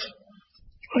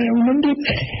ඔය උනන්දු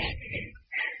නැහැ.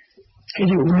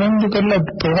 ඒ උනන්දු කරලා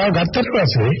තෝරා ගත්තට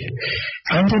පස්සේ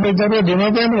අන්තිම දරුවෝ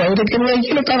දෙමාපියන් වෛර කරනවා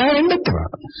කියලා තරහ වෙන්නත් තමයි.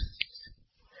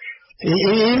 ඒ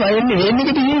වයින්නේ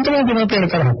එන්නේ තියෙන තමයි දෙමාපියන්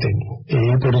කරහත් වෙන්නේ.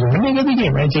 ඒ පොඩි මේකදී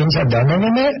කියමයි චේන්ජ්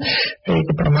දැනගෙන ඒක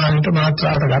ප්‍රමාණිත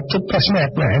මාත්‍රාවට ගත්තොත්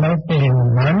ප්‍රශ්නයක් නෑ. නමුත් මේ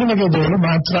මාන්නමගේ දේවල්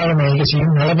මාත්‍රාව මේක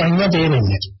සිංහල බංගලා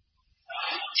තේරෙන්නේ.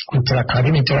 උත්තර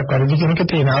කාර්ය විතරක් කරදි කියන එක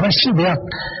තියෙන අවශ්‍ය දෙයක්.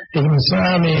 ඒ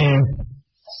නිසා මේ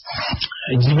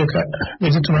ජීවක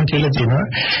විදිතුමන් කියලා තියෙනවා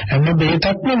හැම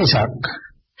දෙයක්ම මිසක්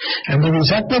හැම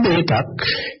මිසක්ම දෙයක්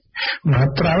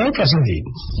මාත්‍රාවයි ප්‍රශ්න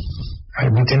තියෙන්නේ. අය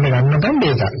මෙතෙන් ගන්නකම්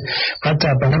බේතක්.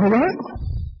 පච්චාපනකම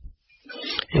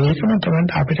ඒකම තමයි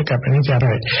අපිට කැපෙන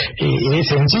ජාරය. ඒ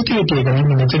සෙන්සිටිවිටි එක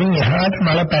මෙතනින් එහාට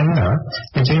මල පැන්නා.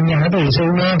 මෙතනින් එහාට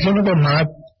ඉසුණා කියනකොට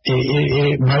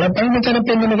ඒ මල පැන්න තැන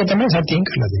පෙන්වන එක තමයි සතියෙන්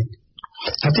කරලා දෙන්නේ.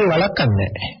 සතිය වළක්වන්නේ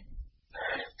නැහැ.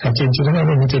 සතියෙන් කියන්නේ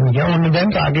මෙතන ගියාම දැන්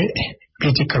කාගේ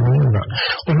පිටිකම වුණා.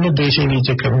 ඔන්න දේශේ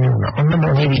විචක්‍රම වුණා. ඔන්න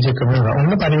මොහේ විචක්‍රම වුණා.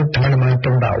 ඔන්න පරිවර්තන මාර්ගයට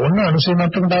ආවා. ඔන්න අනුසය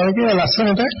මාර්ගයට ආවා කියලා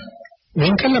ලස්සනට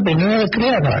වෙන් කරලා පෙන්වන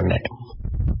ක්‍රියා කරන්නේ.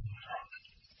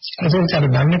 ඒක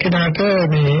ගන්න කෙනාට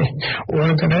මේ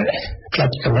ඕනකන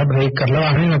ක්ලච් කරලා බ්‍රේක් කරලා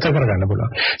වහන්න නැතර කරගන්න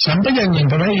පුළුවන්. සම්පජඤ්ඤයෙන්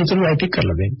තමයි ඊටු ඇටි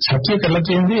කරලා දෙන්නේ. සත්‍ය කරලා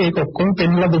තියෙන්නේ ඒක ඔක්කොම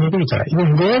පෙන්වලා දෙන එක විතරයි. ඉතින්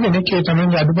ගොඩනෙක් ඒ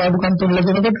තමයි අඩුපාඩුකම් පෙන්වලා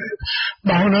දෙනකොට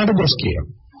භාවනාවට දොස්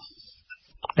කියනවා.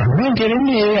 ධර්මයෙන්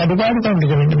කියන්නේ ඒ අඩුපාඩුකම්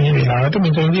ටික මේ වෙලාවට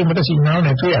මෙතනදී මට සින්නාව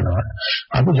නැතුව යනවා.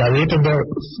 අපි ජවයට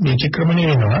විචක්‍රමණය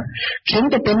වෙනවා.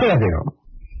 කෙනෙක් පෙන්වලා දෙනවා.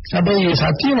 හැබැයි මේ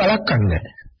සත්‍ය වළක්වන්නේ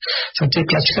නැහැ. සත්‍ය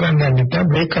ක්ලච් කරන්න යන්නේ නැහැ,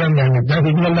 බ්‍රේක් කරන්න යන්නේ නැහැ,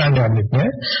 සිග්නල් දාන්න යන්නේ නැහැ.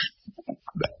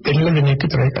 පෙරලෙන්නේ මේක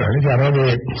තරයි කරන්නේ.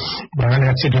 ජරාවේ බාහන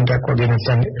ඇක්සිඩන්ට් එකක් වගේ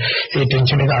නැත්නම් ඒ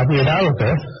ටෙන්ෂන් එක ආපු වෙලාවක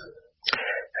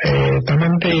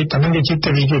තමන්ගේ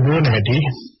චිත්ත වීර්ය දුවන හැටි,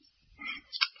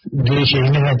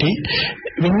 ද්වේෂයෙන් නැති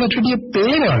වෙනතුඩිය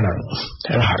පේනවනම්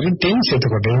හරි ටෙන්ස්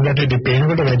එතකොට ඒකට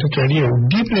පේනකොට වැටුට්ටිය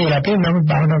උද්දීපනය අපේ නම්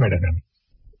භාවනා වැඩ කරනවා.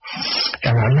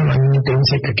 යන්න මම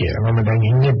ටෙන්ස් එක කියලා. මම දැන්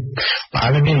ඉන්නේ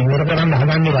පාලනේ ඉවර කරන්න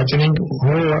හදන්නේ වචනෙන්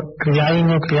හෝ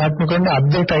ක්‍රියාවෙන් ක්‍රියාත්මක කරන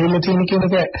අද්දේට ඇවිල්ලා තියෙන කියන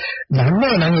එක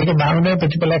දන්නවා නම් ඒක භාවනාවේ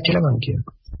ප්‍රතිඵලයක් කියලා මම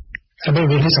කියනවා. හැබැයි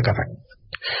වෙහෙස කරයි.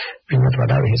 වෙනත්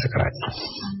වඩා වෙහෙස කරයි.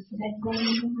 දැන්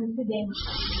කොහොමද දැන්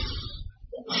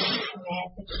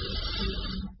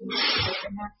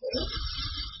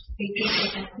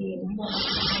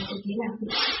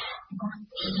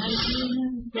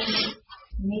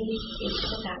මේ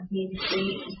එක්කත් අපි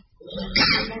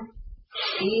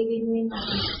ඒ වෙනුවෙන්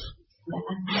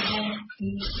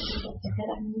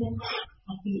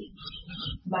අපි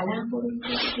බලාපොරොත්තු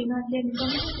වෙනවා කියන්නේ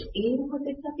ඒ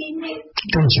මොකටද අපි ඉන්නේ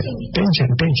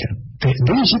ටෙන්ෂන්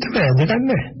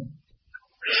දෙකන්නේ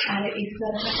අර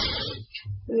ඉස්සර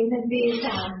වෙන දේ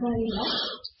සාහරිලා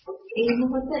ඒ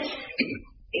මොකද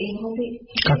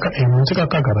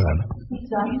කක්ක කරගන්න.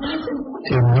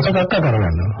 ඒ මොකද කක්ක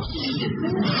කරගන්න.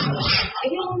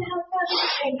 ඒක මොනවද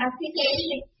අපි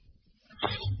කියන්නේ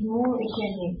නෝ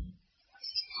කියන්නේ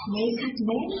මේක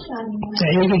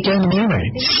නෙමෙයි.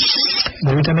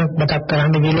 දෙවිතනක් මතක්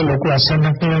කරන්න ගිහලා ලොකු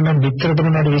අස්සන්නක් නෙවෙයි නම් පිටරට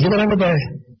මොනවද විසි කරන්න බෑ.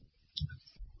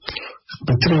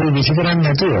 පිටරට විසි කරන්නේ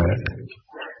නැතුව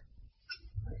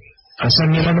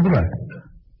අසන්න යන්න පුළුවන්.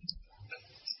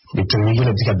 පිටර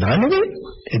විදිහට ටිකක් දාන්නේ.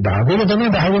 ඒ දාගෙන තමයි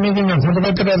 10 වෙනිකින් අසන්න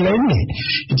පැත්තට ඇදලා ඉන්නේ.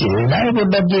 ඉතින් ඒ වෙලාවේ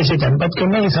පොඩ්ඩක් දේශේ tempat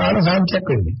කරන විශාල සාන්තියක්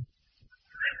වෙන්නේ.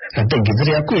 නැත්නම්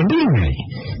ගෙදරයක් වෙන්නේ නැහැ.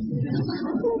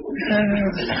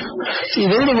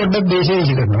 ඉතින් පොඩ්ඩක් දේශේ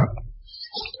විසි කරනවා.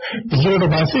 ඊට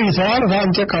පස්සේ විශාල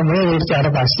සාන්තියක් අමරේ වෙච්ච අර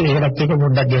පස්සේ ඒකත් එක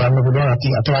පොඩ්ඩක් ගෙවන්න පුළුවන්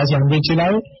අතවාසි හම්බෙච්ච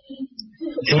වෙලාවේ.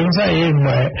 ඒ නිසා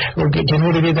ඒ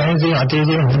කෙනෙකුගේ තමයි අතේ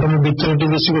තියෙන හොඳම පිටරට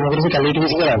විශ්ව මොකටද කැලේට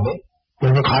විශ්ව කරන්නේ.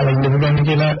 මොකද කාලා ඉන්න පුළුවන්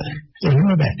කියලා එහෙම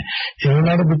බෑ. ඒ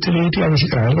වුණාට පිටරේට විශ්ව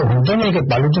කරන්නේ හොඳම එක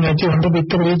බලුතු නැති හොඳ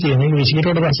පිටරේ තියෙන එක විශ්ව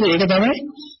කරුවට පස්සේ ඒක තමයි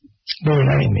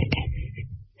දෝලා ඉන්නේ.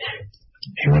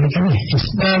 ඒ වගේ තමයි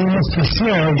ඉස්ලාම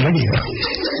ශිෂ්‍යයෝ කියනවා.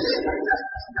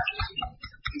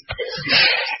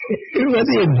 ඒ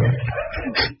වගේ නේද?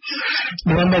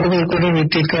 මම මොකද කොහේ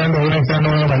විත්ති කරන්න ඕන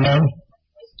කරනවා බලන්න.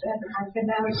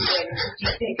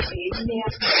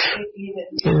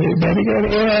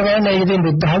 ඒකේ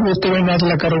බුද්ධහම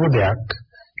උත්තරෙන්නාටලා කරපු දෙයක්.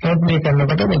 ඒත් මේ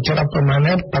කරනකොට මෙච්චර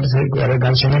ප්‍රමාණයක් පරිසර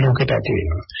ඝර්ෂණ ලෝකයට ඇති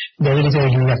වෙනවා. දෙවිලි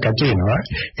සෙල්ලක් ඇති වෙනවා.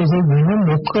 ඒක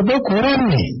මොකද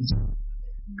කරන්නේ?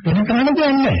 වෙන කරන්න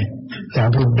දෙයක් නැහැ.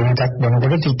 සාදු බේතක්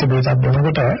බනකොට චිත්ත බේතක්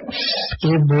බනකොට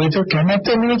ඒ බේත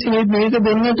කැමැත්ත නෙවෙයි මේ බේත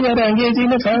දෙන්නට අර ඇඟේ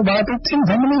තියෙන බාටත්ෙන්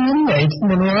සම්මත වෙන්නේ. ඒක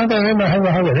මොනවද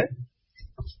වහවද?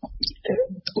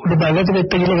 උඩ බලයට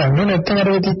දෙත්ත කියලා ගන්න නැත්නම් අර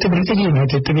චිත්ත බේත කියනවා.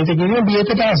 චිත්ත බේත කියනවා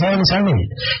බේතට ආසාව නිසා නෙවෙයි.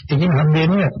 ඒකෙන්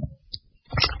හම්බෙන්නේ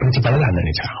ප්‍රතිඵල ගන්න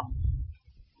නිසා.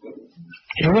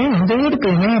 ඒ වගේම හොඳට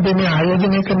පේනවා මේ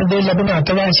ආයෝජනය කරන දේ ලැබෙන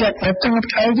අතවාසියක් නැත්නම්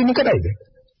අපිට ආයෝජනය කරයිද?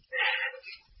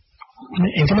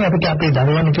 ඒකම අපිට අපේ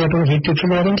දරුවන් කියවට හිතෙච්ච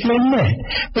වලින් කියලා ඉන්නේ.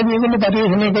 ඒ මේකෙන්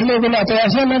පරිශ්‍රණය කරලා ඒකල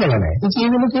අතවාසියක් නැහැ. ඒ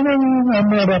කියන්නේ කියනවා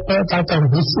අම්මා අප්පා තාත්තා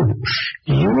විශ්සු.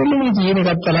 ඒවලේ තියෙන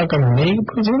කත්තලා කරන්නේ මේක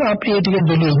පුදුම අපි ඒ ටික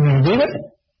දෙලියන්නේ නේද?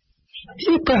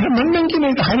 ඒක මම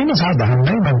කියන්නේ ඒක හරියම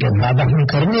සාධාරණයි. මම කියන්නේ සාධාරණ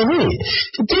කරන්නේ නෙවෙයි.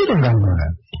 ඒක තේරුම් ගන්න ඕන.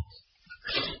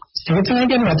 ඒක තමයි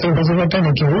කියන්නේ අතේ පොසකට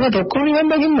නෙකියුවට ඔක්කොම නිවන්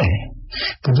දකින්නේ නැහැ.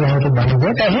 පුදුහාට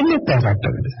බලුවට ඇහෙන්නේ නැහැ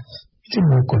කට්ටකට. ඉතින්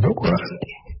මොකද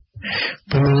කරන්නේ?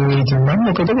 පුදුමයි මම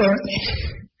මොකද කරන්නේ?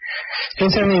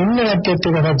 එසම ඉන්නත් එක්ක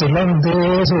කරලා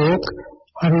දෝසෝක්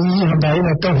හරි හොඳයි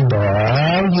නැත්නම්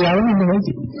හොඳයි කියවන්නේ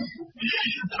නෙමෙයි.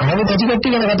 ආයෙත්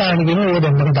ටික ගැන කතා කරන කෙනා ඕක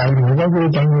දැන් මට තාම මොකද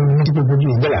කියන්නේ ටික පොඩි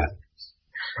ඉඳලා.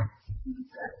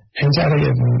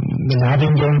 එන්ජාරේ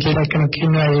නාදින් ජෝන් කියලා කෙනෙක්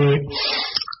ඉන්නවා ඒ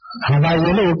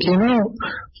හදාගෙන ඒ කියන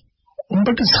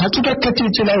උඹට සතුටක් ඇති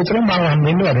වෙලා විතර මම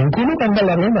හම්බෙන්න වරෙන් කුණු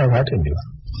කන්දල් අරගෙන ආවට එන්නවා.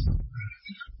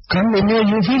 Come when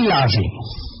you feel laughing.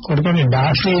 කොටකනේ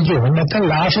ඩාෆේ John නැත්නම්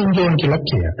laughing ජෝන් කියලා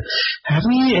කියනවා.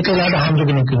 හරි ඒකලාට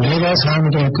හම්බෙන්නේ කෙනෙක්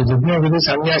සාමිතයක් දුන්නා විදිහ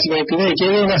සංඥාසිකයි කියන එක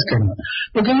වෙනස් කරනවා.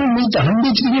 ඒකෙන් මේ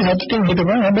හම්බෙච්ච දේ සතුටින්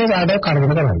හිටපන් හැබැයි ආඩ කරදර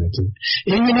කරන්නේ.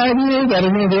 ඒ විනාඩියේ මේ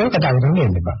ධර්මයේ දේව කතා කරන්න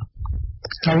එන්න එපා.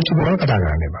 සෞඛ්‍ය බව කතා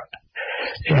කරන්න එපා.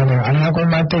 එහෙනම්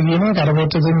අනාකොම්මත් කියන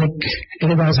කරපොත්තු දෙන්නේ එක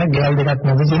දවසක් ගෙවල් දෙකක්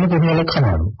නැති දෙන පුරුවල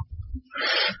කනවලු.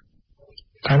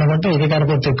 කනකොට ඒක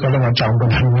කරපොත්තු එක්කම මම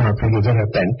චම්බුනා අපේ ගෙදර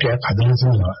පැන්ටියක් හදලා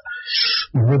තියෙනවා.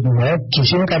 මොකද මේ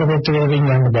කිසිම කරපොත්තු වලින්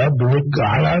යන්න බෑ. දුක්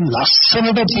ගාලා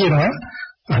ලස්සනට තියෙනවා.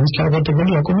 අනිත් කරපොත්තු වල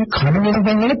ලොකුම කන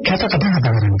වෙනකන් වල කැත කතා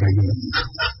කරන්න කියනවා.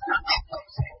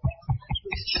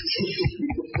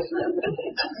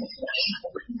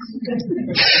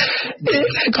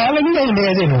 කාලෙකින්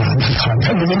ඉන්නේ දෙනවා.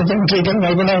 කාලෙකින් දැන් කේකන්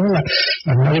වල්පනා වුණා.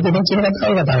 අන්නගේ දෙන්න කියන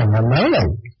කතාව කතා කරනවා නෑ.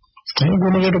 ඒ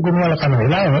ගුණයට ගුණ වල කන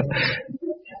වෙලාව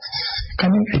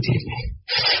කමින් ඉතියි.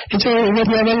 ඒක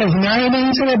උඹලා හිනායනේ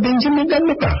ඉස්සර බෙන්චින්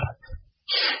ගන්න එපා.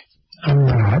 අන්න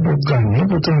දුක්ගන්නේ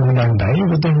පුතුන් හොඳයි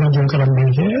පුතුන් මම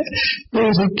කරන්නේ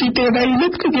ඒ සුක්කිතේ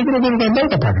දයිලත් කිතර දෙන්න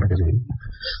කතා කරන්නේ.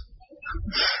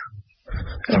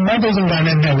 මම දෙන්න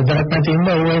ගන්නේ විතරක් නැති ඉන්න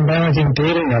ඕනේ බෑමකින්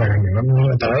තේරෙන්න අරගන්නවා.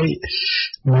 මම තමයි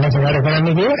මොනවද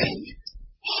කරන්නේ කියලා.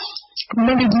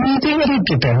 මම ජීවිතේ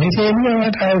වරිට මේ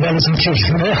සේනියට ආවල්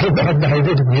සංකේතනේ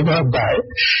හදාගන්න මේකයි.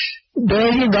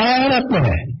 දෙවි ගානක්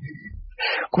නැහැ.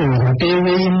 කොහොමදේ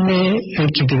වෙන්නේ ඒ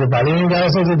ටික බලන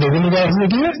දවසේ දෙවෙනි දවසේ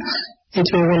කියලා ඒක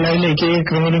ඕගොල්ලෝ එක එක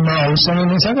ක්‍රමවලින් මා අවසන්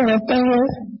නිසා නැත්තම්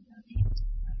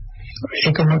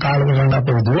ඒකම කාලෙකට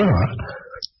අපේ දුවනවා.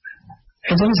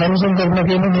 එතන සම්සම් කරන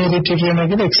කියන මේ රිට්‍රීට් කියන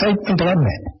එකේ එක්සයිට්මන්ට් එකක්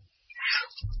නැහැ.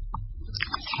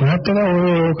 නැත්තම්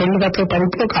ඔය කල්ලකට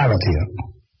පරිප්පු කාලා තියෙනවා.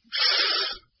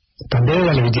 තන්දේ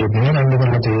වල විදිහට නන්ද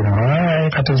කරලා තියෙනවා ඒ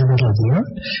කටයුතු කරලා තියෙනවා.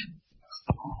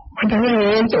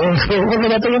 මට ඕක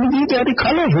ගතගෙන ජීවිතය හරි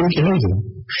කලහුල් කියලා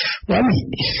හිතෙනවා. යමි.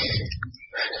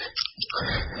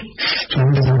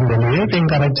 සම්බුදුනේ තෙන්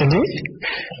කරච්චලේ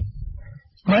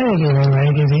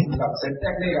මයිකේ සෙට්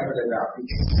එකක් නේ අපිට අපි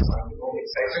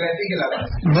එක්සයිට් නැති කියලා.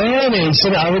 නෑ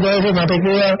ඉස්සර ආවදාසේ මට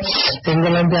කිව්වා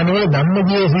එංගලන්තේ යනකොට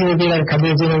ධම්මජීව කියලා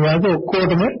කඩේ තියෙන වාගේ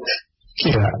ඔක්කොටම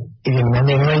කියලා. ඉතින් මම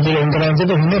එනවා කියලා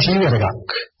එංගලන්තේට හින්න සීවර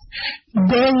එකක්.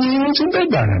 දැන් මේ සුන්දර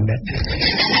දාන්නේ.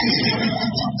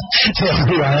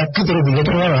 ඒ ආයතන දෙකට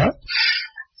වරා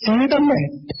එහෙම තමයි.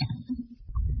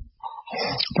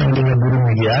 පන්දිම බුරුම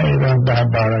ගියා ඒක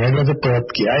 10 12 පොත්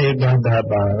ගියා ඒක 10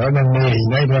 12 නම් මේ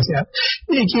ඉන්නේ ඊපස්සේ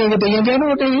මේ කියන එක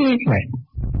යනකොට ඒක නෑ.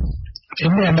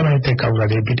 එන්නේ අන්නමයිත් එක්ක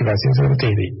අවුලදී පිටිපස්සෙන් සෝර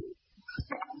තේරෙයි.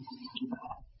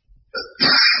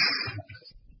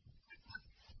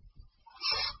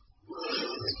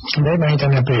 දැන් මම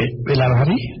හිතන්නේ අපේ වෙලාව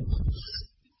හරි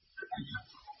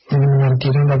මම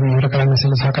කියනවා අපි ඉවර කරන්න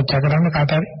ඉස්සෙල්ලා සාකච්ඡා කරන්න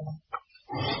කාට හරි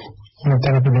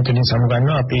නැත්නම් අපි මෙතනින්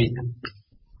සමුගන්නවා අපි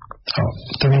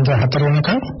තුන්වෙනි හතර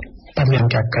වෙනකන්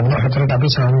පරියන්කයක් කරනවා හතරට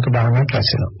අපි සාමික භාවනාවක් රැස්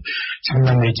වෙනවා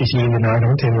සම්බන්ධ වෙච්ච සීල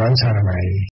නාමයෙන් තේරුවන්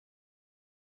සරණයි